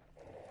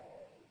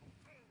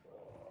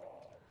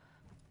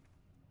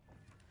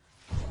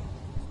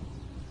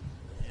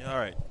 Yeah,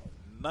 alright.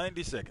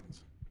 90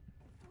 seconds.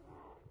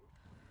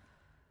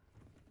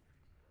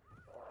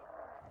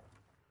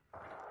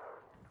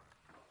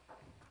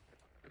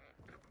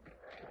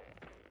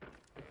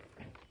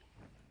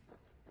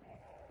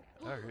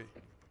 Alright.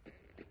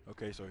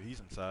 Okay, so he's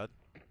inside.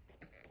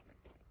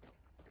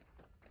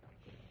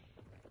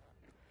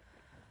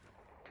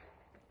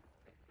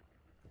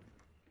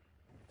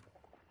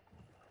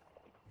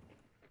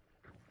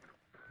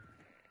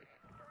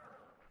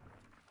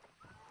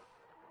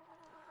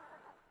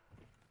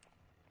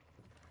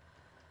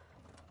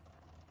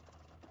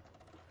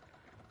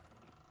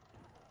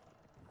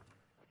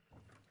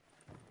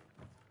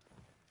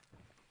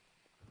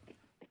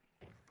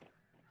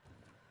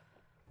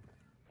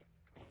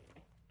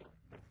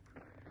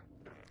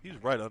 He's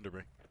right under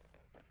me.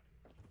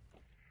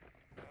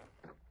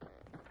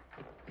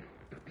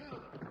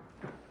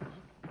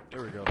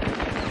 There we go.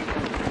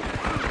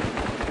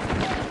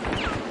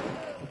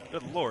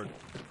 Good lord.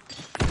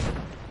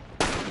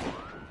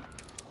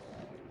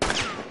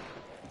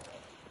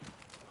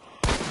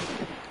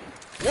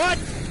 What?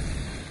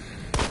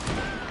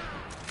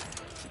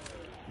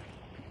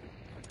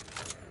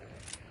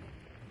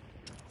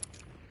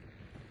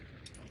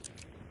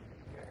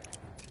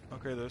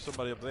 Okay, there's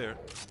somebody up there.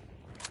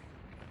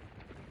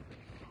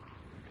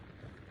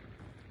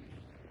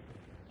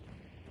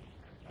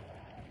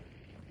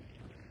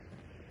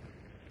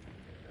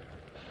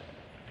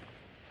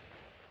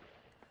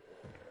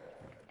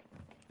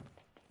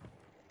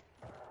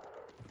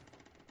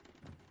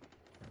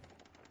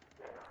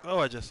 Oh,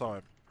 I just saw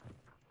him.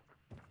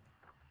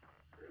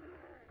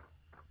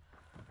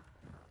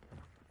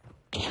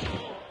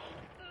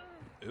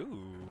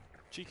 Ooh,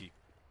 cheeky.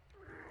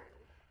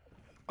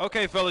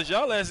 Okay, fellas,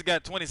 y'all asses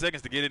got 20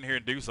 seconds to get in here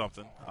and do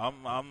something.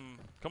 Come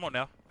on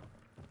now.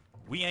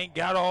 We ain't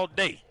got all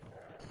day.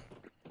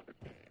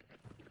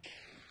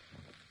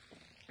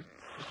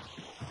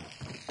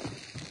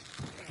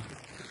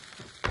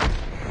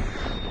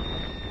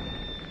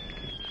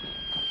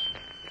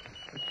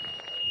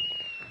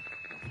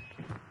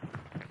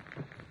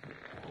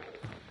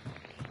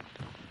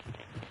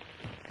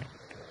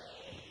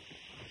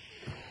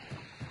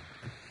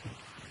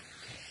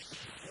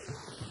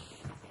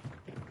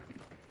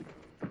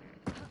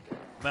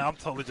 Man, I'm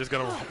totally just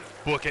gonna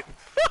book it.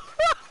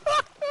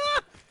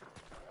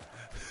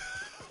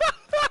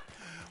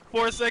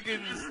 4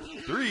 seconds.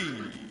 3,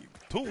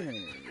 2,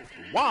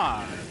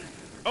 1.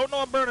 Oh no,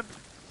 I'm burning.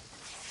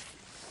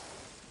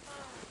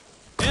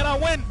 And I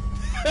win.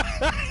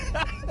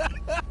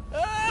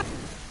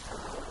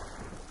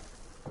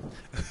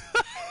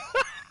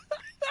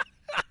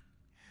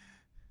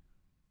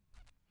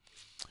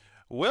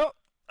 Well,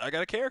 I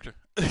got a character.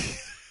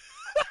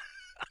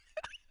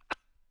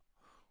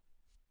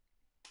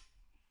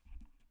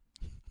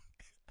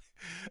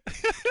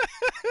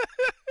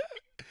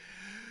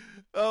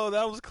 Oh,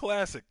 that was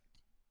classic.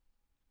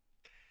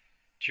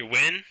 Did you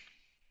win?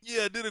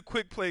 Yeah, I did a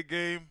quick play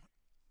game.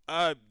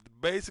 I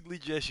basically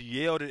just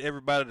yelled at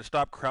everybody to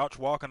stop crouch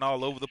walking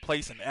all over the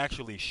place and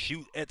actually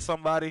shoot at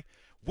somebody,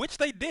 which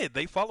they did.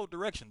 They followed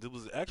directions. It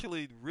was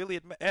actually really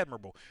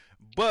admirable.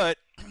 But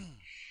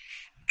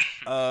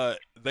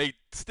they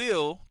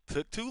still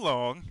took too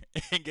long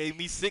and gave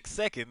me 6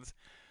 seconds.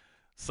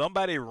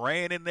 Somebody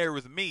ran in there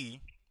with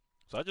me,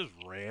 so I just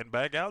ran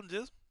back out and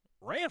just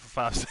ran for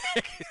 5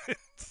 seconds.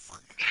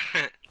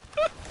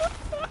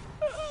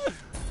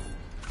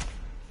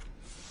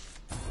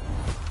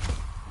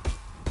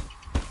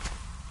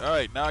 All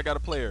right, now I got a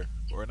player,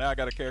 or now I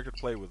got a character to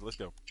play with. Let's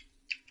go.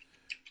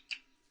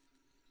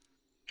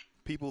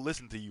 People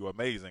listen to you.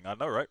 Amazing. I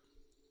know, right?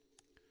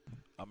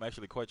 I'm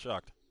actually quite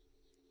shocked.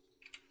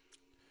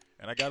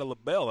 And I got a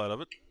label out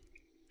of it.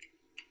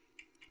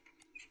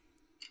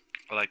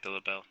 I like the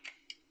label.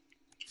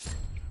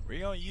 We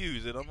gonna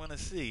use it. I'm gonna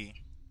see.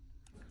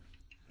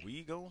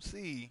 We gonna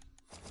see.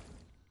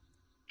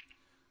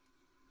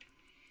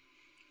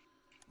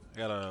 I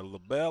got a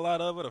label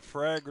out of it, a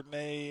frag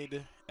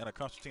grenade, and a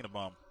concertina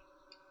bomb.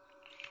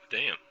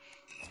 Damn.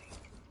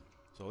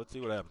 So let's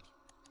see what happens.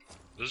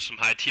 Those are some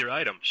high tier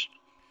items.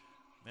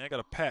 Man, I got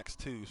a PAX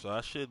too, so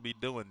I should be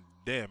doing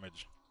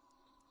damage.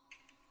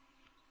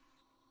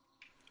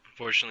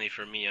 Unfortunately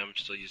for me, I'm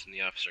still using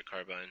the officer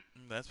carbine.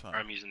 That's fine. Or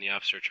I'm using the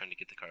officer trying to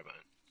get the carbine.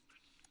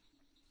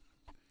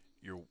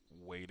 You're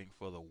waiting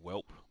for the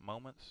whelp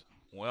moments?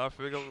 Well, I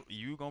figure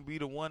you gonna be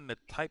the one that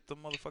type the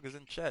motherfuckers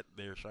in chat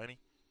there, Shiny.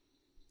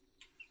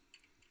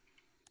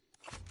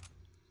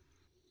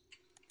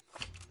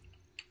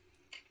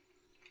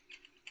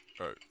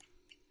 Alright.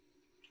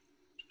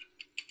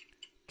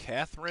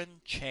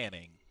 Catherine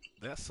Channing.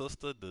 That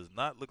sister does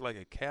not look like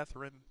a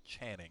Catherine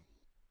Channing.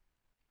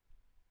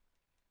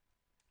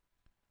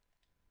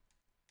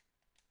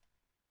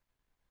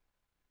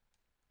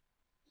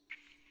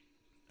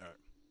 Alright.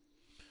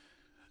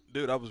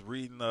 Dude, I was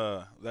reading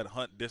that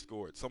Hunt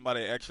Discord.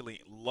 Somebody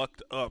actually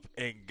lucked up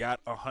and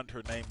got a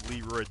hunter named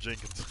Leroy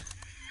Jenkins.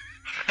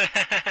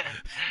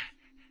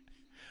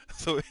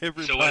 So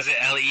everybody. So was it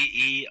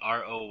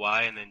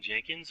Leeroy and then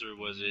Jenkins, or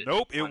was it?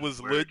 Nope, it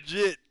was word?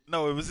 legit.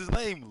 No, it was his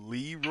name,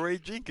 Leroy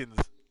Jenkins.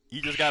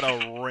 He just got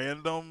a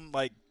random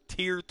like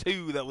tier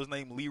 2 that was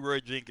named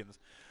Leroy Jenkins.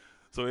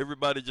 So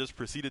everybody just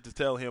proceeded to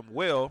tell him,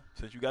 well,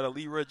 since you got a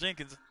Leroy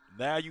Jenkins,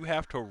 now you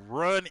have to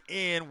run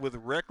in with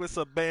reckless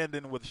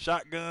abandon with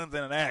shotguns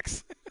and an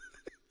axe.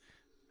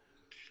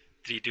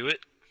 Did he do it?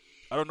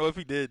 I don't know if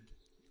he did.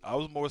 I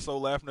was more so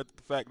laughing at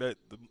the fact that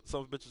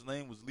some bitch's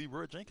name was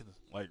Leroy Jenkins.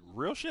 Like,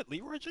 real shit,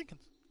 Leroy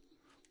Jenkins.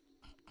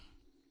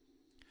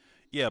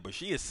 Yeah, but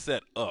she is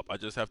set up. I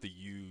just have to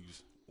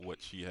use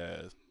what she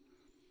has.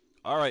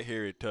 All right,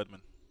 Harriet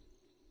Tubman.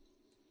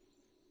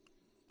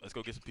 Let's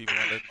go get some people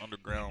on that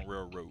Underground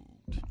Railroad.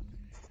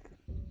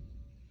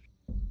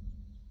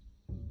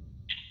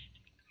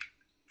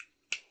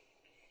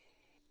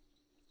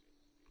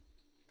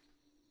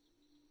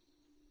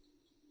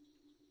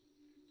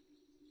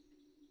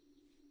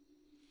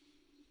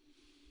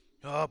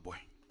 Oh, boy.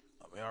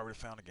 We already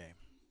found a game.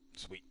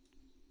 Sweet.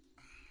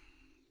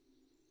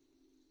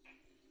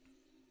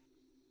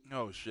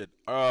 Oh, shit.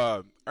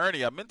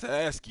 Ernie, I meant to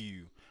ask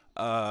you,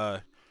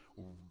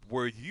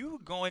 were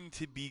you going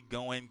to be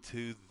going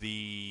to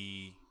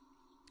the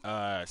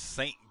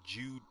St.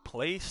 Jude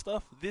Play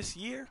stuff this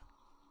year?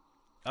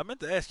 I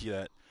meant to ask you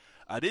that.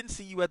 I didn't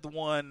see you at the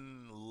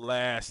one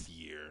last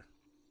year,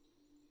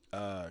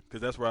 because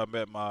that's where I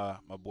met my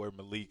boy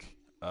Malik.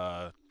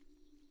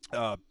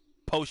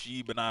 Post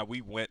Yeeb and I, we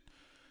went.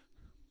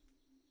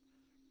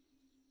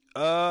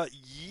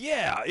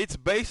 Yeah, it's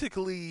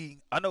basically.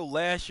 I know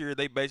last year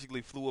they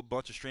basically flew a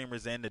bunch of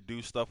streamers in to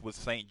do stuff with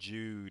St.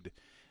 Jude.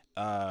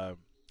 Uh,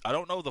 I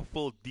don't know the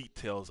full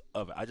details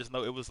of it. I just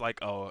know it was like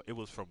it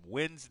was from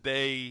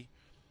Wednesday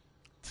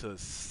to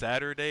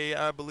Saturday,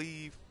 I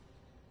believe.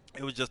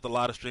 It was just a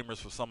lot of streamers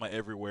from somewhere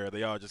everywhere.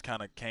 They all just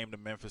kind of came to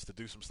Memphis to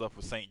do some stuff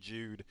with St.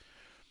 Jude.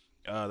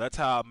 That's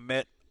how I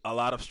met a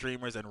lot of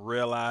streamers and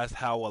realized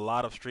how a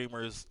lot of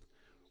streamers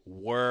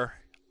were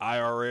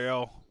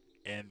IRL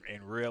and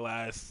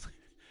realized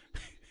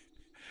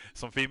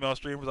some female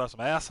streamers are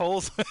some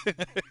assholes.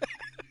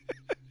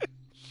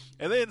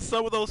 And then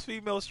some of those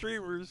female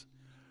streamers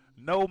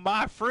know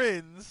my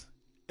friends,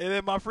 and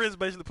then my friends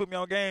basically put me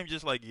on game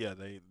just like, yeah,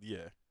 that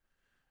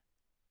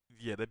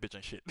bitch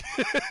ain't shit.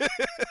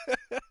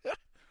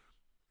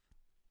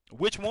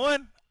 Which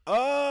one?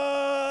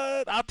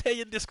 I'll tell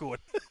you in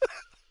Discord.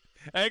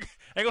 I ain't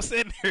gonna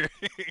sit in here.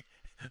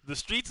 The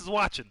streets is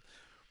watching.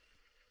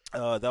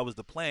 That was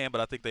the plan,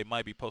 but I think they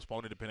might be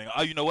postponing depending on.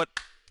 Oh, you know what?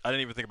 I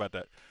didn't even think about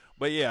that.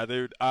 But yeah,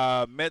 dude,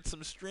 met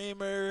some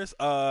streamers.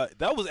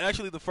 That was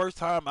actually the first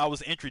time I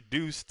was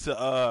introduced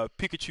to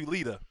Pikachu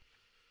Lita.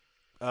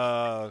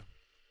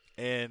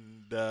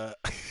 And there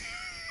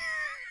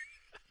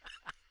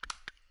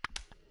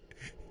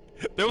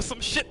was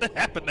some shit that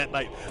happened that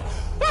night.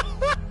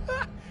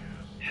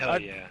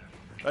 Hell yeah.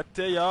 I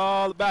tell you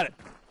all about it.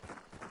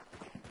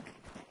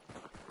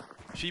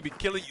 She be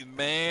killing you,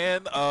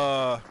 man.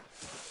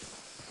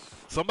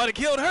 Somebody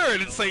killed her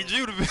in St.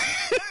 Jude.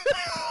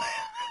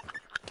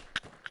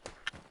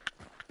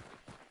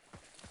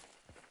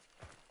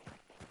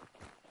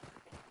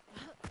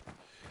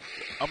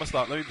 I'm gonna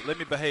stop. Let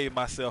me behave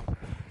myself.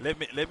 Let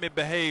me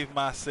behave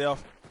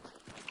myself.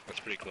 That's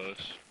pretty close.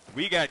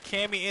 We got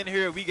Cammy in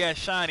here. We got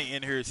Shiny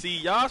in here. See,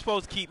 y'all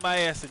supposed to keep my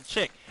ass in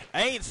check.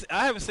 I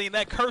haven't seen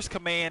that curse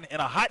command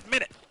in a hot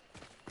minute.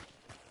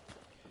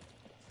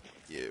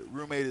 Yeah,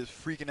 roommate is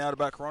freaking out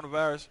about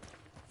coronavirus.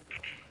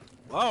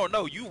 Well, I don't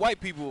know. You white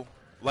people,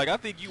 like, I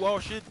think you all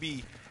should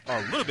be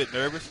a little bit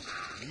nervous.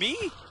 Me?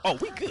 Oh,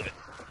 we good.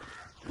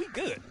 We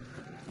good.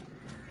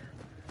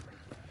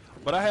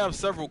 But I have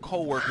several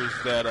coworkers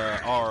that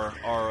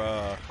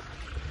are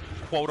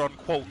quote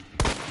unquote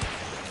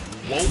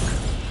woke.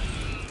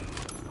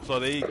 So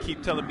they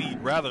keep telling me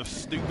rather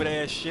stupid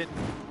ass shit.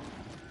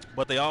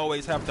 But they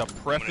always have to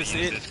preface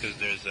it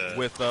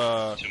with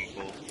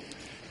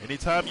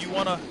anytime you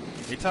wanna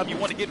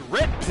get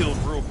red pilled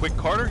real quick,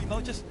 Carter, you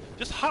know, just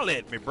holler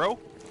at me, bro.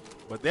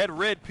 But that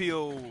red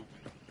pill,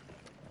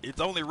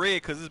 it's only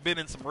red because it's been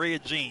in some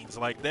red jeans.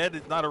 Like, that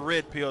is not a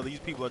red pill. These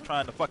people are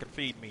trying to fucking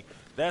feed me.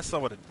 That's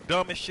some of the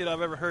dumbest shit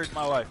I've ever heard in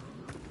my life.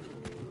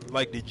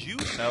 Like, did you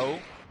know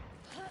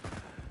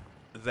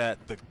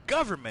that the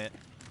government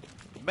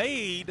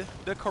made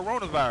the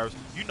coronavirus?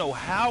 You know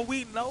how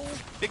we know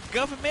the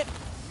government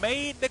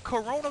made the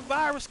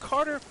coronavirus,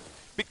 Carter?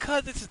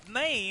 Because its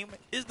name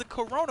is the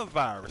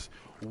coronavirus.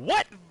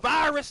 What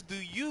virus do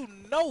you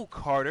know,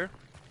 Carter,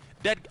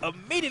 that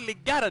immediately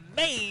got a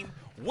name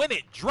when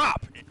it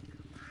dropped?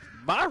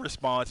 My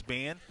response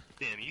being,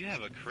 damn, you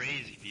have a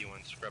crazy view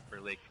on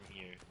Scrubber Lake from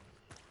here.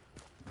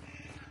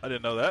 I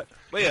didn't know that.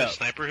 But You yeah, have a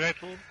sniper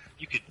rifle?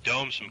 You could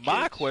dome some kids.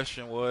 my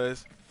question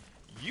was,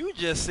 you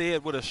just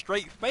said with a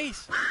straight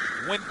face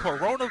when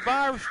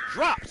coronavirus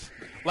dropped,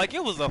 like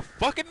it was a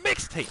fucking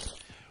mixtape.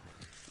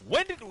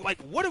 When did,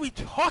 like, what are we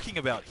talking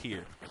about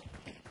here?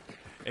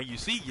 And you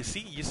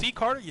see,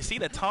 Carter, you see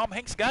that Tom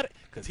Hanks got it?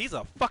 Because he's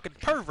a fucking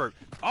pervert.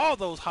 All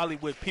those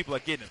Hollywood people are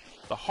getting it.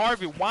 The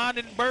Harvey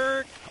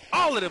Weinberg,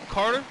 all of them,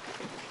 Carter.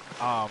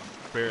 I'm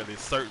fairly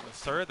certain,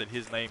 sir, that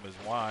his name is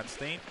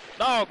Weinstein.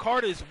 No,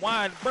 Carter is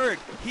Weinberg.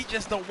 He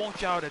just don't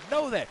want y'all to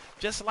know that.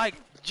 Just like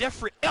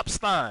Jeffrey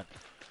Epstein.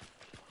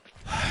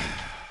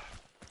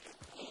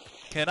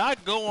 Can I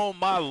go on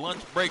my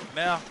lunch break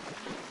now?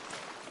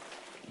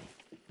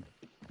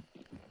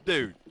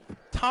 Dude,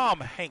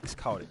 Tom Hanks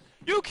caught it.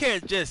 You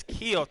can't just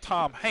kill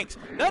Tom Hanks.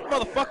 That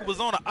motherfucker was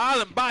on an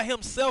island by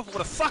himself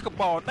with a soccer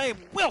ball named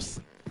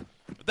Wilson.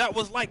 That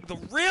was like the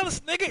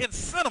realest nigga in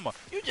cinema.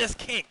 You just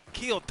can't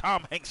kill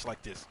Tom Hanks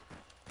like this.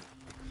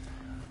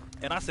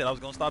 And I said I was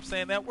gonna stop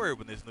saying that word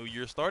when this new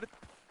year started.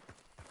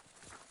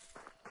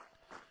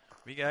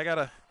 I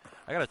gotta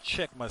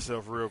check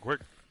myself real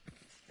quick.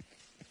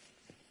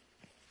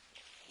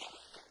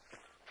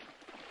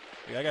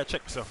 Yeah, I gotta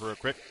check myself real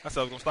quick. I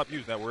said I was gonna stop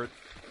using that word,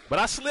 but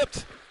I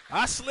slipped.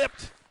 I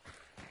slipped.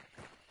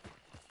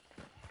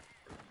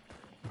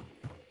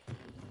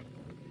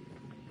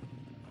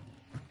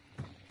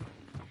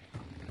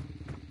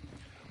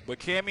 But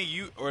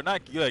Cammy,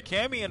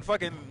 Cammy and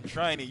fucking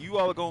Shiny, you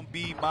all are gonna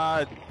be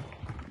my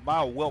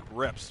welp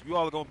reps. You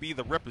all are gonna be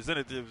the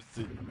representatives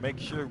to make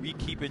sure we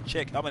keep in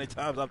check how many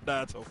times I've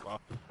died so far.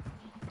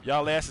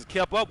 Y'all asses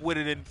kept up with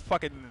it and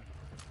fucking.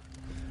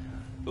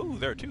 Ooh,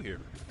 there are two here.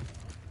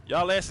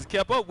 Y'all asses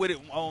kept up with it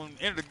on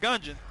Enter the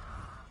Gungeon.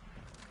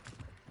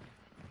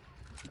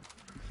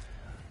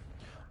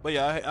 But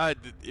yeah,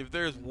 if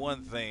there's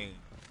one thing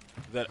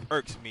that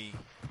irks me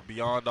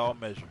beyond all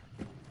measure,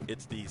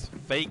 it's these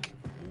fake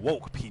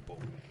woke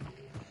people.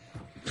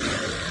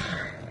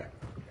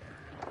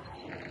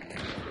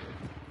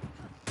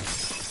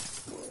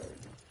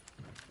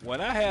 When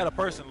I had a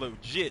person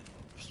legit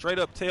straight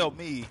up tell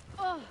me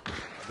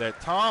that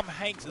Tom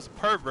Hanks is a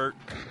pervert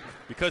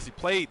because he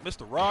played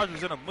Mr.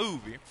 Rogers in a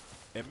movie,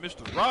 and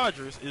Mr.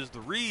 Rogers is the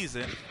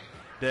reason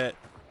that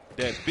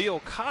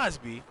Bill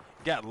Cosby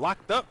got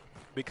locked up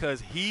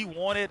because he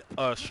wanted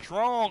a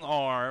strong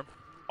arm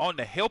on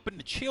the helping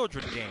the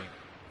children game.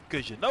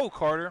 Because you know,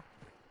 Carter,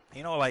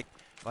 you know, like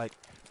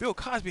Bill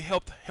Cosby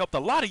helped a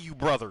lot of you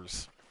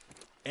brothers,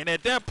 and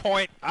at that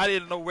point, I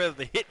didn't know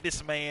whether to hit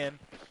this man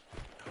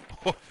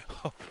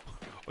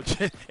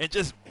and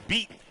just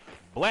beat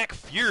Black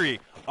Fury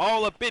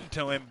all up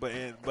into him, but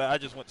I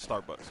just went to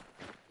Starbucks.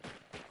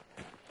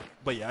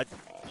 But yeah,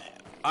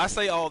 I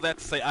say all that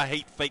to say I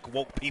hate fake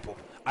woke people.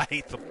 I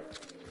hate them.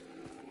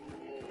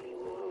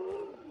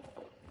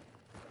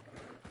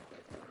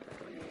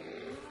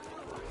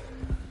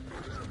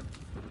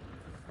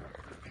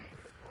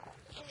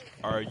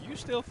 Are you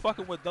still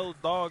fucking with those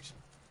dogs?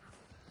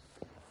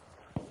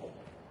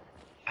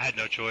 I had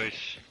no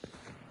choice.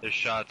 There's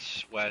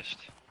shots west.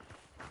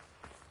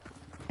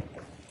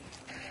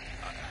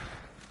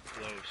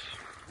 Close.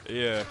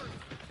 Yeah.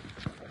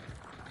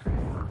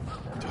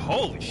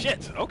 Holy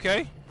shit,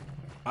 okay.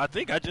 I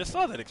think I just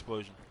saw that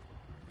explosion.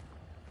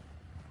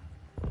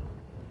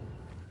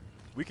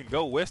 We can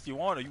go west you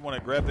want, or you want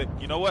to grab that?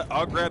 You know what?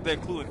 I'll grab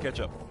that clue and catch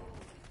up.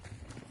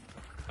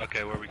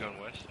 Okay, where are we going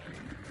west?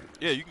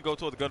 Yeah, you can go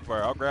toward the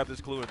gunfire. I'll grab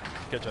this clue and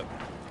catch up.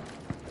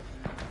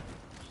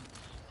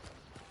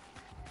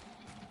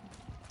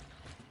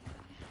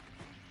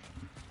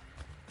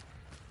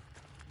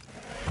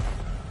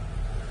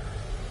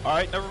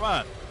 Alright, never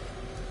mind.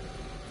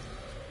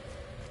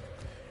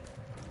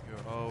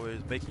 You're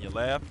always making you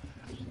laugh.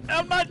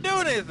 I'm not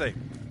doing anything.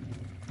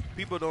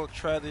 People don't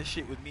try this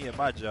shit with me at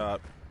my job.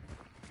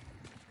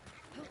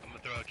 I'm gonna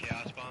throw a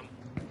chaos bomb.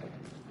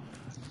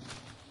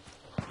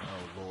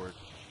 Oh, Lord.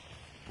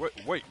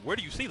 Wait, where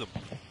do you see them?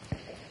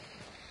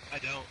 I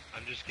don't.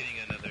 I'm just getting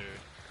another...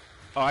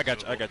 Oh, I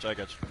got you. Well,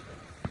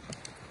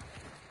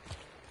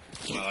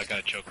 I got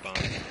a choke bomb.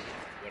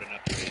 What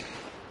enough to me?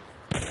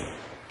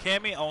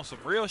 Cammy, on some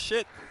real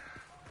shit,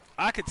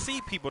 I could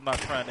see people not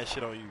trying that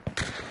shit on you.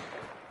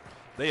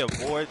 They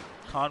avoid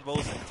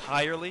convos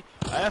entirely.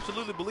 I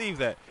absolutely believe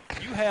that.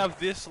 You have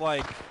this,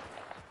 like,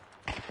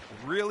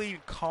 really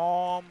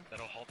calm,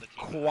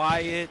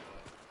 quiet,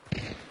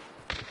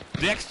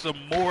 Dexter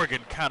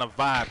Morgan kind of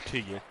vibe to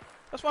you.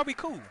 That's why we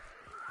cool.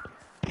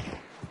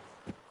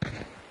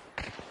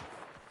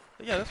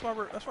 Yeah, that's why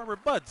we're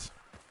buds.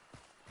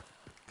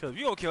 Cause if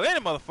you don't kill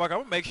any motherfucker, I'm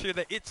gonna make sure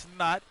that it's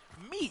not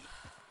me.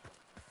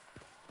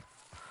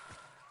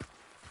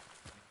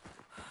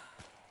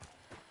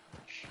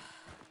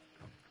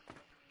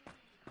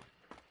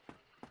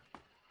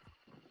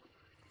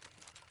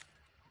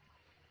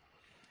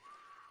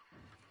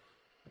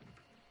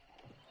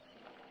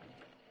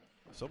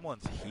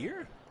 Someone's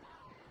here?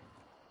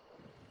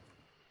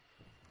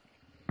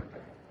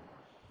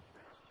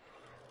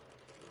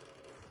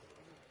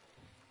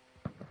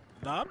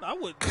 No, I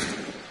wouldn't.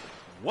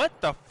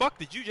 What the fuck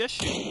did you just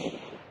shoot?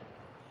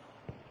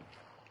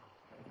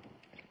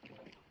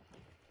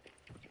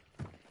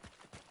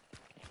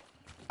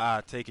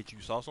 I take it you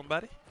saw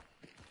somebody?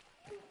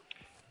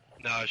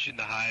 No, I was shooting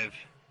the hive.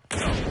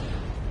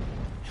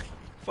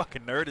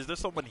 Fucking nerd, is there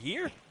someone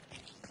here?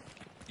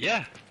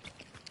 Yeah.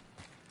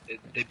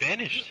 They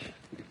vanished.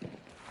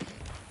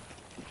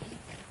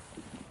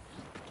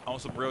 On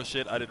some real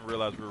shit, I didn't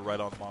realize we were right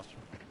on the monster.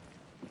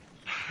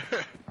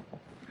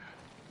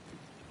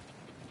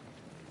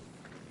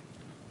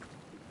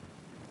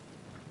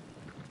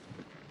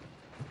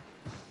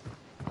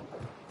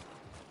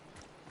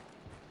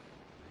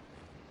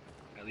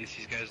 At least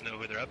these guys know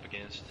who they're up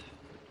against.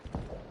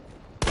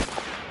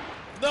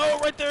 No,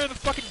 right there in the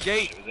fucking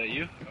gate. Was that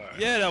you? Right.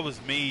 Yeah, that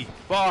was me.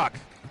 Fuck.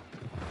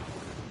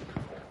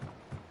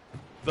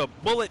 The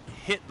bullet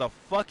hit the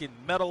fucking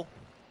metal.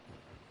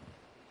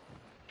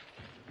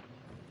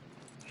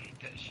 I hate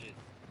that shit.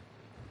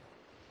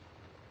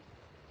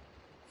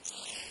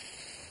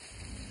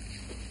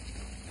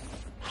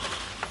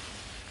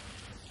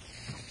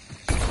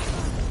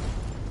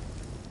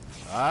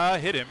 I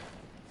hit him.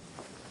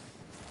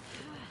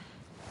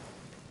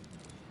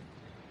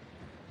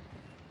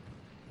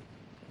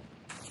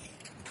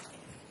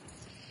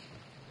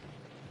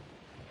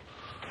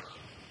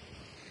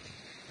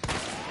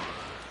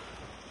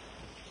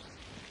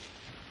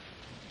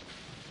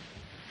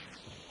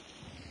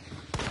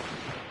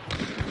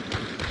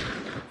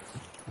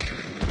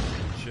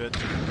 Shit.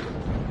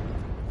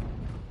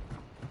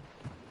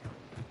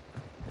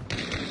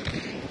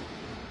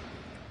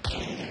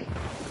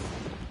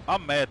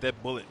 I'm mad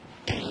that bullet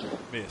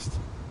missed.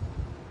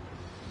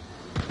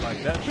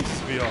 Like, that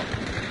pisses me off.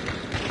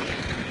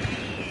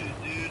 Shit,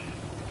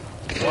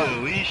 dude.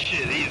 Holy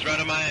shit, he's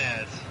running my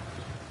ass.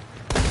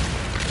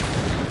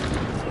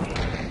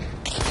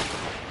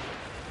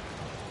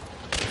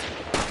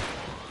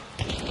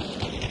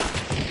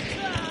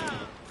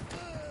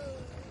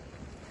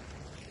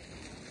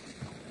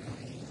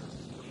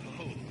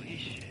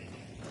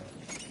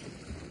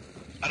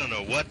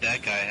 what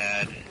that guy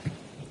had.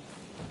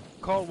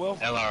 Call welp.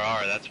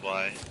 LRR, that's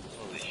why.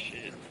 Holy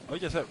shit. Oh, you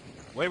just have.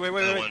 Wait.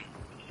 Another one.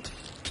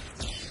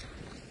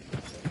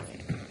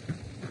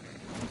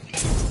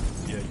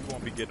 Yeah, you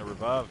won't be getting a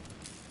revive.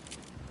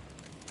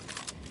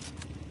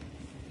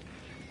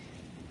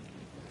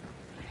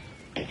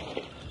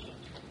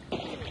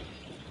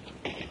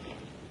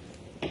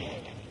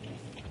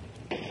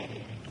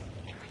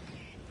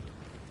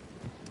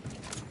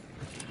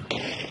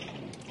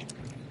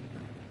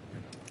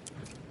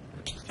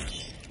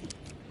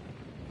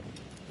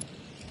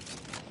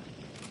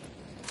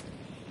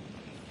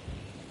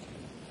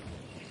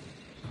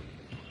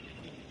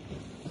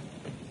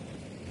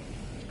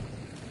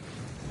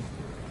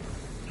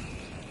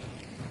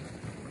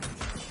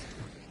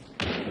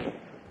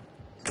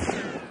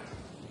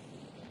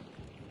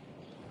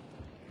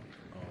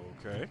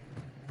 Okay.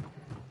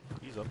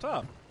 He's up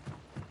top.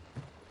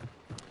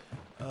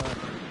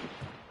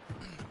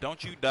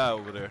 Don't you die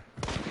over there.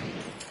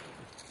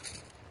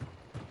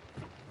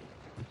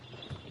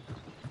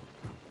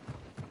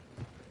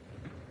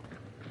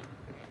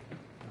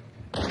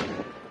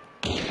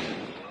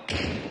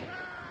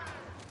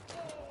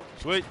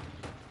 Sweet.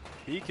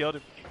 He killed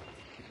him.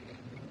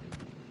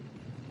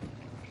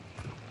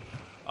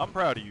 I'm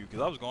proud of you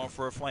because I was going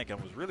for a flank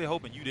and was really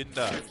hoping you didn't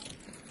die.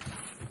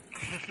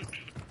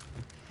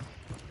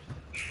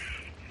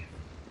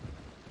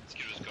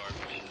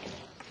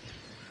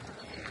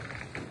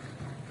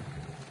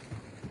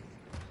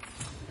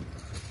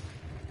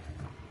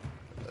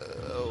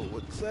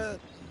 What's that?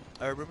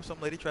 I remember some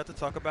lady tried to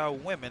talk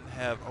about women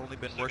have only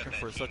been working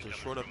for such a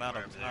short amount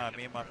of time.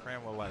 Me and my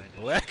friend were like,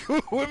 black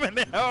women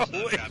now.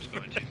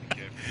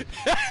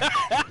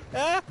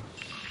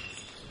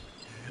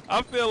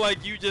 I feel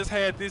like you just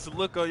had this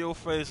look on your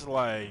face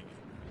like,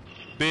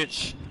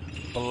 bitch,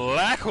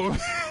 black women.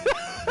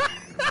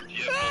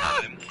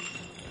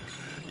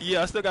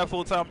 Yeah, I still got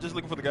full time. I'm just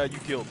looking for the guy you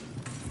killed.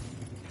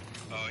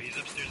 Oh, he's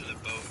upstairs in the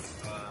boat.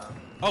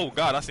 Oh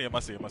God, I see him.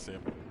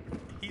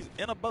 He's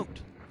in a boat.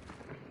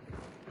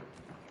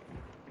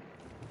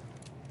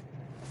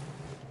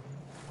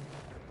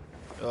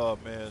 Oh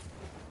man.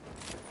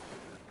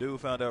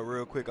 Dude found out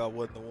real quick I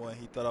wasn't the one.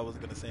 He thought I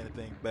wasn't gonna say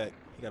anything back.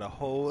 He got a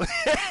whole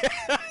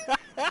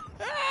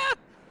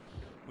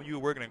When you were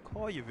working in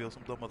Collierville,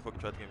 some dumb motherfucker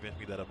tried to convince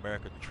me that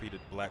America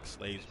treated black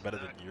slaves better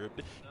than Europe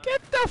did.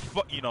 Get the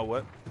fuck, you know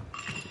what?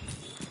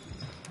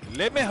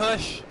 Let me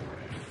hush.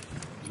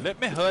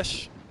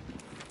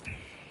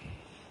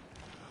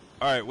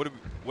 Alright, what are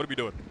we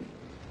doing?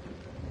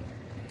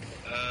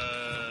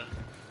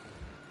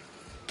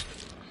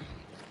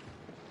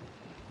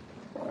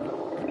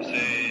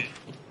 Say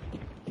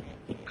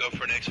go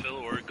for an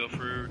exfil or go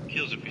for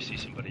kills if you see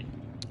somebody.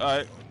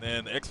 Alright,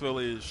 and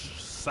exfil is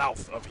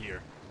south of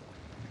here.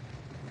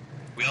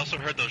 We also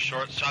heard those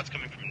shots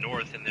coming from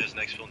north, and there's an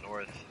exfil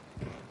north.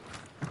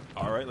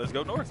 Alright, let's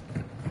go north.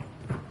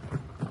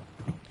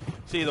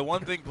 See, the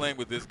one thing playing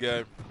with this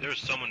guy, there's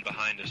someone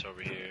behind us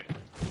over here.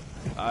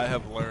 I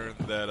have learned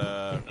that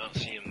I don't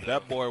see him,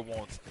 that boy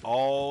wants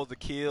all the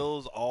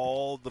kills,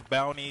 all the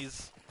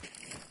bounties,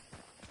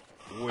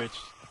 which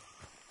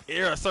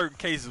there are certain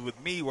cases with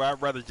me where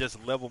I'd rather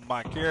just level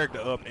my character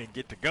up and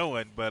get to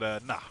going, but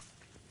nah.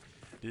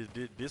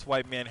 This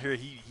white man here,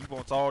 he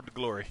wants all the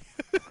glory.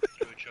 Threw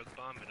a choke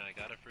bomb and I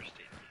got a first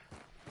aid.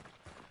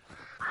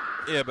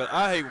 Yeah, but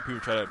I hate when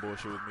people try that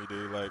bullshit with me,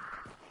 dude. Like,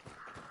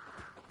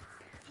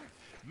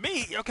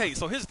 me, okay,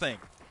 so here's the thing.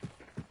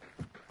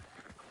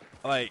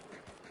 Like,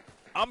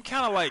 I'm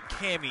kind of like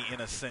Cammy in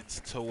a sense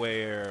to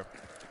where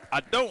I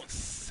don't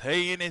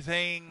say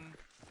anything.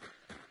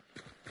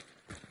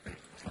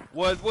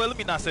 Well, let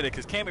me not say that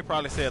because Cammy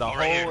probably said a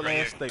whole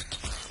ass thing.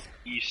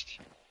 East.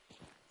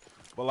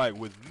 But like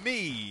with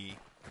me,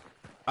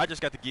 I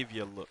just got to give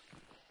you a look.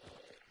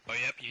 Oh,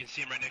 yep, you can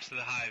see him right next to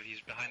the hive.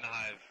 He's behind the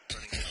hive,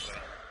 running this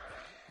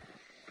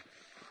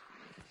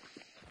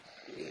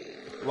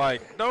way.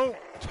 Like, don't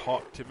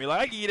talk to me.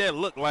 Like, I give you that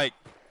look like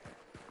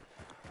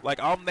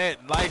I'm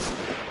that nice,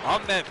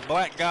 I'm that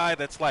black guy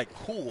that's like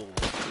cool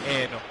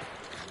and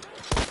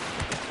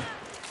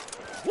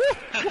woo,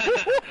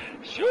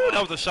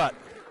 that was a shot.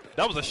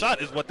 That was a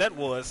shot is what that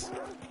was.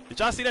 Did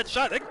y'all see that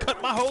shot? That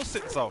cut my whole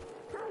sentence off.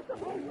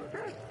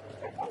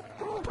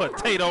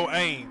 Potato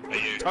aim.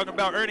 Right talking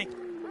about Ernie?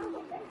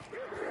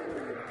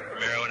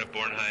 Romero and a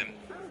Bornheim.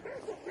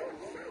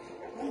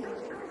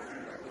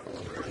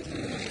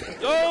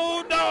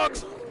 Yo,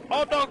 dogs!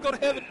 All dogs go to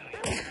heaven.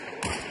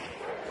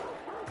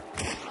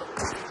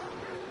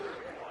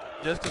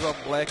 Just because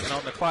I'm black and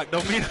on the clock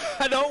don't mean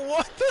I don't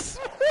want this.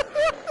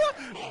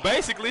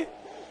 Basically.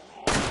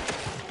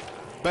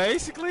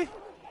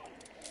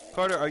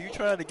 Carter, are you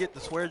trying to get the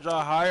swear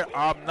jar higher?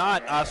 I'm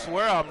not. I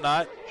swear I'm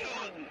not.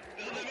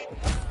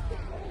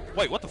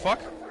 Wait, what the fuck?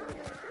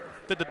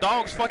 Did the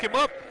dogs fuck him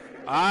up?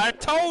 I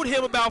told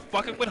him about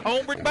fucking with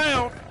Homeward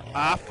Bound.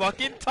 I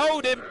fucking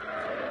told him.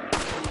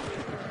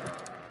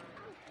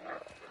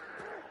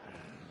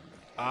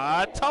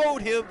 I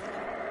told him.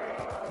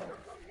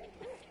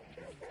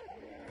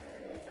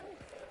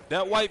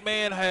 That white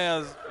man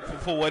has,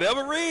 for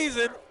whatever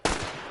reason,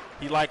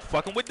 he like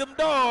fucking with them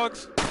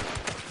dogs.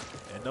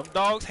 And them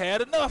dogs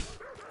had enough.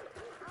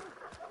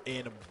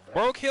 And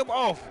broke him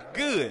off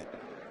good.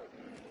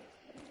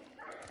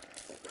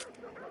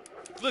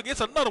 Look,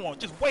 it's another one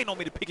just waiting on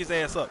me to pick his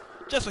ass up.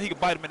 Just so he can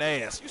bite him in the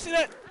ass. You see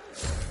that?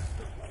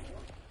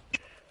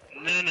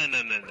 No.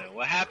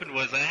 What happened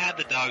was I had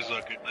the dogs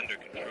under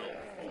control.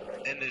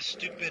 Then this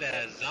stupid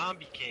ass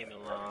zombie came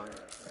along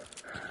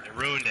and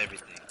ruined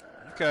everything.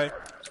 Okay.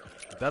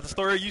 That's the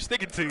story you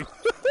sticking to.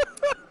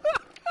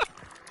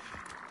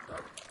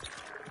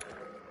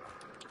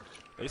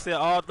 They said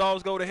all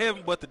dogs go to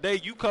heaven, but today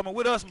you coming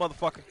with us,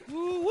 motherfucker.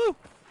 Woo woo.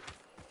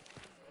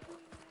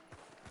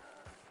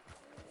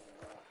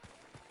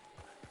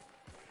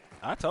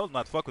 I told him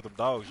not to fuck with them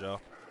dogs,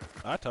 y'all.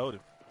 I told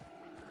him.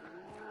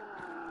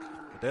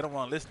 But they don't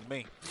want to listen to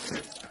me.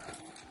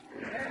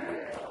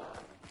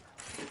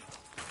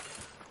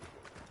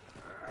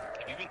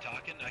 Have you been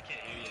talking? I can't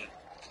hear you.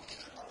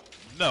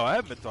 No, I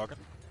haven't been talking.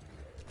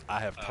 I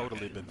have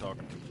totally been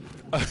talking.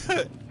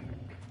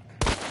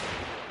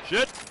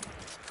 Shit.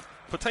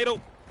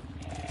 Potato.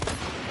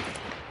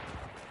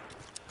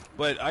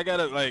 But I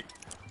gotta, like,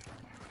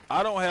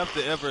 I don't have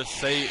to ever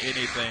say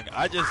anything.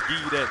 I just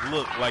give you that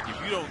look, like,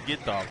 if you don't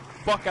get the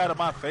fuck out of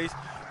my face,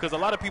 because a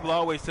lot of people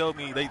always tell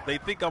me they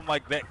think I'm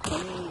like that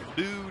cool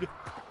dude,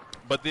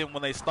 but then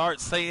when they start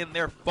saying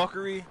their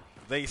fuckery,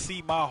 they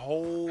see my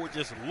whole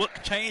just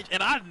look change,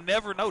 and I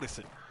never notice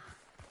it.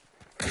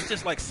 It's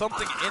just like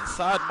something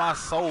inside my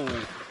soul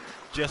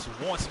just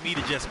wants me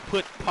to just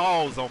put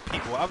pause on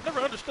people. I've never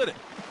understood it.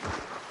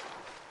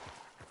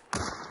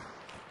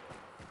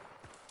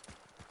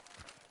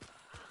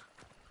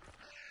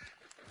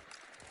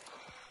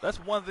 That's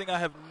one thing I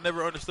have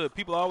never understood.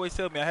 People always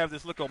tell me I have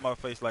this look on my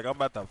face like I'm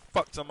about to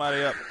fuck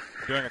somebody up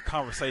during a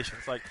conversation.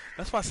 It's like,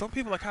 that's why some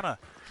people are kind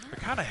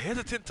of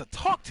hesitant to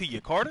talk to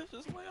you, Carter.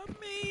 Just like, I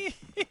mean,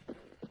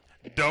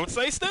 don't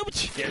say stupid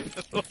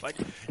shit. Like,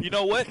 you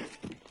know what?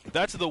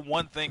 That's the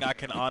one thing I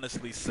can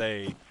honestly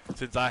say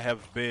since I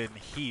have been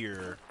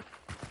here.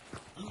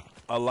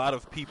 A lot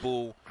of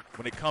people,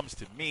 when it comes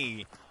to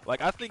me,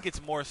 like, I think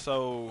it's more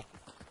so,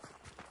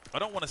 I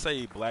don't want to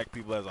say black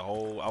people as a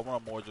whole. I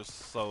want to more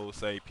just so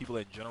say people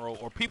in general,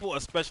 or people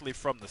especially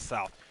from the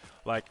South.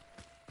 Like,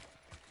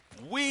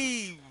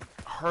 we've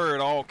heard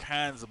all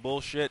kinds of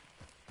bullshit,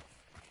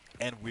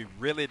 and we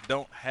really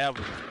don't have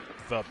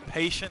the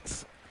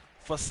patience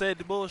for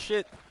said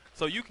bullshit.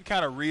 So you can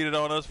kind of read it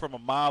on us from a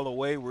mile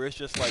away, where it's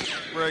just like,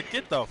 bro,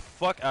 get the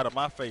fuck out of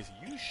my face.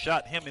 You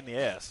shot him in the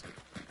ass.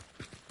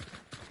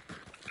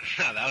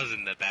 That was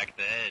in the back of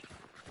the head.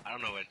 I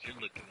don't know what you're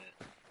looking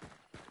at.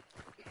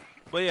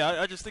 But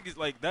yeah, I just think it's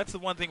like, that's the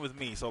one thing with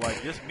me. So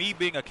like, just me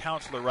being a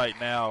counselor right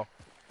now,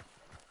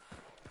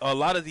 a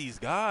lot of these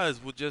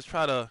guys would just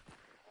try to,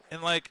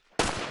 and like,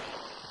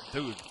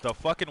 dude, the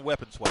fucking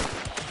weapon swipe.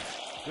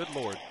 Good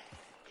Lord.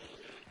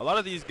 A lot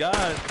of these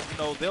guys, you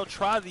know, they'll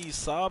try these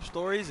sob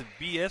stories and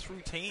BS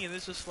routine, and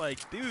it's just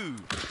like,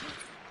 dude,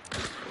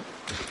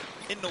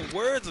 in the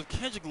words of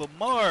Kendrick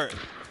Lamar,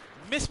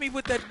 miss me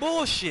with that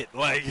bullshit.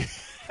 Like,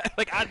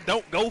 like, I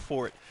don't go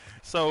for it.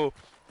 So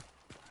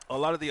a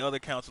lot of the other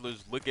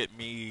counselors look at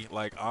me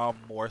like I'm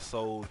more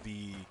so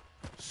the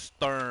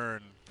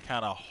stern,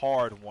 kind of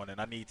hard one, and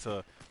I need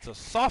to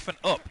soften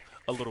up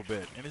a little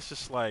bit. And it's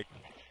just like,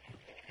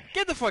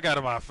 get the fuck out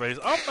of my face.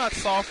 I'm not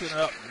softening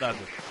up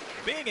nothing.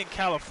 Being in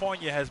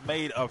California has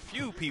made a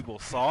few people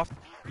soft.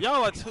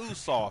 Y'all are too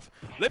soft.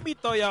 Let me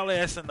throw y'all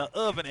ass in the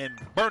oven and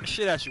burn the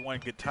shit out you one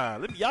good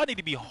time. Y'all need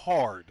to be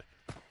hard.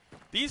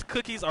 These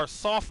cookies are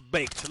soft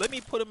baked. Let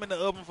me put them in the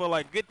oven for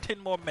like good 10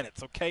 more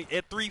minutes, okay?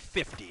 At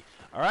 350.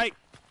 All right?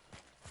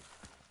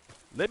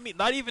 Let me,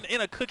 not even in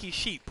a cookie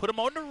sheet. Put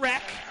them on the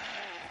rack,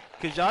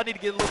 because y'all need to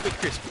get a little bit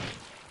crispy.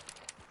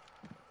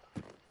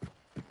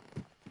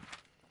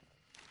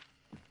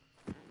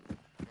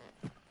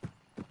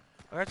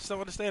 I just don't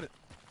understand it.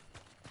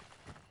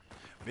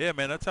 Yeah,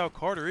 man, that's how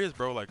Carter is,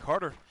 bro. Like,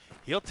 Carter,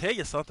 he'll tell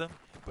you something,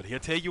 but he'll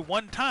tell you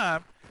one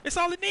time. It's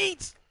all it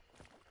needs.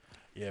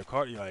 Yeah,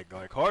 Carter,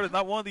 like Carter's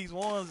not one of these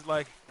ones,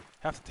 like,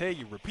 have to tell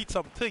you, repeat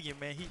something to you,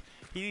 man.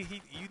 You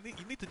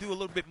need to do a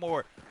little bit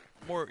more,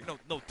 you know,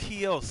 no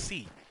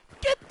TLC.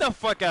 Get the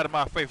fuck out of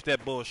my face with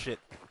that bullshit.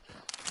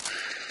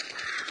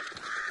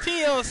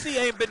 TLC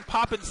ain't been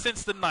popping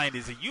since the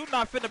 90s, and you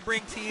not finna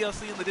bring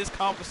TLC into this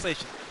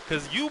conversation,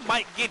 because you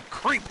might get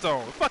creeped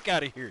on. Fuck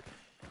out of here.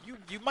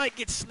 You might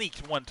get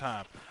sneaked one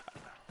time.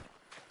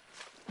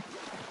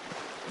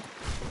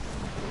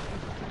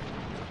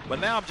 But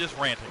now I'm just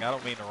ranting. I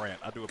don't mean to rant.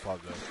 I do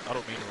apologize. I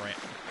don't mean to rant.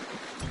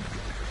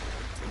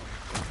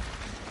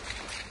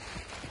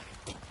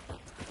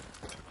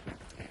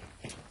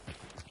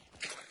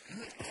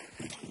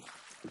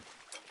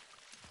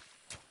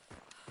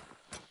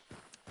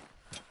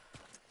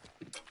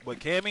 But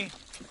Cammy,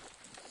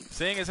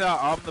 seeing as how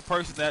I'm the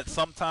person that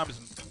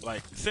sometimes,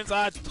 like, since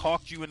I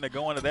talked you into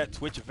going to that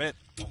Twitch event,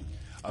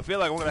 I feel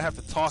like I'm gonna have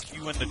to talk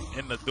you into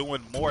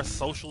doing more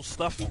social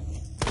stuff,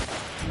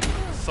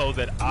 so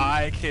that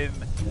I can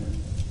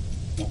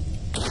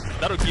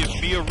That'll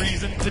give me a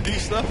reason to do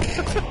stuff.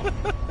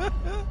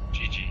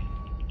 GG.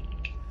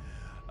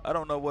 I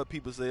don't know what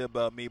people say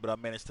about me, but I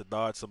managed to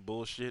dodge some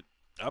bullshit.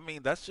 I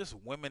mean, that's just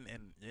women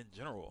in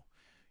general.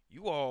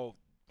 You all,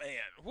 man,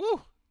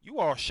 woo, you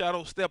all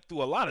shadow step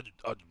through a lot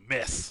of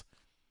mess.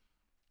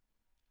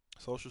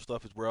 Social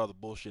stuff is where all the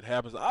bullshit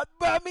happens.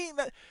 I mean,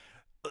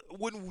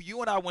 when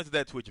you and I went to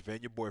that Twitch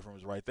event, your boyfriend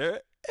was right there.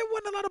 It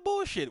wasn't a lot of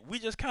bullshit. We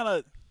just kind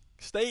of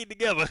stayed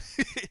together.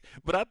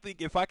 But I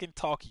think if I can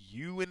talk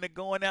you into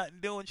going out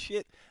and doing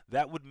shit,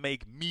 that would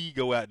make me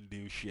go out and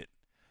do shit.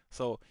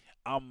 So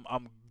I'm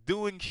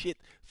doing shit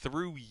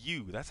through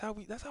you. That's how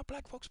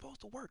black folks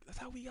supposed to work. That's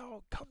how we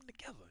all come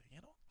together,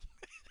 you know?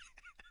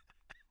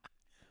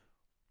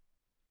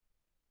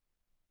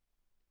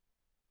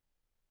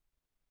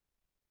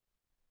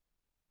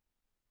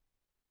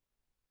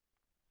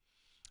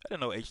 I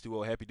didn't know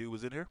H2O Happy Dude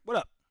was in here. What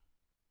up?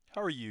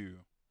 How are you?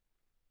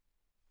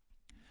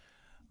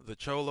 The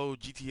Cholo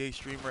GTA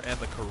streamer and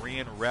the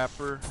Korean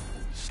rapper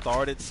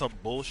started some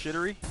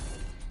bullshittery?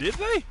 Did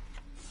they?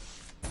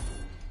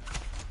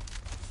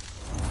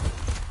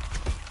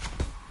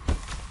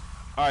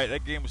 Alright,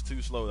 that game was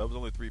too slow. That was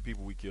only 3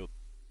 people we killed.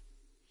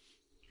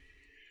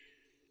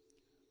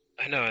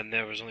 I know, and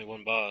there was only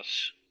one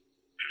boss.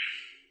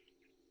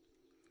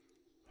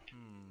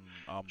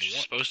 Which is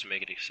supposed to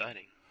make it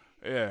exciting.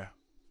 Yeah.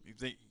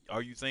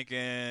 Are you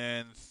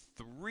thinking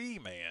 3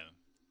 man?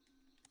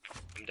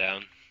 I'm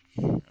down.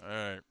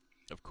 Alright.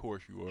 Of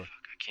course you are.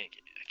 Fuck, I can't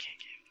give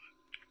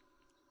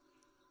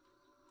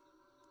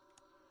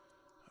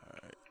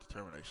up. Alright,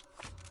 determination.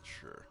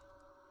 Sure.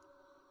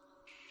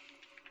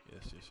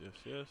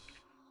 Yes.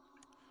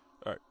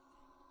 Alright.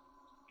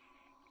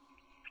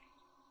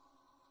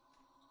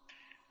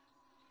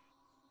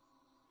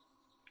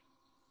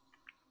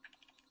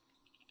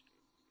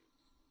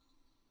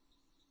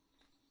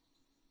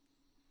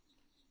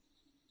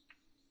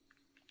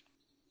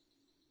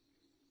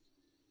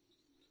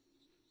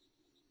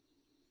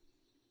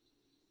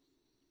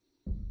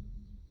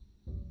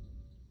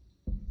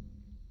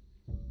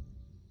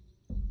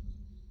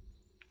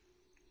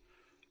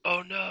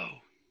 Oh no!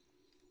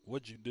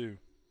 What'd you do?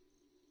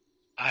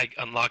 I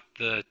unlocked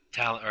the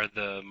talent or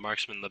the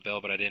marksman label,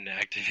 but I didn't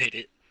activate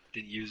it.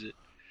 Didn't use it.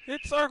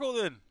 Hit circle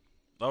then.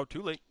 Oh,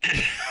 too late.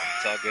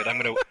 It's all good. I'm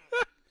gonna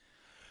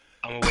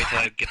wait till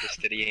I get the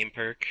steady aim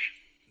perk.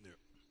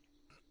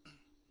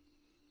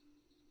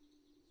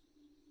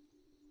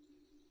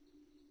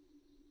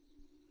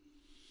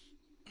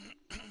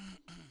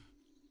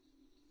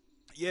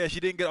 Yeah, she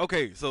didn't get.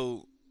 Okay,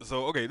 so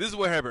okay, this is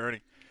what happened,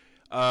 Ernie.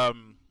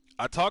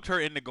 I talked her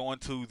into going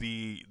to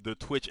the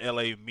Twitch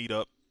LA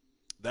meetup.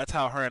 That's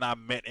how her and I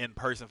met in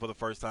person for the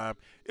first time.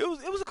 It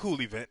was a cool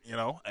event, you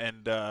know.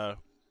 And I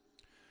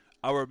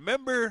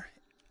remember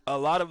a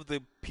lot of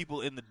the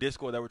people in the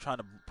Discord that were trying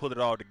to put it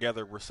all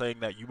together were saying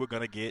that you were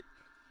gonna get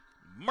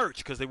merch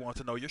because they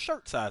wanted to know your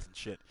shirt size and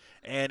shit.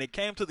 And it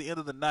came to the end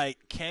of the night.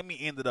 Cammy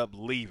ended up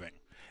leaving,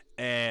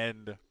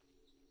 and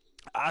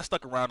I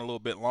stuck around a little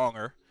bit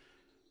longer.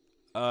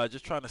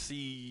 Just trying to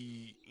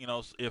see, you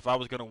know, if I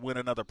was going to win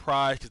another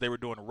prize because they were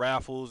doing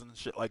raffles and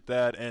shit like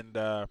that. And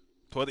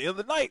toward the end of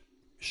the night,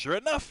 sure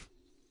enough,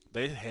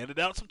 they handed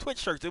out some Twitch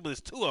shirts. It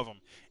was 2 of them.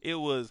 It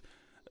was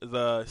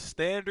the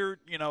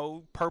standard, you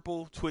know,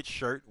 purple Twitch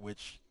shirt,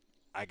 which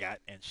I got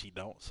and she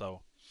don't,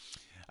 so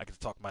I get to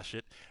talk my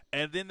shit.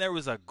 And then there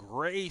was a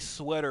gray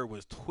sweater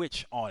with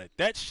Twitch on it.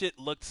 That shit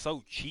looked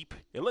so cheap.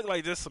 It looked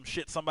like just some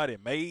shit somebody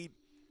made.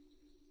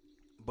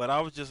 But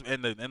I was just,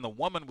 and the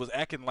woman was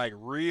acting like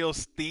real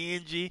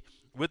stingy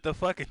with the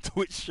fucking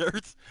Twitch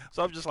shirts.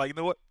 So I'm just like, you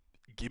know what?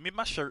 Give me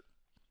my shirt.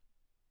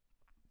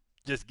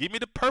 Just give me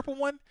the purple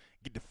one.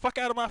 Get the fuck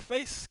out of my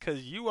face,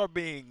 because you are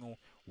being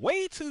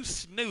way too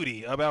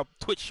snooty about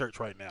Twitch shirts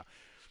right now.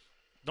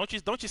 Don't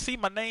you see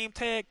my name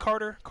tag,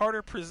 Carter?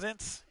 Carter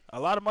Presents.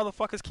 A lot of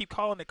motherfuckers keep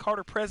calling it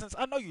Carter Presents.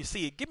 I know you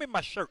see it. Give me my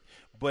shirt.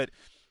 But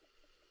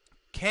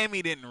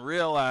Cammy didn't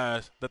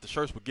realize that the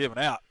shirts were given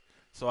out.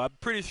 So I'm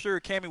pretty sure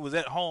Cammy was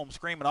at home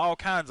screaming all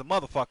kinds of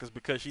motherfuckers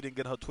because she didn't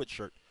get her Twitch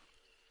shirt.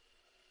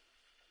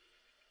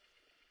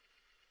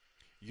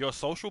 Your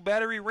social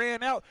battery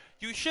ran out.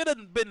 You should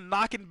have been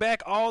knocking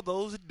back all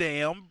those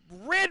damn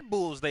Red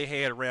Bulls they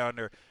had around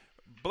there.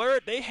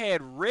 Blurred, they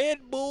had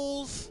Red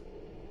Bulls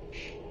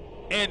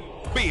and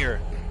beer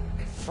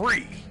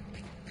free.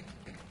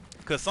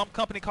 Because some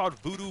company called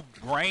Voodoo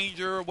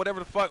Granger or whatever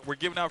the fuck were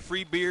giving out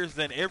free beers.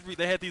 Then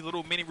they had these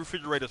little mini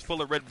refrigerators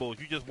full of Red Bulls.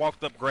 You just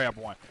walked up, grabbed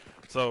one.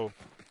 So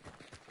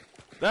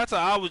that's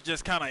how I was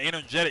just kind of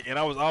energetic, and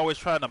I was always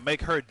trying to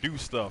make her do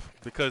stuff.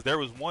 Because there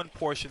was one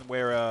portion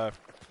where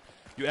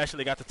you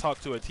actually got to talk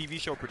to a TV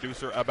show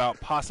producer about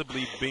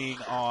possibly being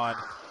on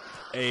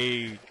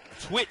a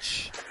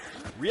Twitch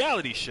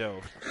reality show.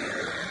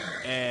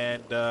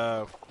 And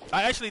I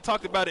actually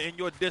talked about it in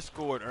your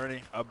Discord,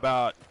 Ernie,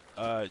 about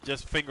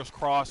just fingers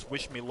crossed,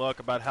 wish me luck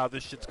about how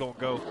this shit's gonna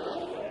go.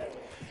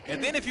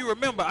 And then if you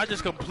remember, I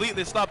just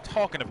completely stopped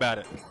talking about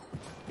it.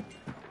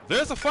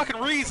 There's a fucking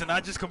reason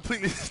I just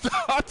completely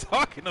stopped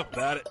talking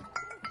about it.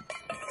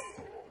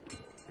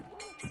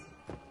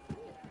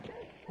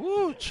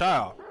 Woo,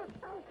 child.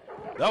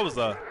 That was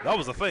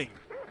a thing.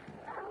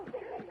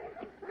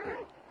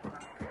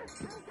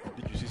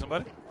 Did you see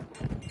somebody?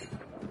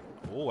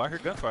 Oh, I hear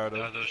gunfire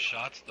though. Those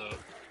shots though.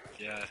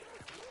 Yeah.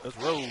 Let's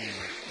roll.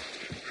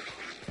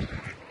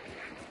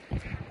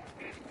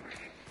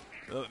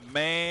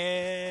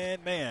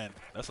 Man,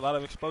 that's a lot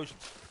of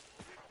explosions.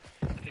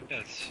 I think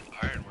that's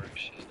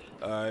ironworks, isn't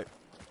it? Alright.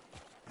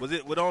 Was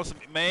it with on some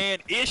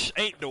man-ish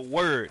ain't the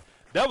word.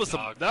 That was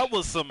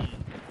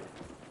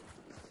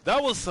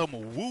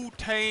some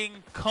Wu-Tang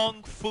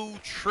Kung Fu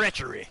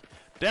treachery.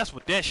 That's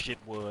what that shit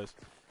was.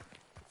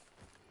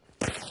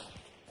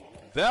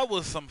 That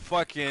was some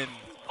fucking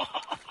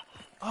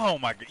oh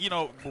my god, you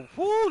know,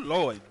 whoo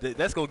Lord,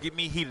 that's gonna get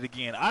me heated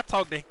again. I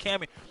talked to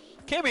Cammy.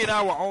 Cammy and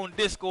I were on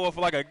Discord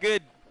for like a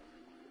good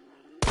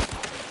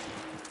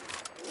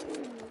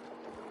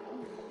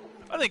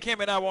I think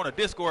Cammy and I were on a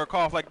Discord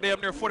call for like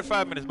damn near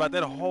 45 minutes about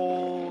that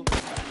whole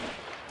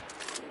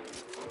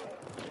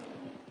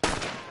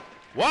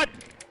what?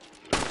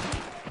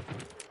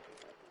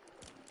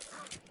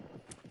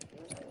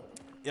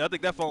 Yeah, I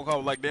think that phone call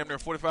was like damn near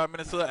 45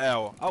 minutes to an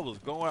hour. I was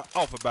going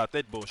off about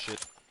that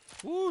bullshit.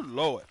 Woo,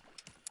 Lord.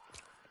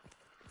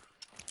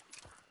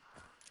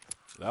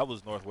 That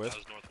was northwest. That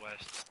was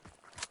northwest.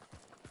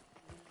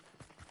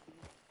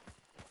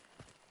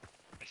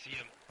 I see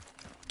him.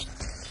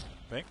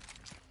 Pink?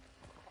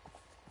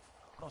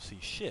 I don't see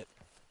shit.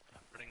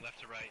 Running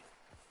left to right.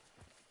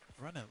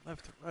 Running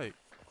left to right.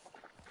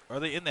 Are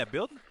they in that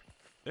building?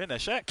 They're in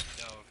that shack?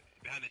 No,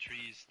 behind the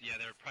trees. Yeah,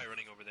 they're probably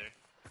running over there.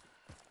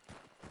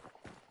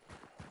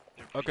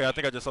 Okay, I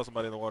think I just saw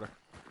somebody in the water.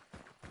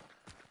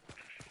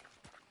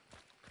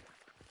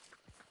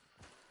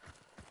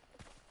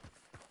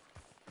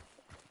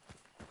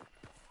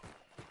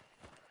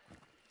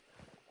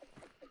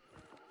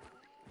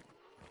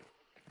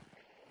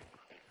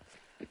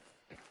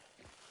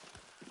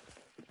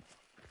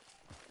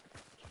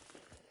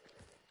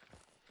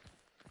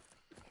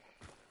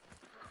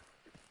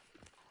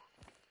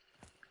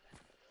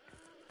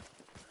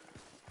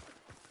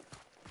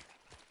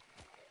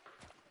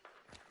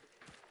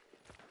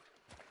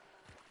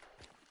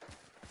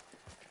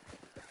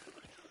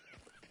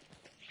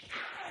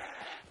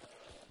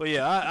 But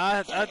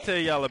yeah, I tell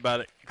y'all about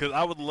it because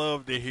I would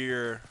love to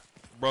hear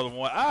Brother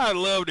One. I'd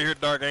love to hear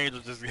Dark Angel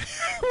just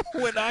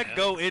when I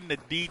go into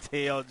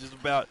detail just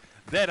about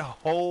that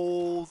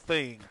whole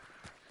thing.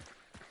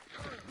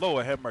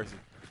 Lord have mercy.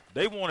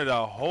 They wanted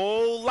a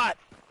whole lot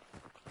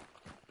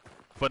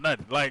for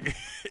nothing. Like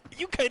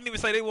you can't even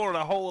say they wanted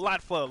a whole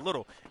lot for a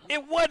little.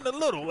 It wasn't a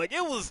little. Like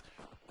it was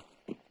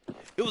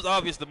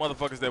obvious the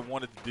motherfuckers that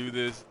wanted to do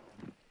this.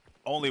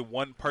 Only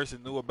one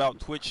person knew about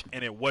Twitch,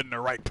 and it wasn't the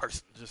right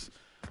person. Just,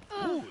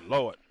 ooh,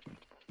 Lord.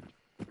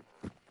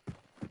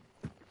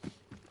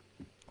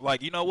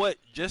 Like, you know what?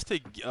 Just to,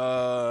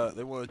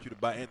 they wanted you to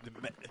buy in.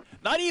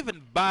 Not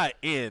even buy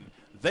in.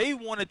 They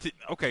wanted to,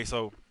 okay,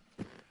 so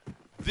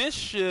this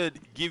should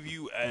give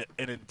you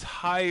an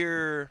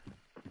entire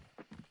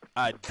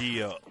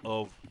idea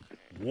of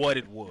what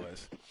it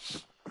was.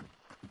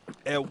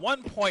 At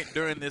one point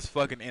during this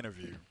fucking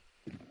interview,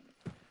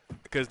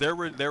 because there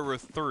were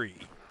three.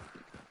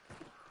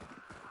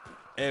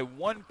 At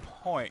one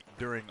point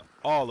during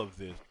all of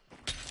this,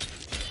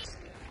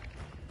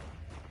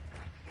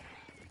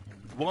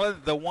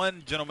 the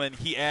one gentleman,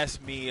 he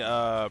asked me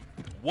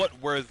what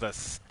were the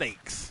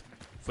stakes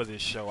for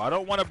this show. I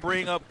don't want to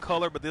bring up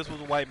color, but this was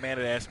a white man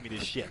that asked me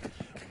this shit.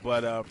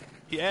 But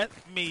he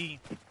asked me,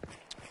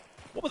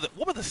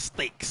 what were the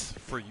stakes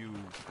for you,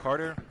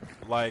 Carter?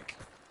 Like,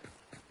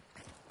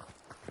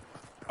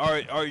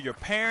 are your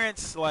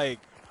parents like?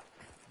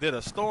 Did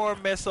a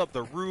storm mess up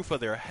the roof of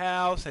their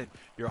house, and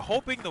you're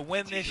hoping to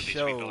win this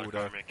show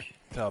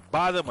to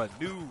buy them a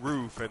new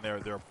roof, and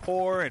they're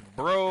poor and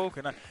broke,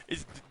 and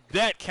it's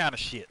that kind of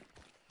shit.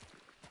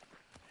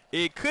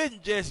 It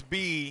couldn't just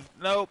be,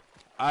 nope,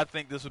 I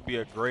think this would be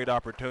a great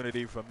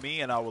opportunity for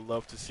me, and I would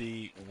love to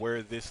see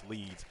where this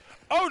leads.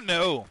 Oh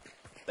no,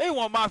 they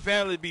want my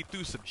family to be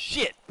through some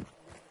shit.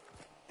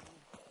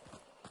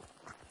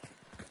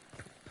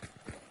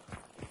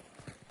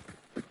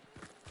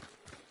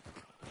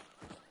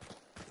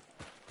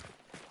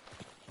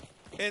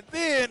 And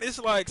then it's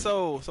like,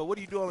 so what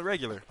do you do on the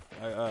regular?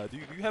 Do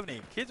you have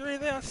any kids or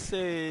anything? I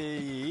say,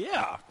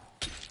 yeah.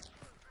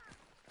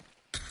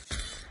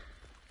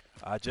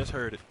 I just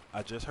heard it.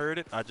 I just heard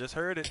it. I just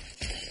heard it.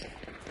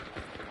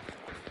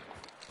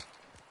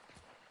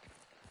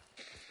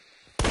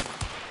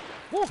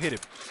 Whoa, hit him.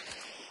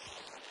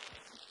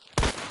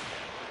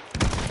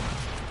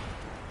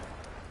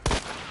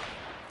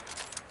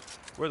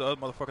 Where's the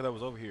other motherfucker that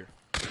was over here?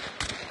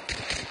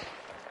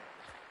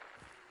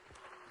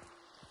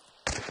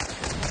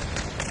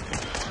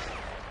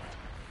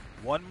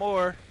 One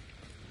more.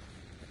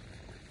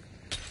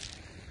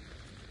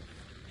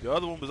 The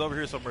other one was over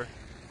here somewhere.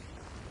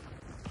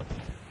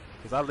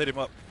 Because I lit him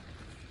up.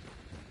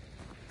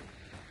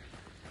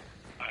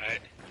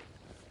 Alright.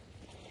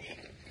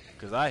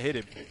 Because I hit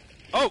him.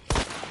 Oh!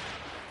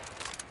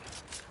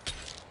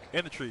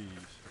 In the trees.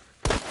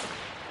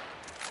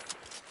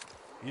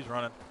 He's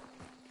running.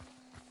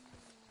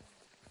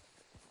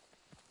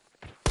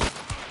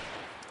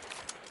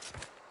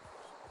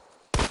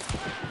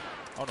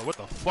 I don't know what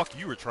the fuck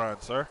you were trying,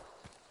 sir.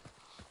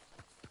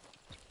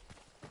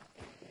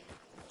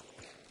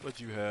 What'd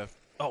you have?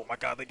 Oh my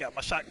god, they got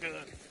my shotgun.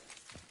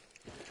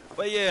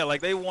 But yeah,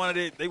 like they wanted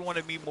it. They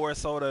wanted me more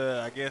so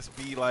to, I guess,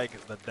 be like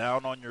the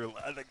down on your.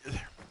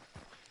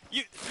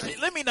 You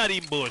let me not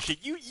even bullshit.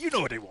 You know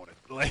what they wanted.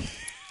 Like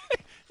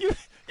you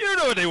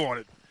know what they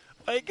wanted.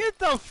 Like get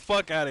the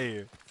fuck out of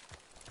here.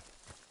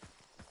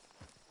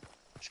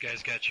 This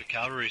guy's got your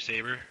cavalry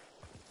saber.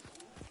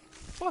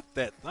 Fuck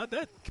that. Not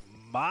that.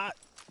 My.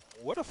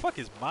 What the fuck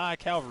is my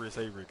cavalry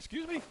saber?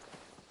 Excuse me.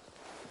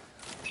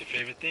 It's your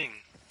favorite thing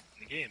in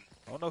the game.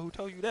 I don't know who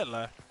told you that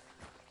lie.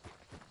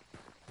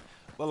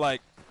 But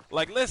like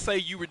let's say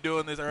you were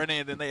doing this, Ernie,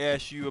 and then they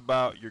asked you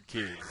about your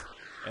kids,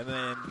 and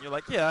then you're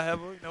like, yeah, I have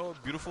a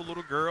beautiful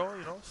little girl,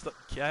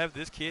 I have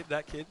this kid,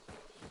 that kid.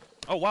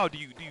 Oh wow, do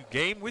you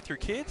game with your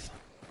kids?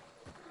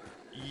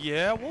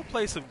 Yeah, we'll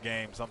play some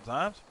games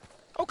sometimes.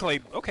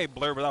 Okay,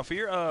 Blur without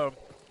fear.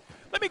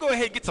 Let me go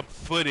ahead and get some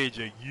footage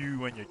of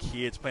you and your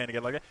kids playing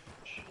together like that.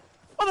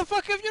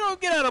 Motherfucker, if you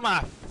don't get out of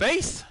my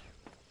face,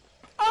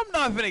 I'm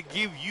not gonna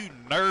give you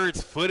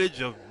nerds footage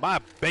of my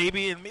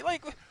baby and me.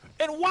 Like,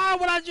 and why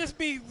would I just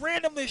be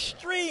randomly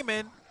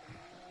streaming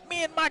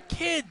me and my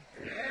kid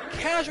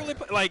casually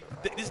like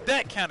it's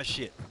that kind of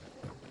shit.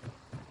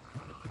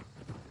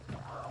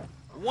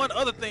 One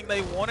other thing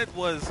they wanted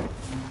was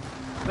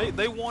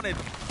they wanted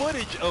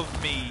footage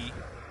of me.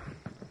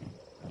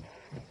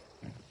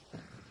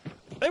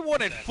 They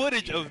wanted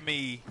footage of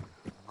me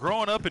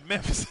growing up in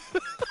Memphis.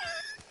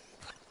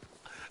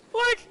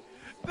 Like,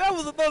 that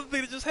was another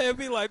thing that just had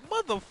me like,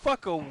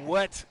 motherfucker,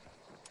 what?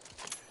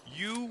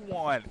 You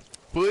want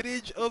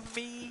footage of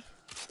me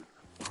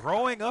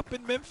growing up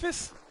in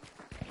Memphis?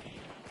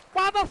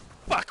 Why the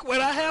fuck would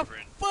I have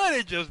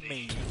footage of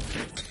me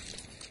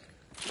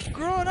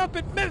growing up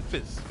in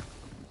Memphis?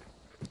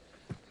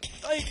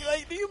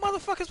 Like, do you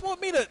motherfuckers want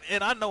me to?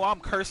 And I know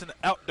I'm cursing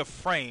out the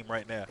frame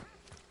right now.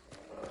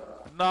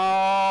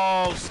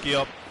 No,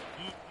 Skip.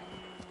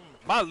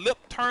 My lip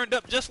turned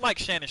up just like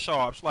Shannon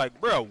Sharp's. Like,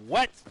 bro,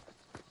 what?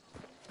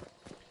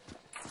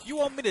 You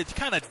want me to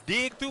kind of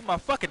dig through my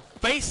fucking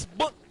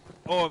Facebook?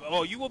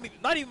 Or you want me,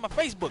 not even my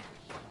Facebook.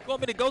 You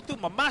want me to go through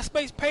my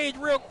MySpace page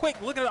real quick,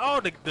 looking at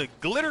all the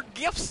glitter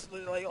gifts?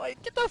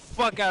 Like, get the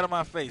fuck out of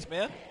my face,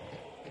 man.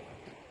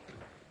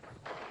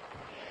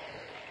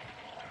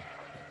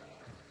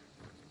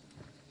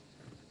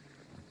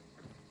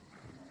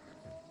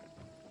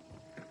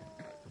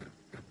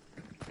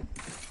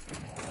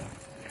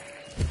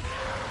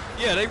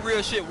 Yeah, they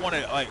real shit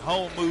wanted like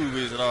home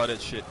movies and all that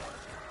shit.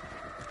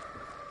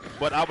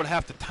 But I would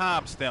have to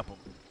timestamp them.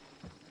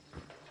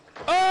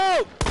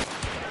 Oh!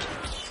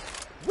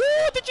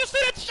 Woo! Did you see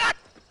that shot?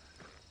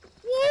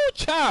 Woo,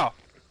 chow!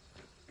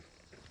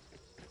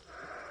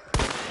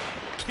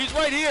 He's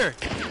right here.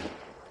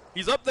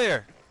 He's up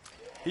there.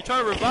 He's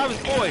trying to revive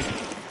his boy.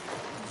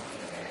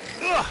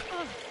 Ugh!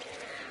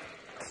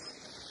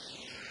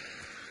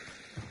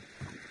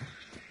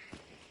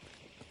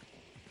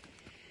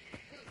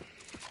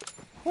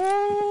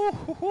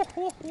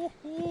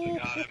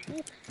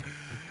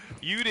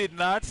 You did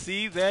not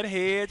see that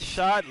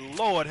headshot.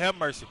 Lord have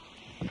mercy.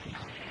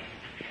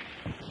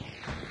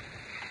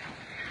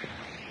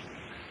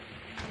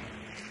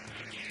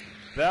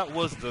 That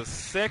was the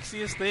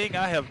sexiest thing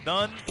I have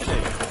done today.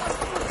 Is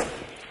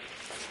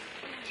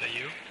that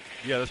you?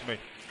 Yeah, that's me.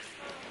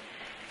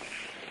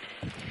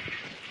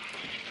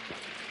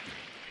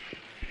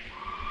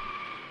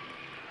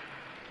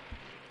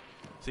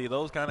 See,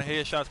 those kind of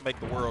headshots make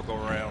the world go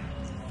round.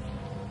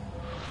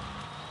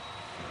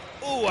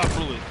 Ooh, I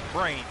blew his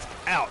brains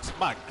out.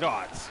 My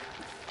God.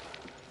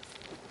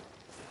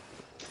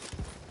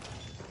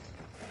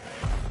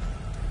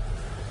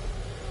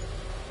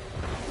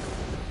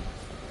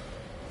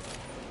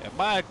 And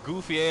my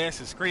goofy ass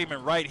is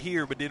screaming right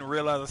here, but didn't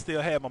realize I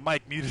still had my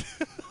mic muted.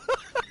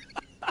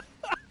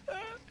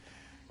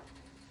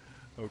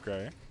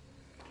 Okay.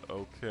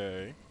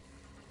 Okay.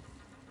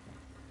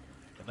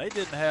 And they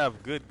didn't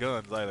have good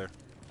guns either.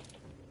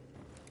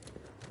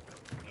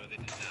 No, they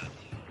did not.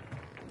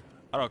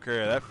 I don't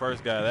care. That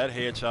first guy, that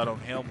headshot on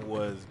him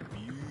was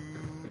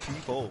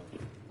beautiful.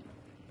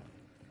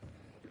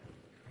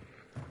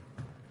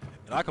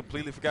 And I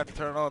completely forgot to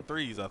turn on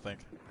threes, I think.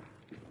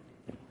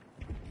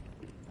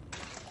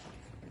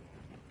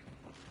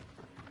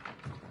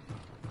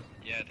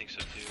 Yeah, I think so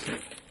too.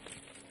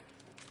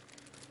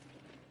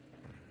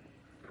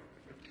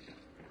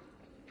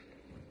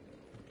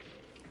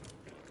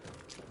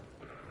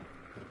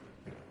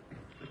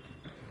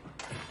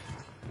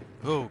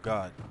 Oh,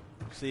 God.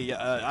 See,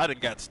 I done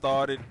got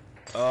started.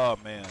 Oh,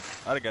 man.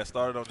 I done got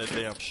started on that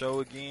damn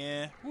show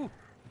again. Whew.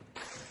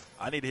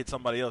 I need to hit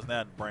somebody else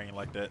now in the brain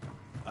like that.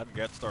 I done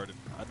got started.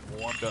 I done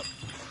warmed up.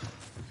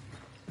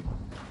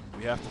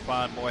 We have to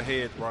find more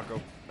heads, Bronco.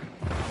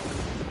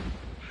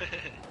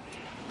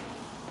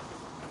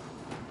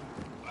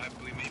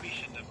 We maybe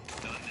shouldn't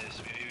have done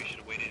this. Maybe we should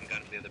have waited and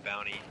gotten the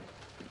bounty.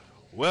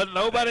 Well,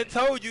 nobody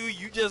told you.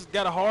 You just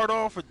got a hard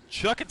on for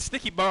chucking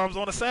sticky bombs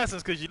on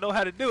assassins because you know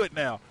how to do it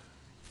now.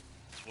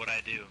 It's what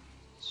I do.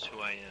 It's who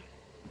I am.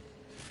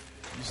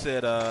 You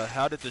said,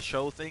 how did the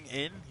show thing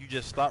end? You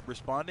just stopped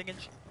responding and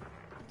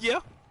yeah.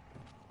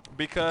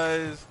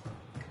 Because,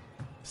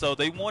 so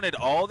they wanted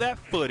all that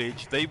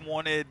footage. They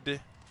wanted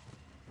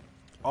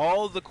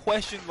all the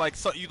questions, like,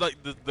 so you like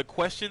the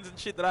questions and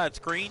shit that I had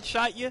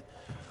screenshot you.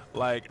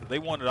 Like, they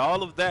wanted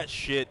all of that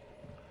shit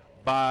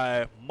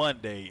by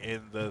Monday.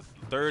 And the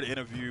third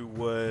interview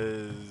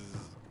was,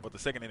 or the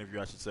second interview,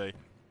 I should say,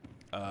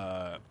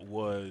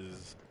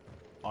 was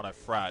on a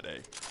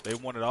Friday. They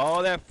wanted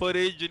all that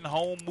footage and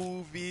home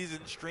movies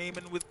and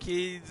streaming with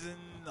kids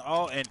and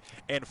all,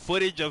 and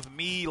footage of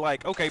me.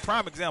 Like, okay,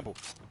 prime example.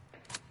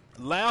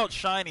 Loud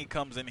Shiny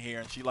comes in here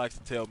and she likes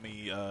to tell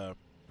me,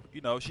 you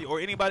know, she or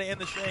anybody in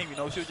the stream, you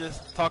know, she'll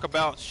just talk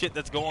about shit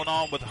that's going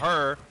on with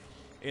her.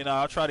 You know,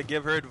 I'll try to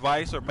give her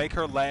advice or make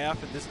her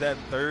laugh and this, that,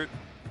 and third.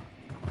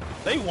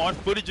 They want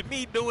footage of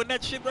me doing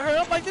that shit with her.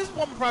 I'm like, this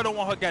woman probably don't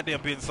want her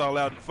goddamn business all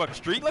out in the fucking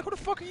street. Like, what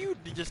the fuck are you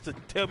just to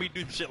tell me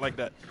do shit like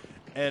that?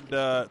 And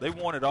they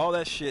wanted all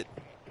that shit.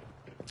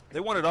 They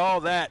wanted all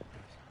that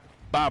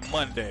by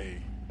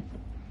Monday.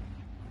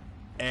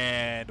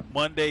 And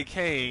Monday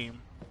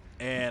came,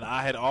 and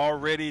I had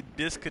already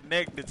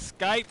disconnected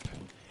Skype.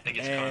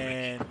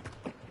 And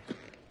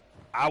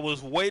I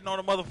was waiting on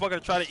a motherfucker to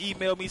try to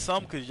email me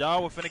something because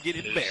y'all were finna get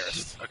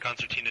embarrassed. A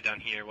concertina down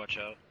here, watch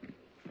out.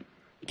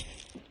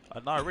 I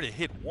already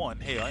hit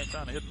one. Hell, I ain't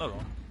trying to hit another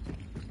one.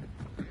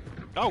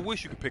 I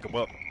wish you could pick them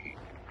up.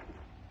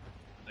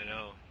 I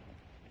know.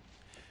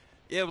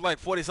 Yeah, it was like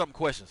 40-something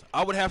questions.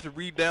 I would have to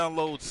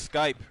re-download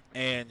Skype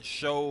and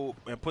show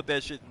and put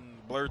that shit in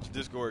Blur to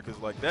Discord because,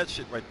 like, that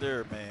shit right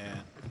there, man.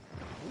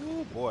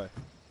 Ooh, boy.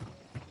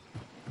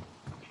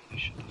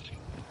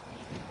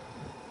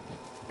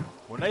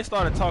 When they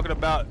started talking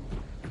about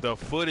the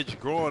footage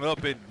growing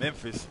up in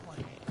Memphis, I'm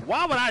like,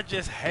 why would I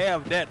just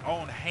have that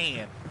on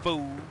hand,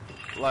 fool?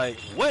 Like,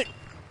 what?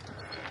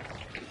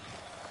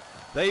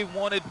 They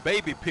wanted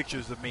baby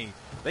pictures of me.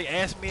 They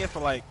asked me if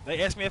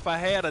I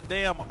had a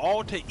damn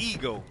alter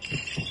ego.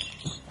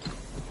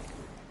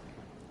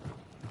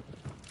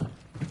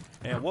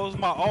 And what was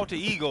my alter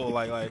ego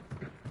like? Like,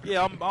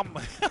 yeah, I'm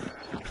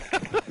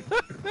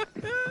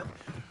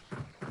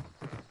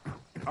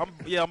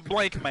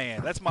Blank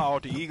Man. That's my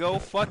alter ego.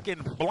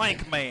 Fucking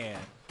Blank Man.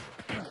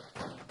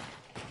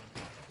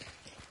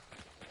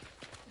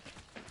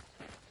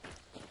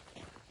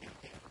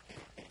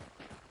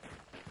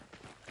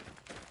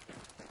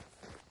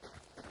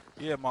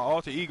 Yeah, my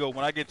alter ego,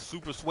 when I get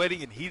super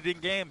sweaty and heated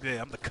in game,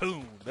 yeah, I'm the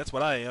coon. That's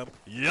what I am.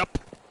 Yep,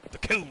 the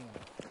coon.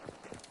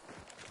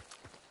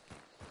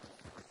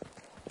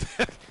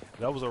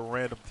 That was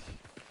random.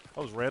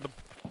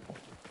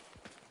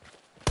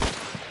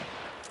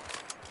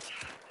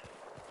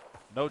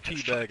 No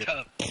teabagging.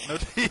 No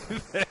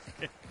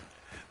teabagging.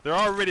 They're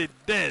already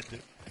dead.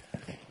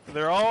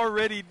 They're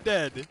already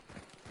dead.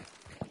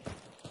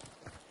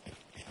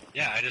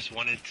 Yeah, I just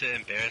wanted to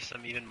embarrass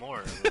them even more,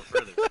 a little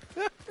further.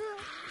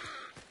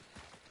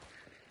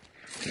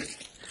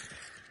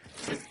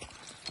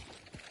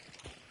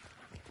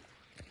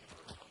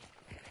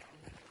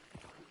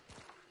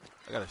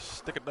 I got a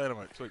stick of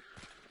dynamite. Sweet.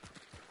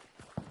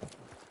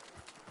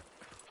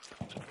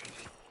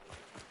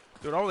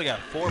 Dude, I only got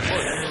 4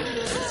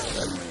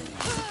 bullets.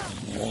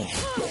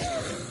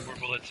 4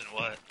 bullets and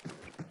what?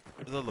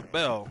 The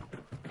LaBelle.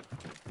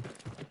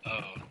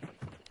 Oh.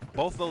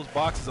 Both those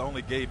boxes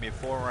only gave me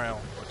 4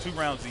 rounds, or 2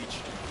 rounds each.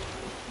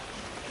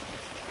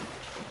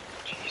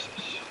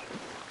 Jesus.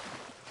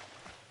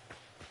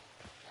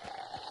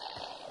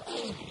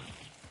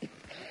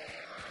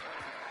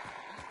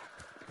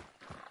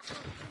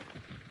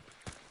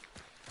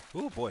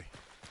 Oh boy.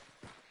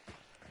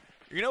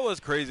 You know what's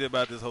crazy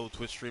about this whole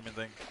Twitch streaming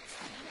thing?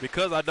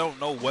 Because I don't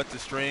know what to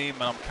stream,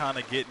 and I'm kind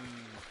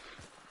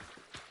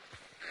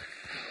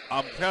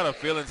of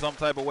feeling some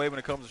type of way when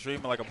it comes to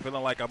streaming. Like, I'm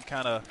feeling like I'm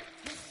kind of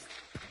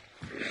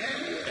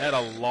at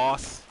a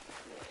loss.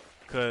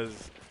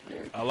 Because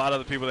a lot of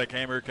the people that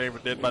came here came for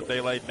Dead by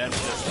Daylight, and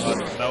that's just a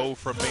no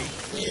from me.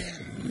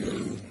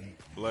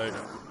 Like,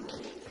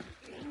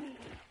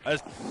 I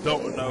just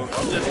don't know.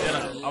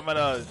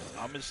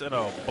 I'm just in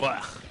a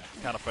blah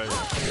kind of phase.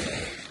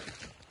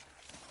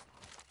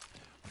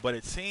 But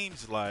it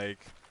seems like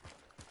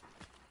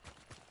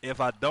if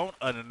I don't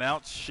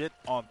announce shit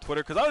on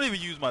Twitter, because I don't even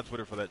use my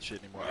Twitter for that shit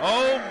anymore.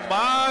 Oh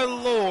my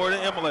lord,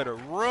 emulator.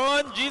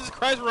 Run, Jesus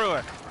Christ,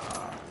 run.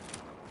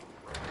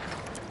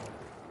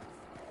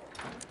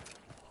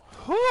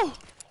 Whew.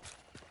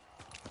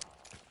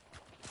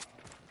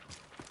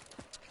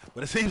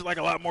 But it seems like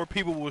a lot more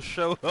people will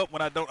show up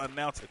when I don't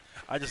announce it.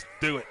 I just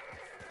do it.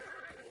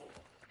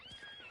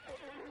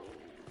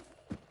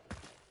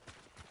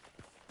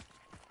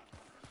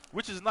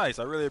 Which is nice.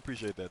 I really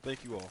appreciate that.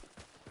 Thank you all.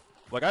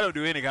 Like, I don't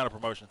do any kind of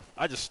promotion.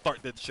 I just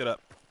start that shit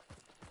up.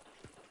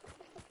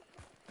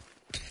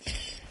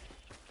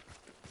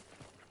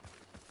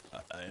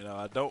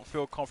 I don't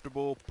feel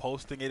comfortable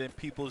posting it in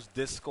people's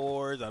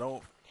discords. I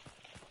don't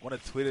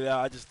want to tweet it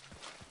out. I just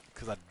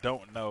because I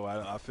don't know.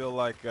 I feel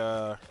like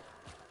I'm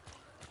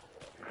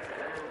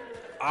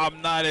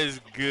not as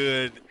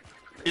good.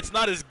 It's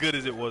not as good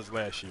as it was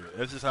last year.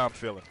 That's just how I'm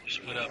feeling. They're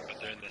split up, but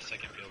they're in the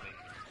second building.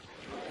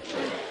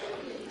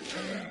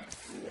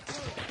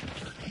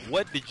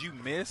 What did you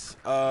miss?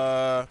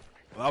 I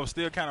was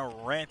still kind of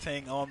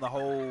ranting on the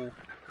whole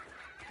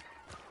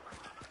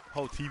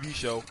TV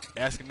show,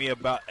 asking me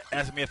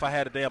if I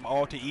had a damn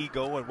alter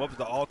ego and what was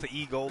the alter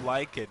ego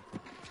like, and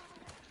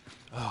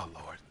oh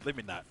Lord, let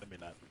me not.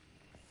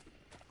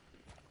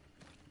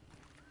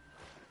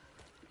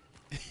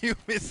 You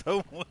miss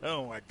someone?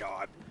 Oh my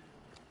God.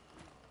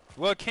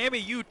 Well,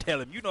 Cammy, you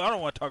tell him. You know I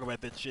don't want to talk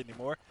about that shit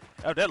anymore.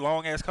 After that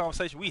long ass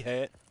conversation we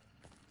had.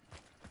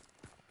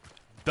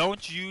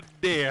 Don't you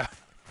dare.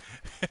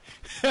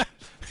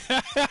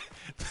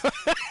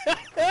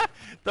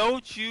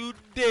 Don't you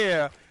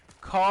dare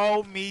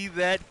call me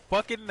that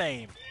fucking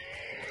name.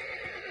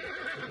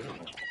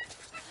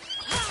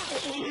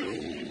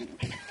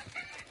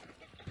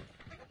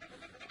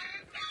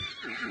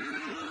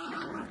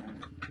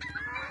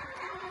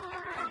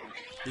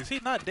 Is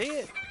he not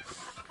dead?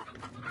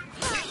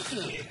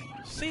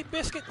 See,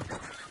 Biscuit?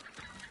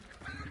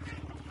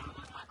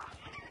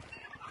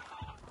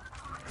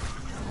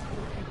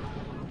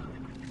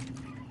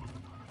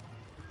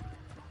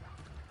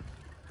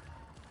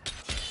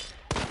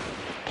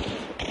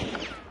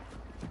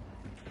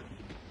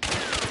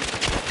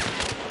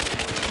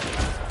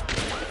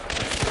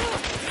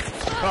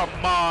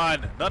 Come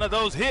on! None of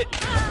those hit!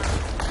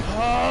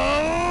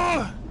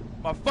 Oh!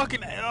 My fucking...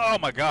 Oh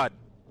my God.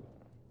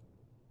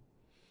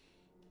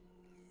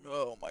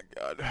 Oh my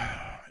God.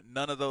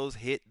 None of those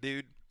hit,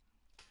 dude.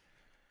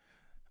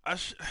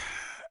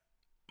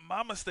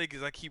 My mistake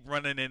is I keep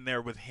running in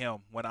there with him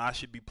when I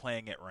should be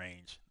playing at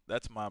range.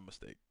 That's my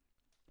mistake.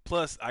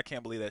 Plus, I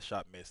can't believe that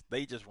shot missed.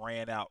 They just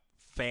ran out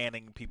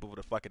fanning people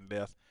to fucking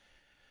death.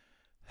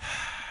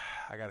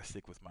 I gotta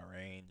stick with my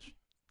range.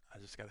 I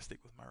just gotta stick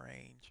with my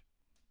range.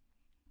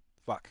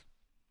 Fuck.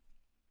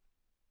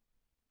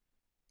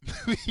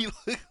 You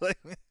look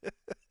like me.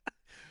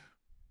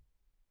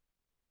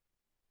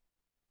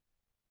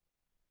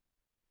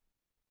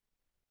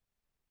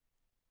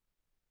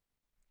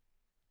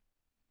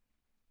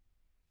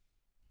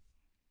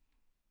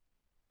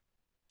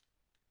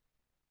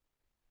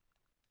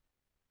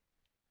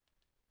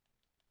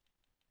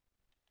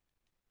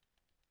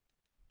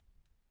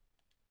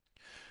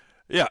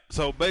 Yeah,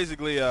 so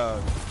basically, I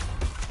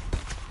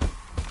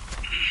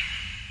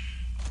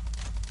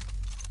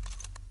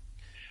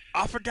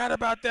forgot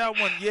about that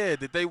one. Yeah,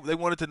 that they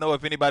wanted to know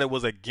if anybody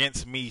was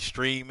against me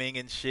streaming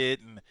and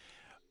shit,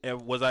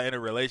 and was I in a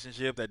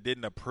relationship that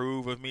didn't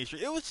approve of me?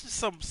 It was just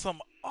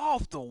some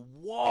off the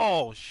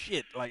wall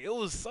shit. Like it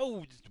was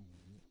so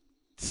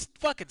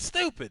fucking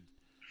stupid.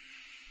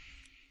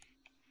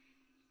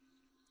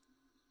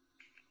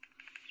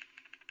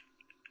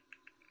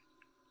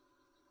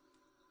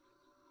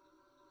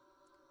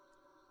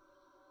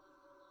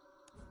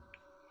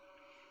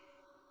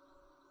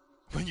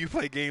 When you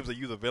play games that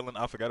you the villain,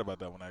 I forgot about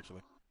that one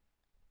actually.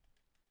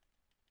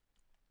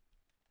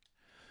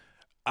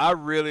 I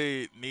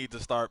really need to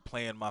start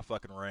playing my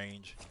fucking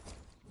range.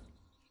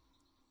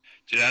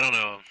 Dude, I don't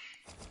know.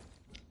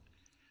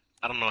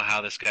 I don't know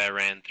how this guy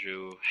ran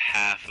through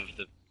half of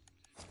the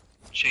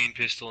chain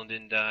pistol and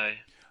didn't die.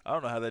 I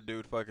don't know how that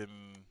dude fucking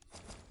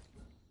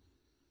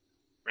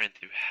Ran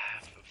through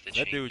half of the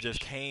that chain dude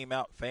just pistol. came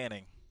out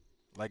fanning.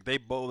 Like they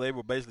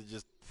were basically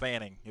just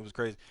fanning. It was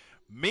crazy.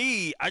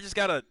 Me,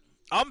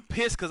 I'm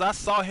pissed because I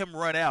saw him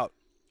run out,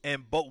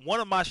 but one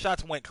of my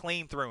shots went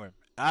clean through him.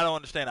 I don't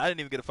understand. I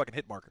didn't even get a fucking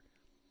hit marker.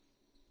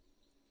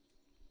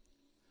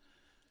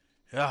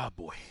 Ah,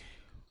 boy.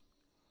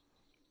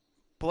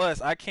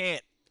 Plus, I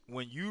can't.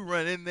 When you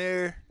run in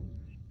there,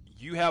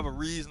 you have a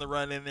reason to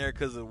run in there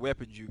because of the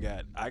weapons you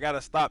got. I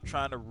gotta stop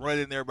trying to run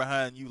in there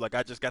behind you like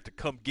I just got to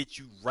come get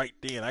you right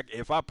then.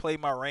 If I play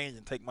my range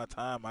and take my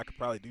time, I could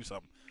probably do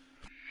something.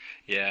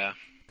 Yeah.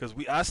 Because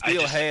I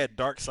still had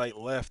Dark Sight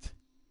left.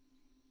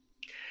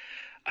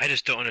 I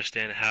just don't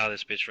understand how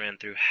this bitch ran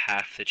through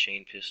half the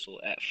chain pistol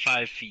at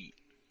 5 feet.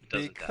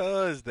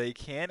 Because they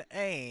can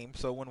aim,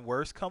 so when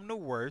worse come to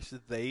worse,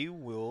 they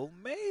will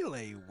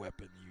melee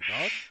weapon you,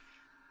 dog.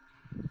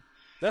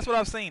 That's what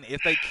I've seen.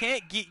 If they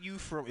can't get you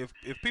from, if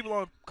people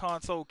on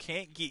console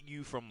can't get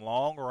you from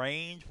long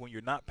range when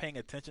you're not paying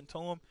attention to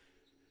them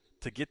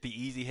to get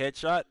the easy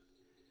headshot,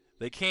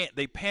 they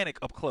panic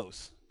up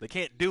close. They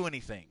can't do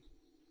anything.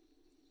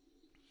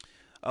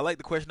 I like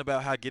the question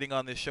about how getting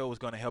on this show is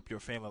going to help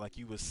your family, like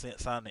you was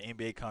signing an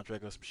NBA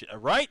contract or some shit,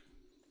 right?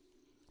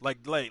 Like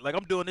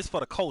I'm doing this for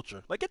the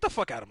culture. Like, get the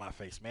fuck out of my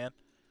face, man.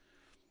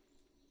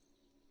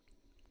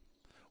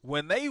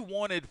 When they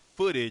wanted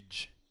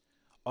footage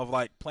of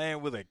like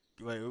playing with like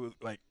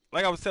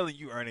I was telling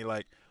you, Ernie,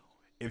 like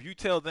if you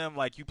tell them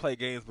like you play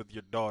games with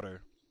your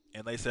daughter,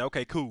 and they say,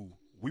 okay, cool,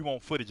 we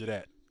want footage of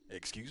that.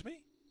 Excuse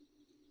me?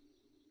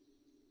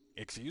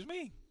 Excuse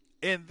me?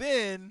 And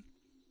then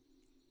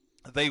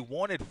they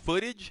wanted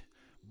footage,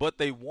 but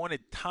they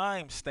wanted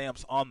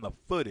timestamps on the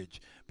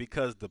footage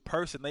because the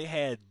person they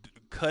had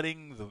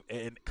cutting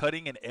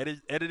and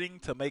editing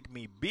to make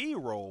me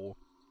B-roll,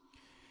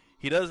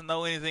 he doesn't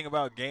know anything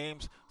about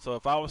games. So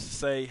if I was to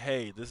say,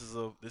 "Hey, this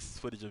is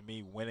footage of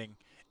me winning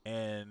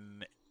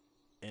and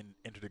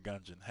Enter the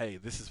Gungeon. Hey,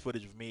 this is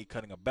footage of me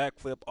cutting a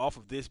backflip off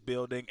of this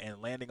building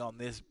and landing on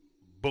this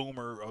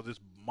boomer or this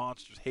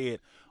monster's head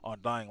on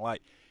Dying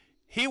Light,"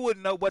 he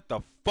wouldn't know what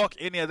the fuck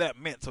any of that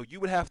meant. So you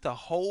would have to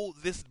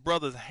hold this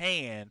brother's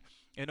hand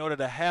in order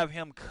to have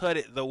him cut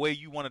it the way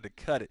you wanted to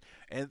cut it.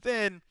 And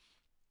then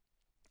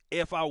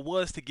if I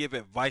was to give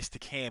advice to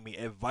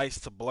Cammy, advice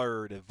to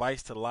Blurred,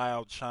 advice to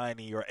Loud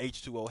Shiny or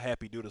H2O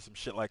Happy Dude or some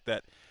shit like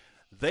that,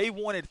 they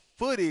wanted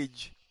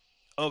footage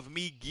of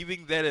me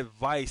giving that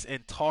advice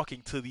and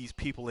talking to these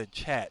people in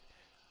chat.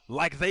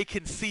 Like they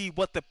can see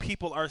what the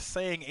people are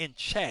saying in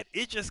chat.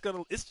 It's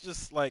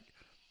just like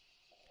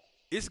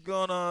it's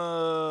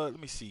gonna let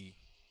me see.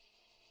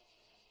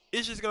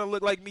 It's just gonna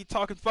look like me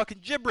talking fucking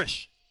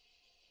gibberish.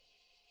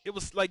 It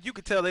was like you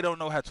could tell they don't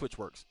know how Twitch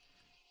works.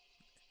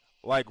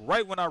 Like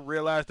right when I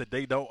realized that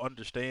they don't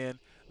understand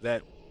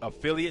that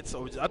affiliates,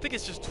 or I think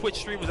it's just Twitch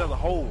streamers as a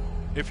whole,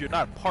 if you're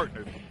not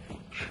partnered,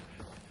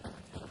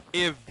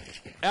 if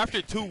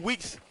after 2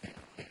 weeks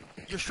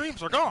your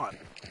streams are gone.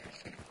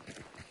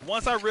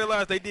 Once I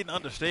realized they didn't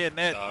understand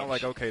that, I'm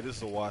like, okay, this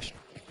is a wash.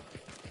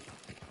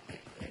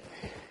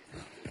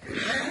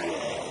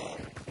 Never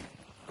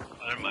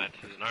mind,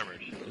 he's an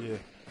armored.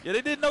 Yeah,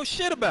 they didn't know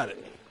shit about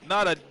it.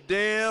 Not a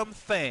damn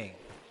thing.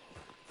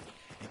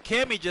 And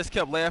Cammy just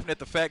kept laughing at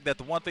the fact that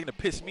the one thing that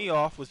pissed me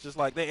off was just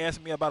like they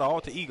asked me about an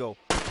alter ego.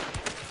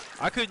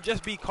 I couldn't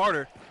just be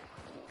Carter.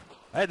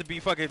 I had to be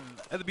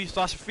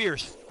Sasha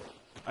Fierce.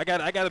 I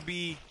gotta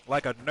be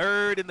like a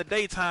nerd in the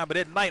daytime, but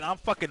at night I'm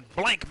fucking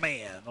blank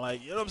man.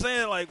 Like, you know what I'm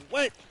saying? Like,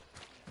 what?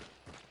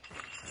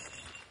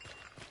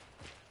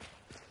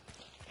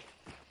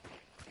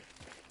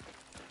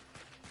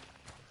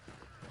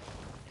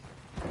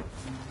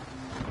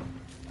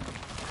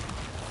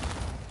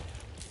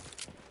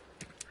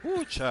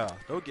 Woo, child.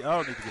 I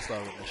don't need to get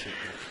started on that shit,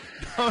 man.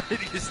 I don't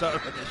need to get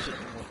started on that shit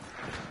anymore.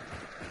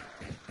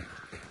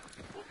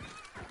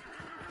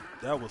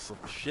 That was some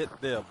shit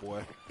there,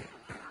 boy.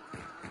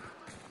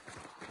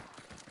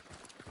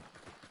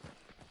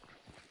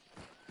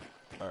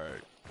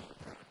 Alright.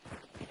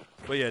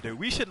 But yeah, dude,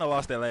 we shouldn't have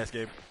lost that last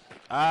game.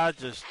 I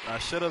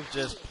should have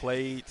just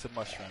played to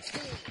my strength.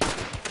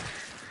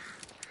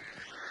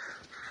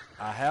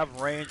 I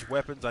have ranged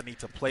weapons. I need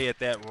to play at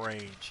that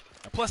range.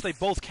 And plus, they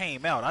both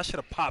came out. I should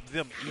have popped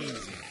them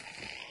easy.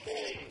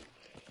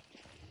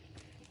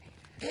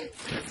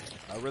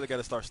 I really got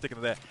to start sticking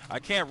to that. I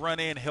can't run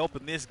in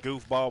helping this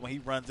goofball when he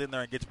runs in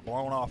there and gets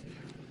blown off.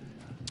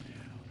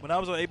 When I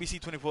was on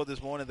ABC 24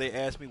 this morning, they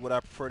asked me would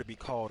I prefer to be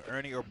called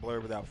Ernie or Blur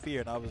without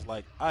fear, and I was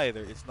like,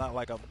 either. It's not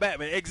like I'm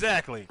Batman.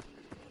 Exactly.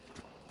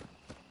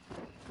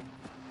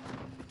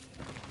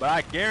 But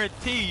I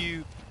guarantee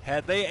you,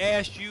 had they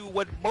asked you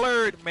what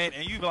Blurred meant,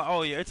 and you'd be like,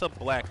 oh yeah, it's a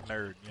black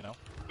nerd, you know.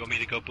 You want me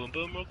to go boom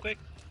boom real quick?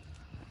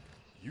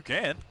 You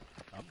can.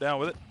 I'm down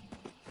with it.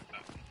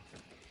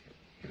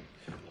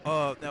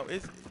 Now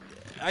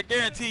I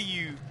guarantee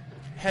you,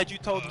 had you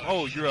told them,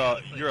 oh, you're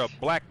a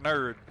black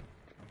nerd,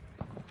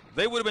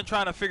 they would have been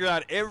trying to figure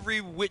out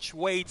every which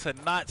way to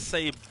not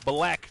say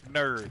black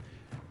nerd.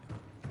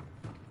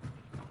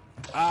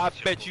 I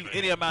bet you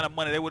any amount of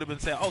money they would have been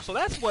saying, oh, so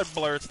that's what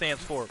Blurred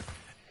stands for.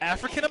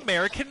 African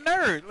American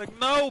nerd. Like,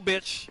 no,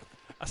 bitch.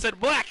 I said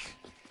black.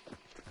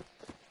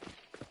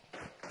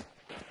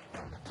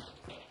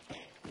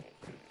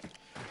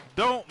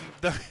 Don't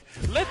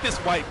let this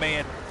white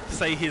man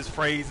say his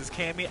phrases,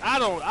 Cammy.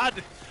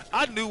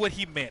 I knew what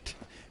he meant.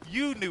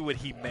 You knew what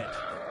he meant.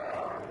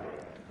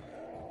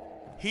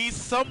 He's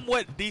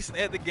somewhat decent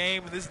at the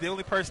game, and this is the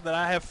only person that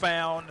I have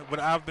found when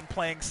I've been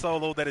playing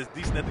solo that is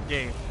decent at the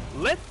game.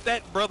 Let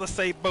that brother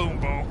say boom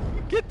boom.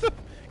 Get the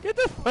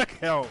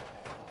fuck out.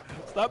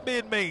 Stop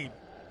being mean.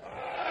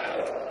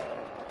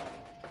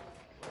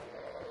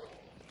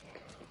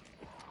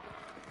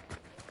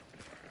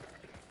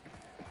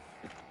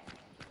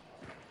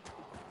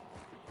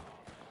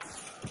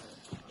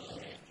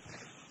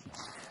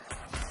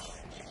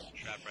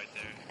 Trap right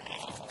there.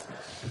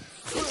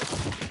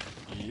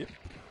 Yep.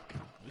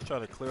 Just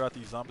trying to clear out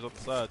these zombies off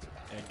the sides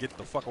and get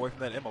the fuck away from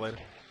that immolator.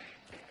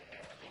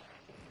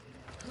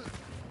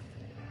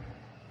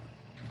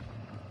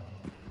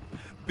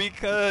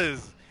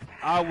 Because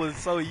I was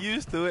so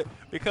used to it.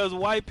 Because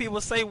white people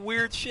say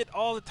weird shit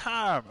all the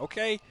time,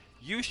 okay?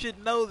 You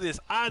should know this.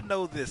 I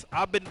know this.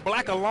 I've been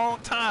black a long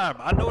time.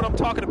 I know what I'm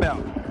talking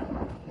about.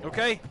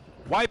 Okay?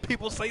 White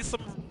people say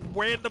some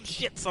random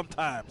shit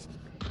sometimes.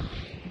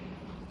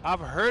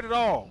 I've heard it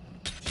all.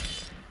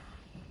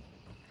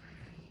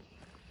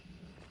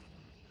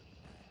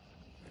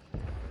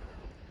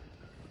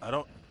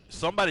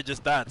 Somebody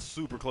just died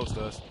super close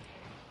to us.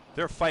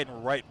 They're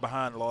fighting right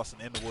behind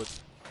Lawson in the woods.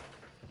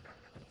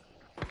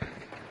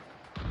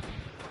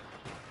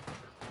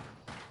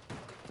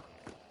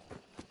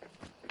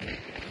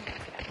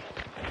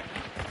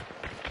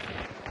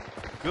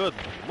 Good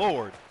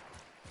lord.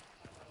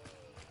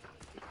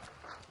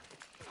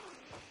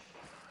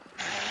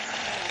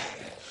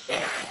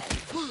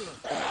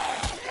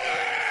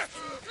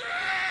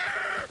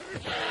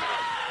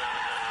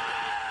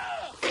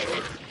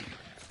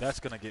 That's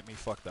gonna get me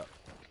fucked up.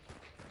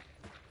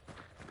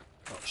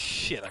 Oh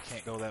shit, I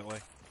can't go that way.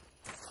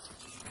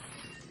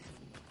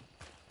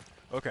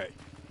 Okay.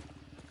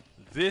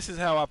 This is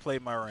how I play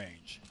my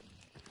range.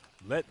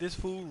 Let this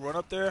fool run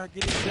up there and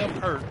get himself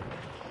hurt.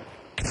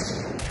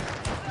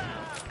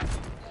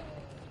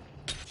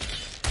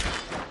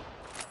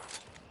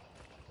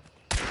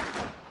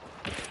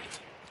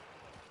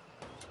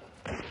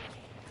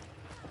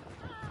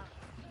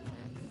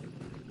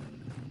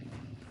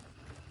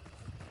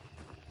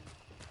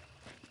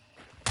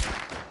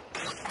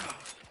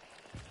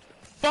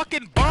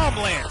 Fucking bomb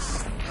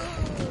lance!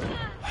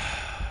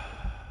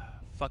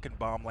 Fucking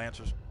bomb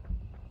lancers.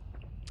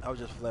 I was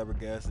just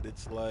flabbergasted.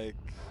 It's like,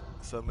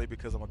 suddenly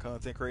because I'm a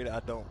content creator, I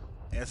don't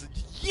answer.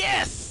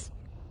 Yes!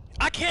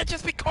 I can't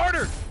just be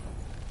Carter!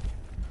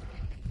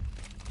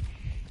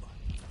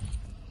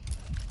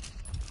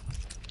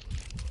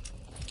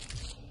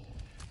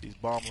 These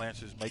bomb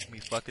lancers make me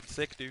fucking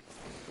sick, dude.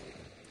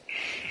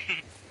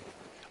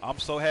 I'm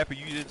so happy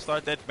you didn't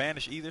start that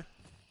banish either.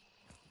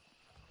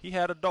 He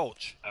had a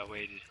dolch. I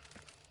waited.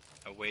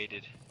 I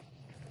waited.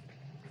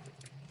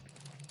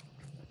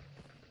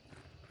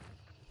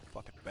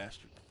 Fucking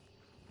bastard.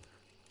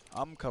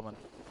 I'm coming.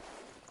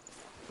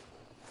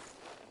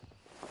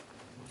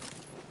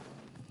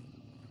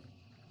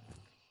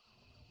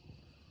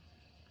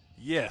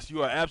 Yes,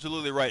 you are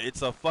absolutely right.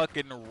 It's a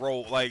fucking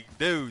roll. Like,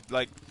 dude,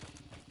 like,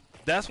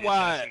 that's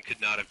why. Assassin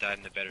could not have died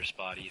in a better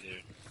spot either.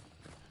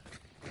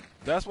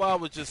 That's why I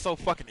was just so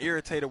fucking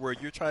irritated where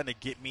you're trying to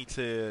get me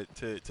to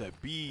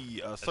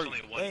be a That's certain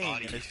only one thing,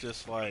 body and it's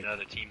just like,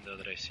 another team though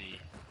that I see.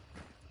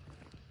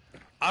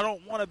 I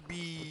don't want to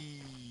be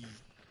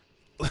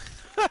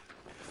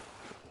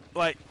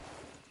like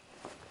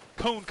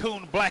coon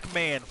black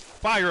man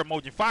fire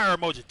emoji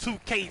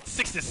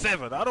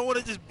 2K67. I don't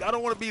want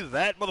to be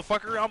that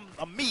motherfucker.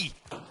 I'm me.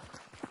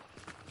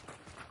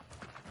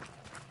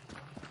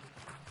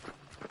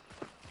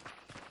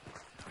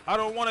 I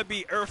don't want to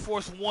be Air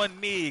Force One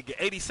MiG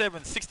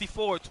 87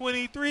 64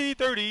 23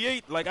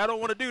 38. Like, I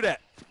don't want to do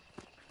that.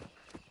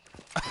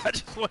 I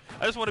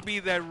just want to be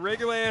that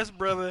regular ass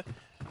brother.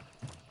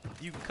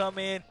 You can come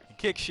in and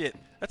kick shit.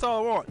 That's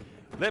all I want.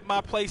 Let my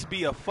place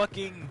be a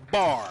fucking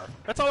bar.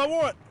 That's all I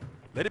want.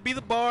 Let it be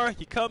the bar.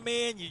 You come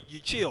in, you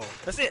chill.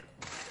 That's it.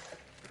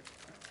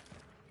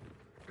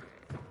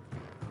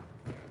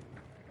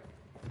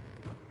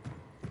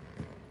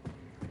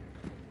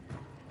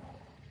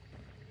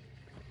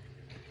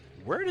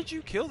 Where did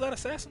you kill that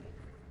assassin?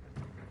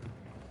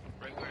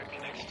 Right where it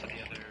connects to the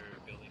other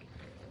building.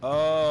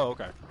 Oh,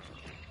 okay.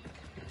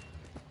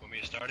 Want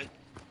me to start it?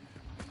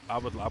 I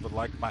would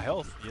like my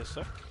health. Yes,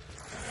 sir.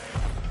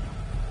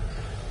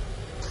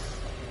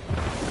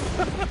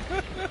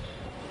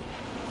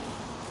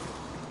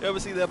 You ever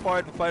see that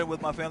part in Fighting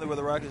with My Family where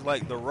The Rock is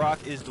like, The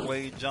Rock is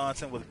Dwayne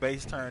Johnson with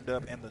bass turned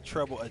up and the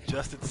treble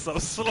adjusted so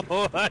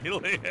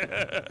slowly?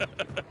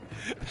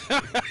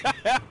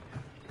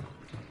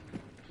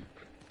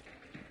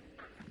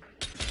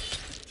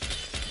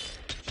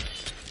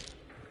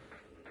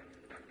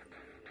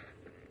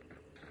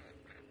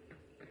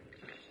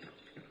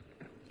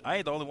 I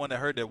ain't the only one that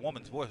heard that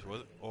woman's voice, was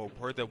it? Or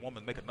heard that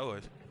woman make a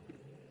noise.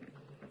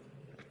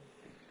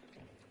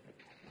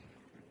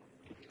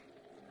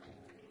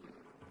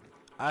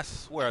 I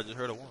swear I just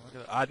heard a woman.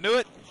 I knew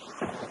it!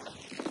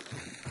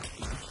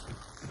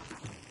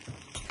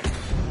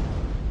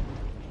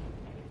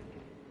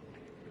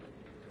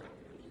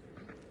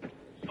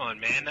 Come on,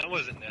 man, that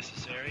wasn't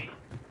necessary.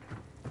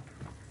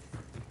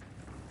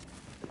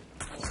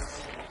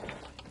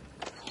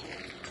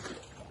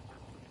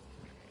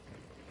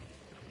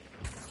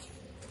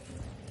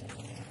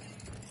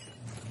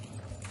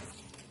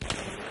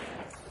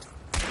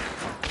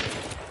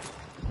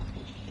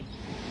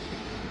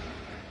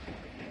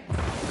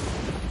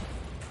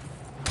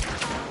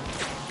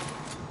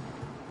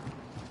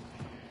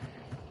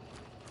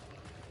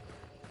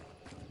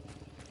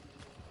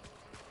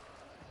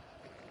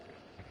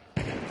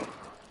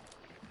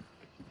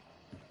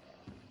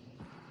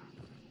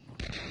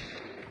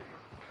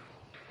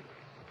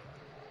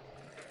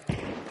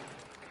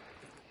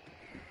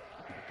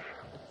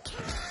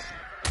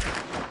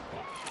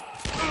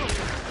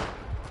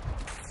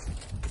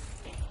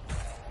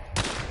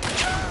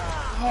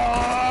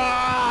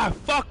 Ah,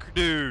 fuck,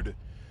 dude.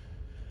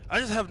 I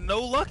just have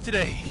no luck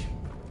today.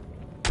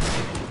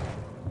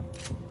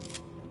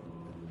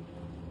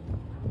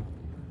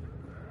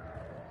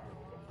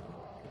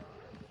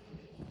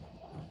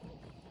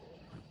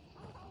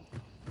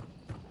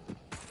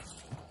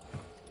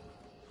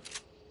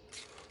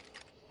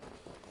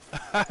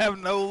 I have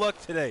no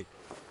luck today.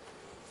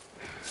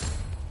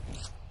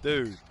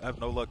 Dude, I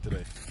have no luck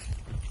today.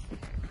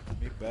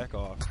 Let me back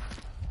off.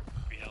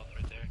 Free health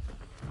right there.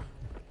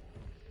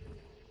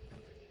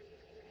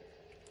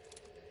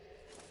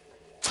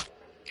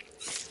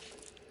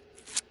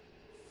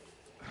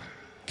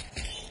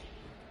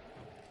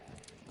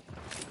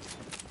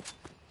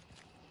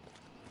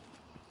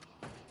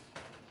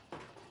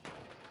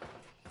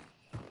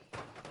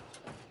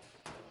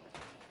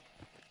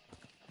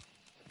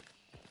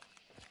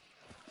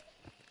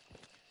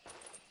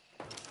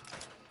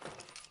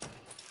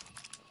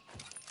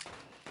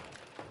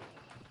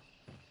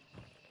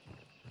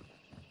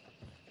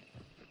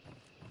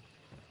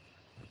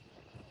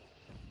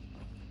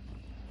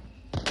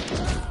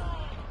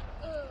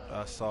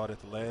 I saw it at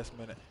the last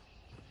minute.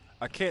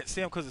 I can't see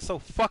him because it's so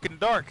fucking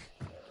dark.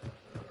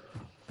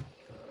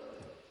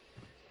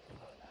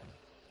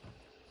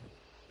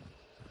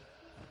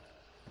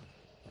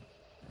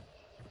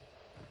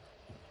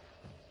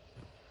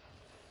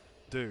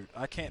 Dude,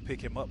 I can't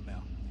pick him up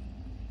now.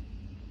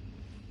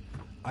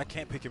 I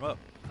can't pick him up.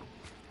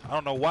 I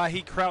don't know why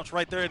he crouched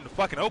right there in the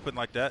fucking open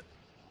like that.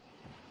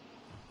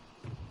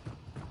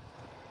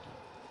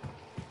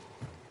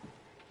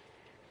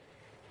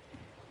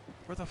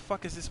 Where the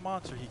fuck is this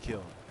monster he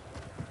killed?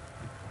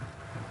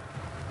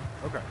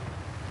 Okay.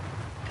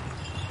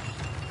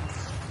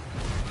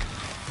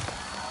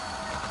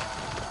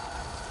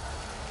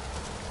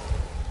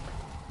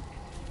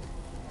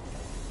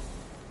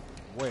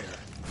 Where?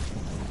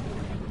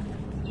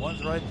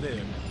 One's right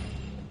there.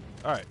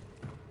 Alright.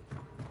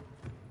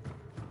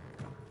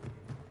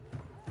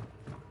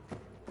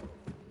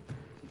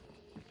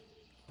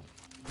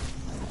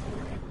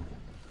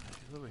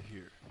 He's over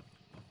here.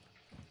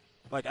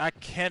 Like, I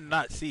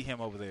cannot see him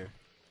over there.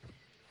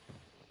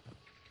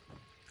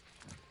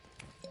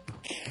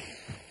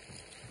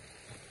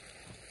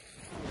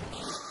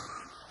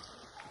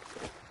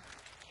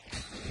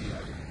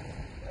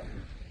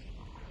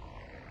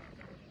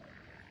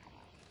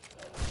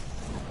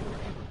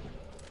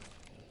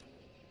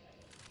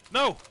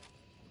 No!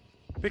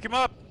 Pick him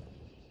up!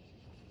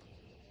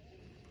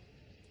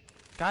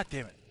 God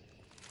damn it.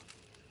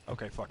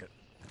 Okay, fuck it.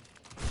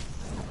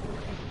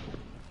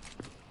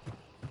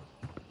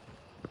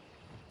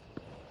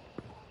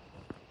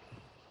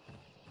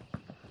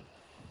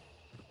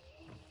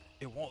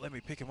 It won't let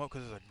me pick him up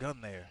because there's a gun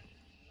there.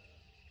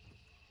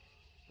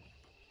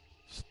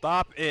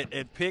 Stop it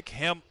and pick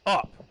him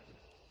up.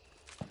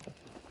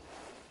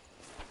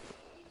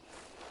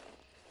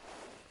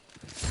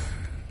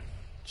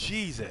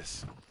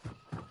 Jesus.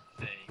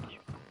 Thank you.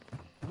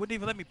 It wouldn't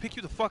even let me pick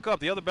you the fuck up.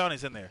 The other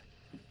bounty's in there.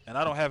 And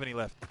I don't have any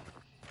left.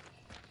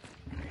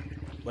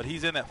 But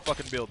he's in that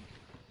fucking building.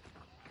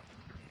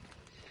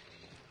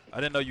 I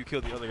didn't know you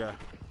killed the other guy.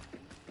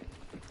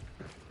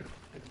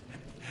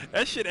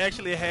 That shit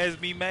actually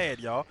has me mad,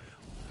 y'all.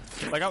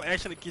 Like, I'm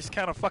actually just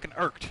kind of fucking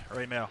irked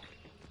right now.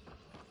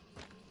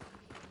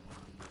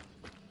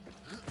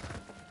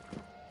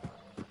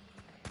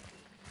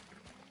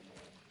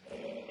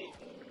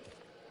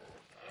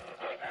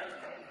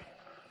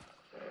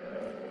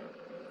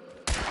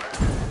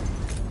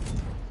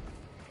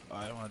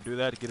 I don't want to do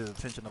that to get his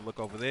attention to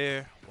look over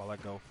there while I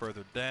go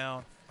further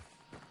down.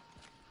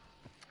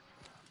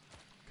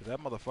 Because that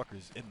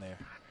motherfucker's in there.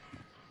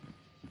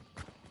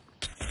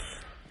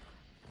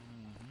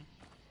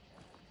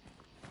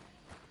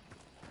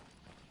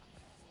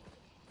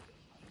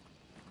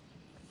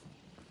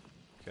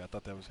 Okay, I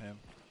thought that was him.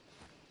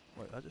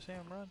 Wait, I just see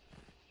him run?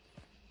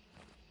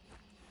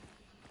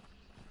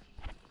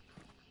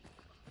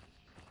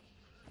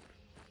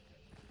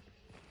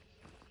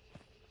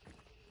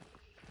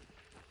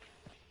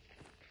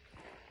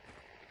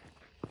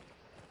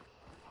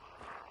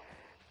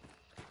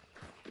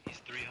 He's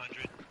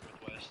 300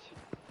 northwest.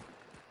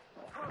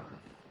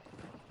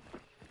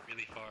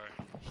 Really far.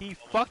 He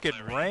Almost fucking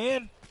my range.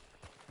 ran?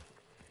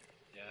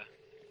 Yeah.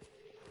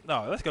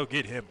 No, let's go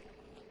get him.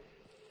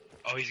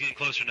 Oh, he's getting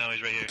closer now.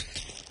 He's right here.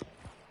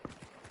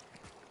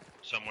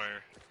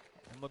 Somewhere.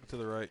 I'm looking to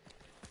the right.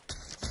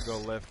 Go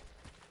left.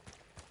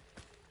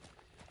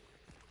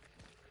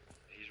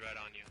 He's right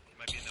on you. He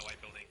might be in the white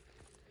building.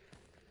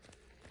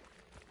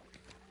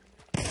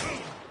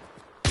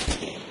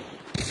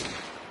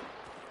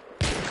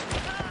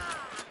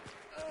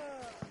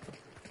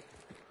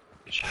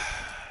 Good shit.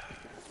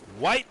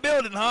 White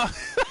building, huh?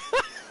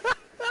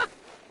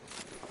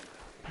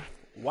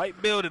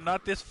 White building,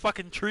 not this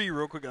fucking tree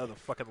real quick. Oh, the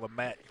fucking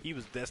Lamat. He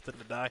was destined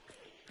to die.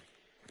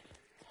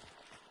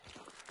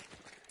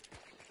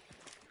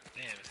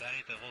 Damn, if that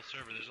ain't the whole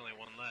server, there's only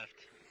one left.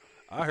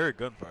 I heard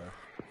gunfire.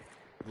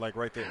 Like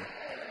right there.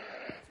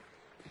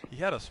 He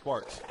had a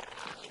Sparks.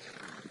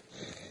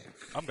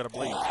 I'm gonna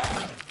bleed.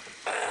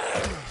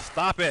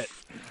 Stop it.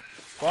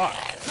 Fuck.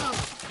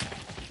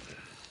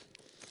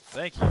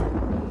 Thank you.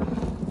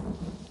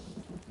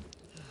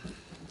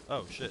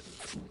 Oh, shit.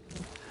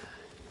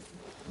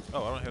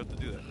 Oh, I don't have to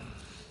do that.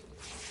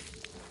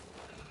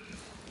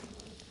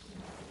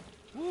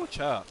 Woo,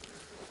 chop.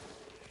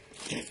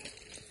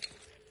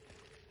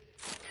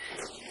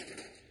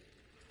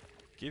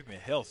 Give me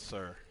health,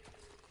 sir.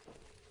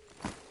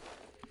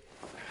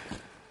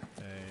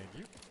 Thank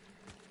you.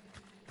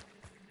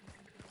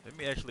 Let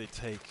me actually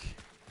take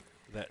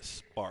that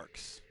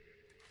Sparks.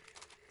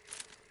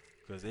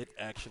 Because it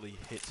actually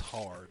hits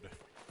hard.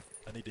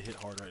 I need to hit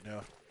hard right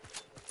now.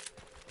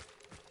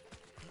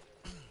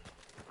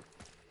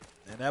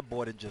 And that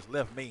boy done just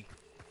left me.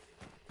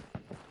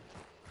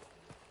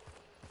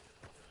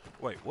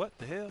 Wait, what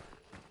the hell?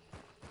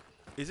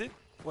 Is it?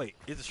 Wait,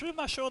 is the stream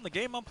not showing the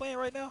game I'm playing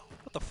right now?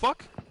 What the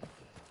fuck?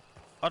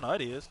 Oh no,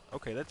 it is.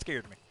 Okay, that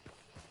scared me.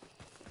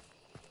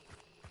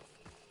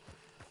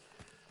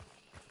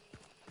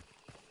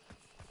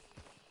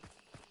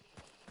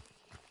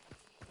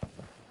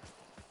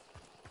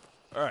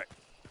 Alright.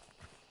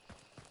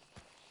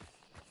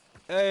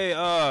 Hey,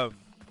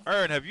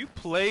 Ern, have you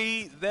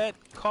played that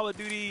Call of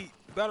Duty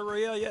Battle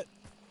Royale yet?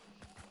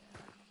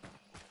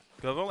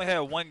 Because I've only had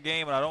one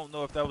game, and I don't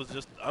know if that was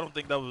just. I don't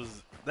think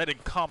that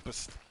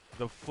encompassed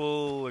the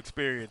full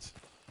experience.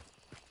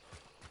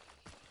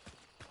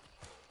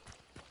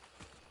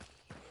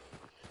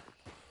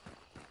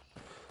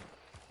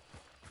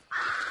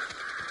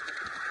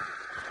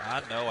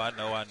 I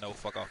know.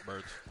 Fuck off,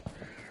 birds.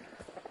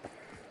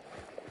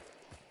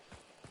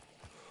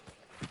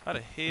 How the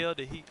hell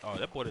did he? Oh,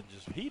 that boy done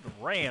he even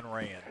ran.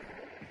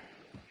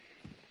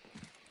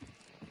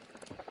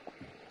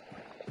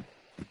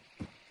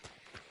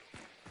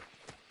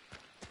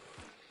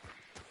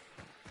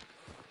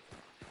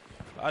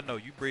 I know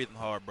you breathing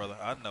hard, brother.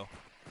 I know.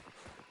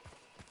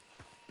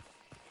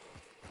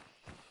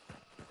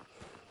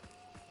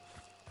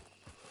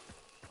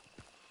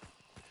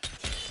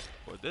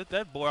 Boy,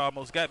 that boy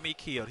almost got me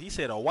killed. He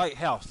said a White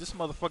House. This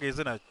motherfucker is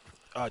in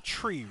a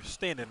tree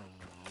standing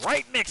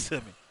right next to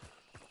me.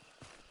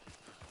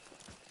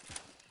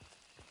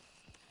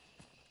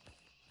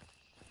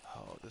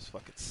 Oh, this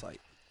fucking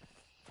sight.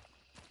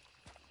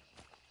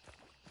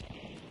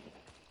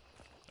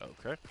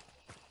 Okay.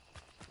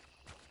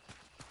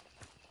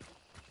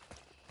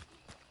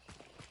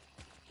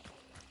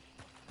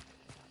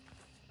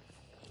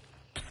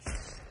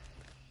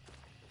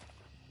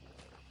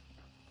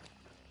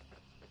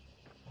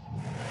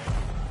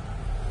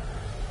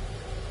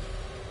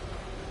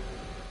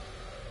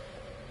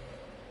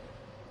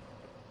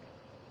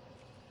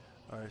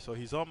 Alright, so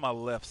he's on my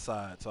left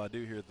side, so I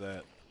do hear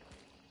that.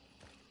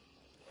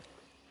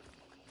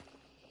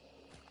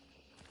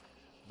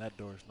 That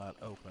door's not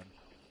open.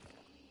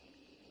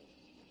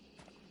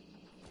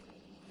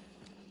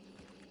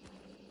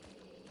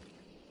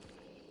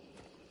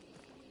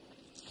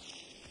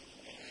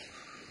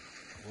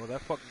 Well,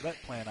 that fucked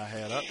that plan I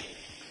had up.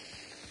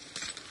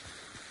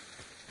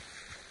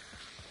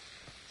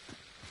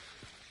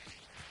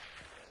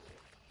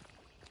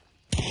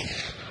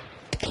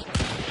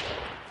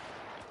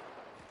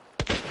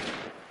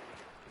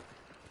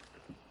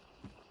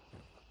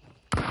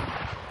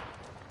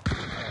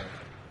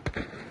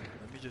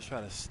 Let me just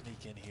try to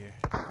sneak in here.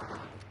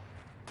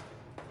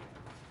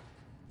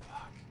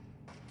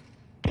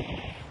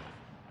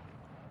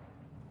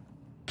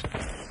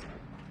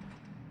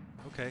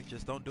 Okay,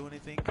 just don't do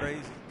anything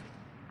crazy.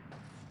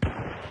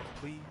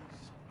 Please.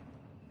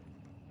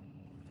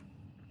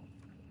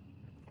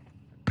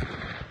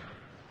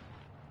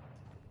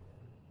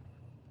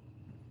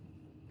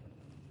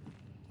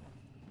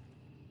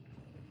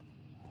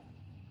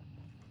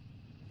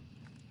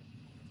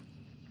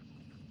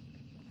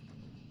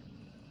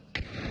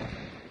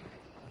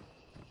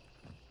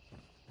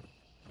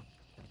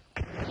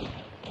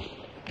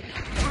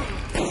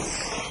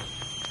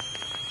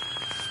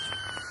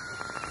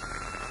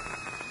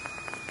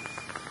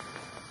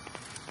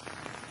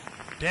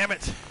 Damn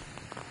it!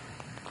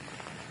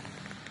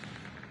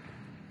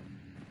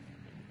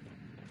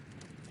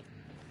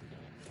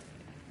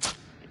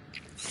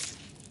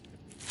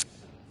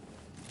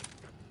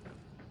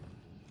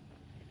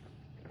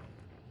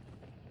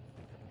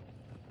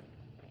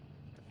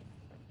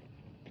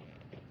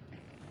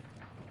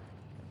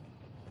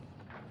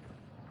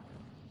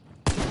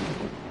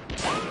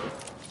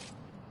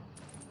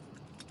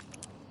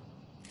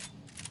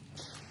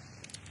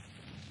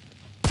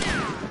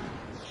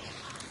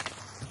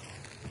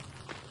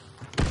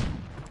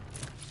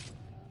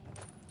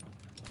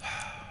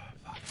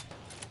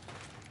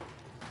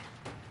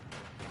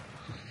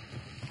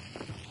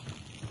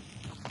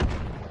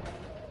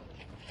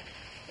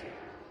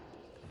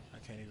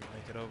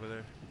 Over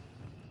there.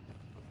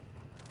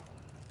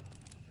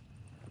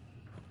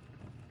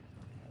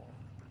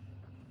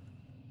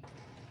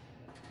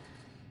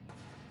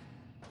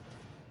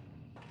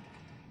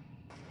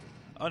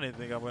 I don't even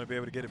think I'm going to be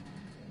able to get him.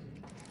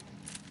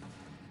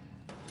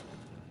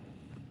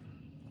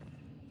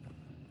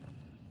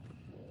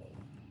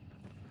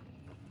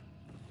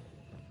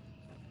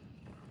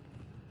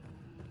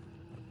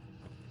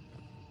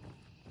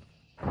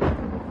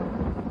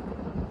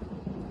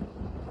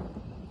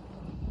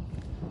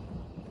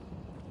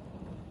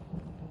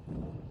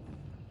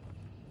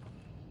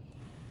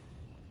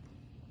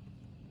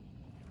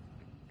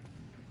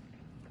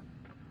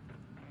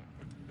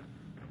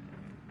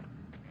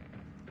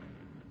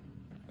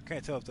 I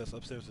can't tell if that's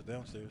upstairs or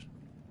downstairs.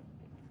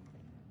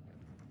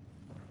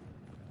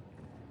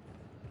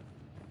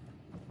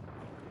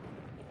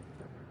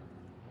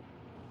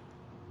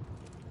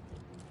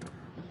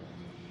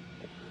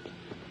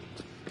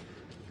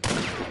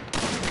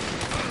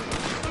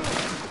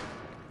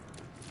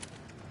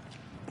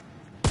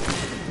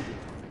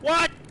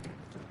 What?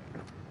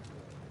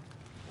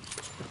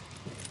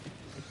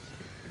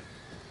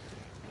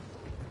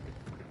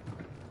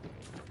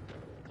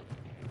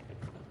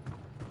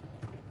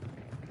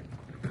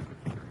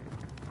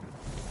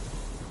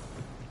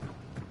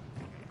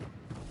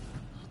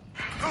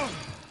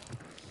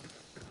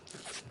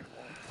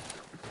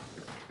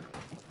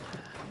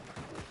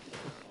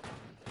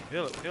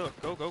 Heal it, heal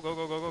it. Go, go, go,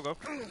 go, go, go, go.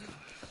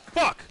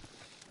 Fuck!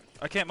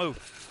 I can't move.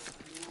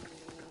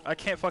 I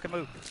can't fucking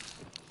move.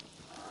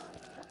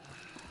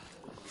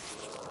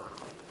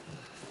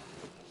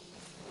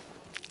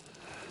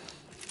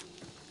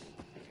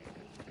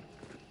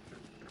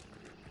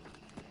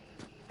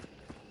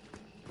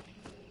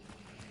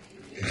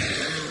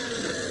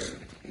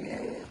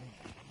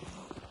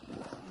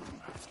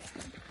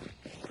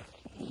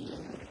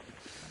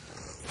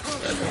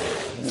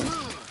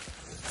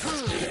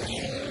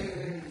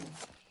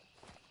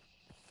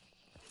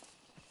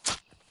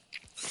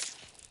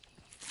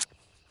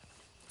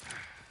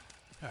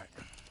 Alright.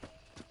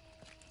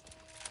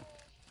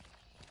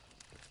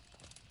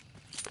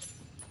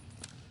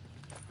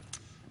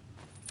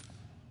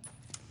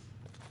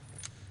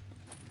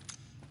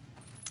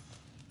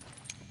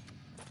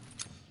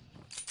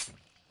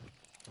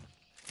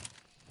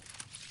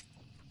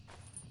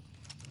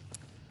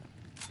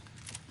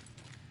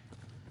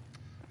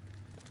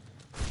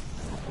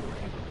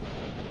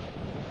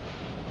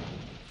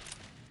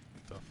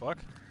 The fuck?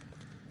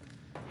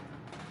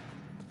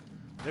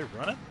 They're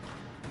running?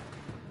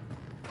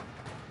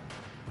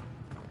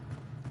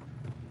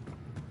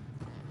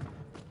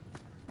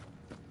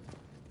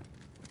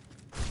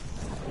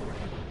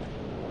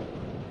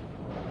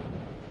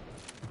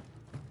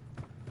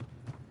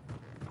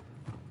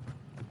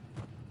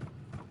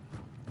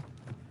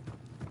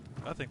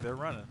 I think they're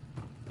running.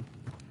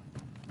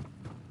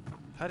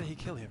 How did he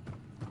kill him?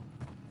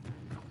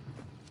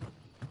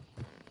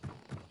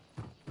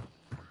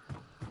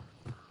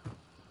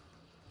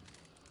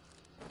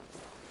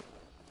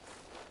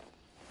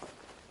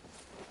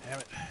 Damn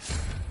it.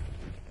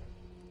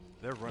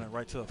 They're running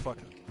right to the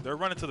fucking... They're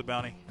running to the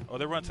bounty. Oh,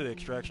 they're running to the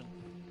extraction.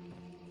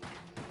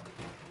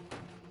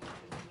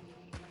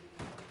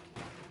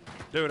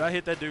 Dude, I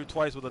hit that dude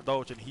twice with a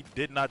Dolch and he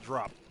did not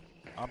drop.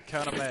 I'm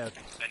kind of mad.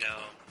 I know.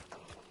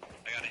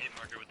 I got a hit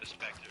marker with the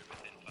Spectre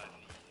within 5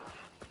 feet.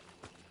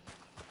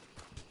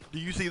 Do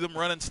you see them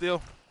running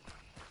still?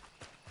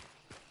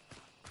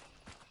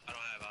 I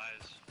don't have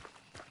eyes.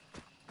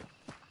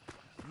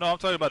 No, I'm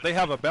talking about they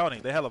have a bounty.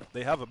 They have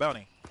a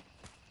bounty.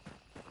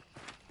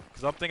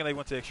 Because I'm thinking they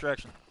went to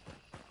extraction.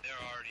 They're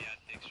already at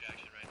the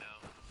extraction right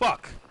now.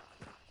 Fuck!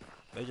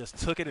 They just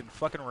took it and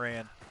fucking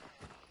ran.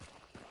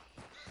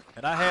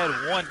 And I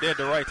had one dead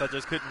to rights. I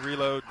just couldn't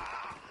reload.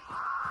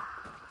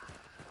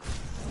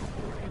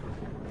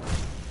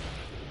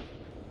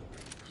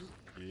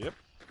 Yep.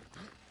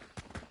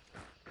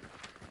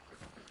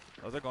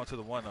 Oh, they're going to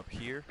the one up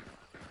here.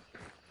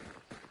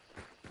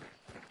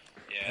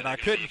 Yeah, And I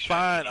couldn't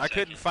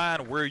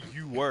find where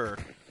you were.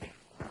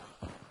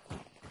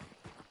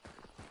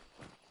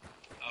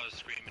 I was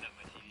screaming at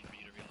my TV for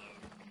you to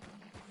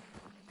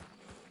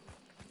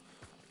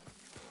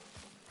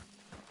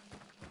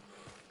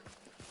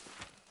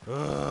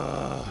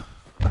reload.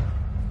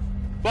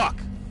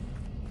 Fuck!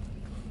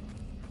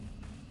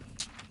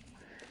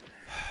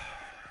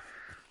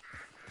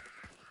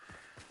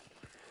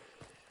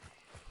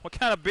 What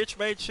kind of bitch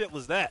made shit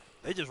was that?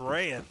 They just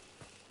ran.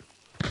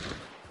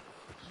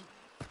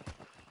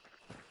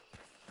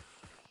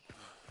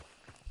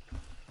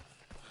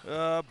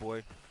 Oh boy.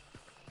 I'm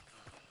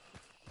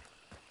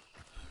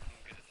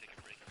gonna take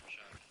a break from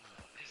shot.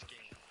 This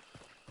game.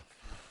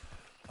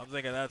 I'm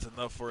thinking that's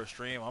enough for a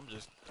stream.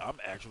 I'm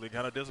actually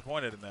kind of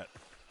disappointed in that.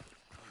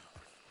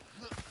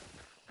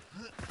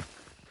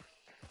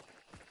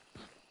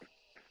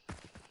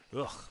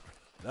 Ugh,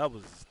 that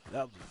was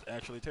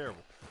actually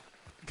terrible.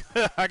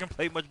 I can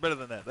play much better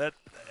than that.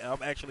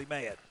 I'm actually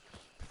mad.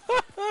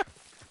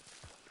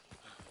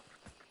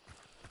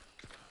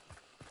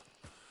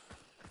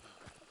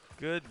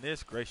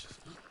 Goodness gracious.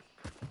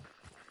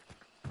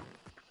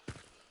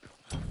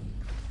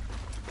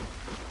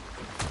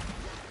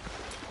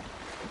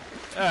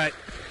 Alright.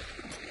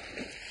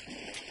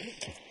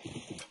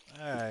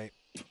 Alright.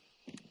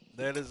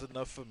 That is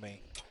enough for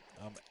me.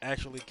 I'm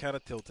actually kind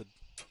of tilted.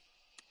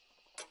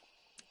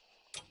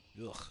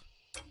 Ugh.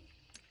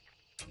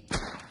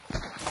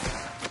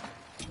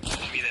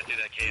 It's me that threw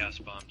that chaos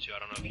bomb too. I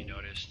don't know if you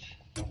noticed.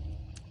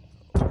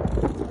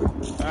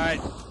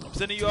 Alright, I'm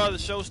sending you all the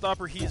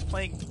showstopper. He's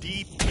playing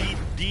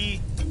DPD.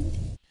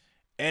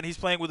 And he's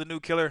playing with a new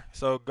killer.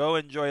 So go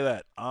enjoy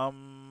that.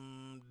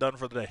 I'm done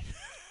for the day.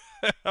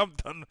 I'm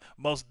done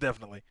most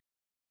definitely.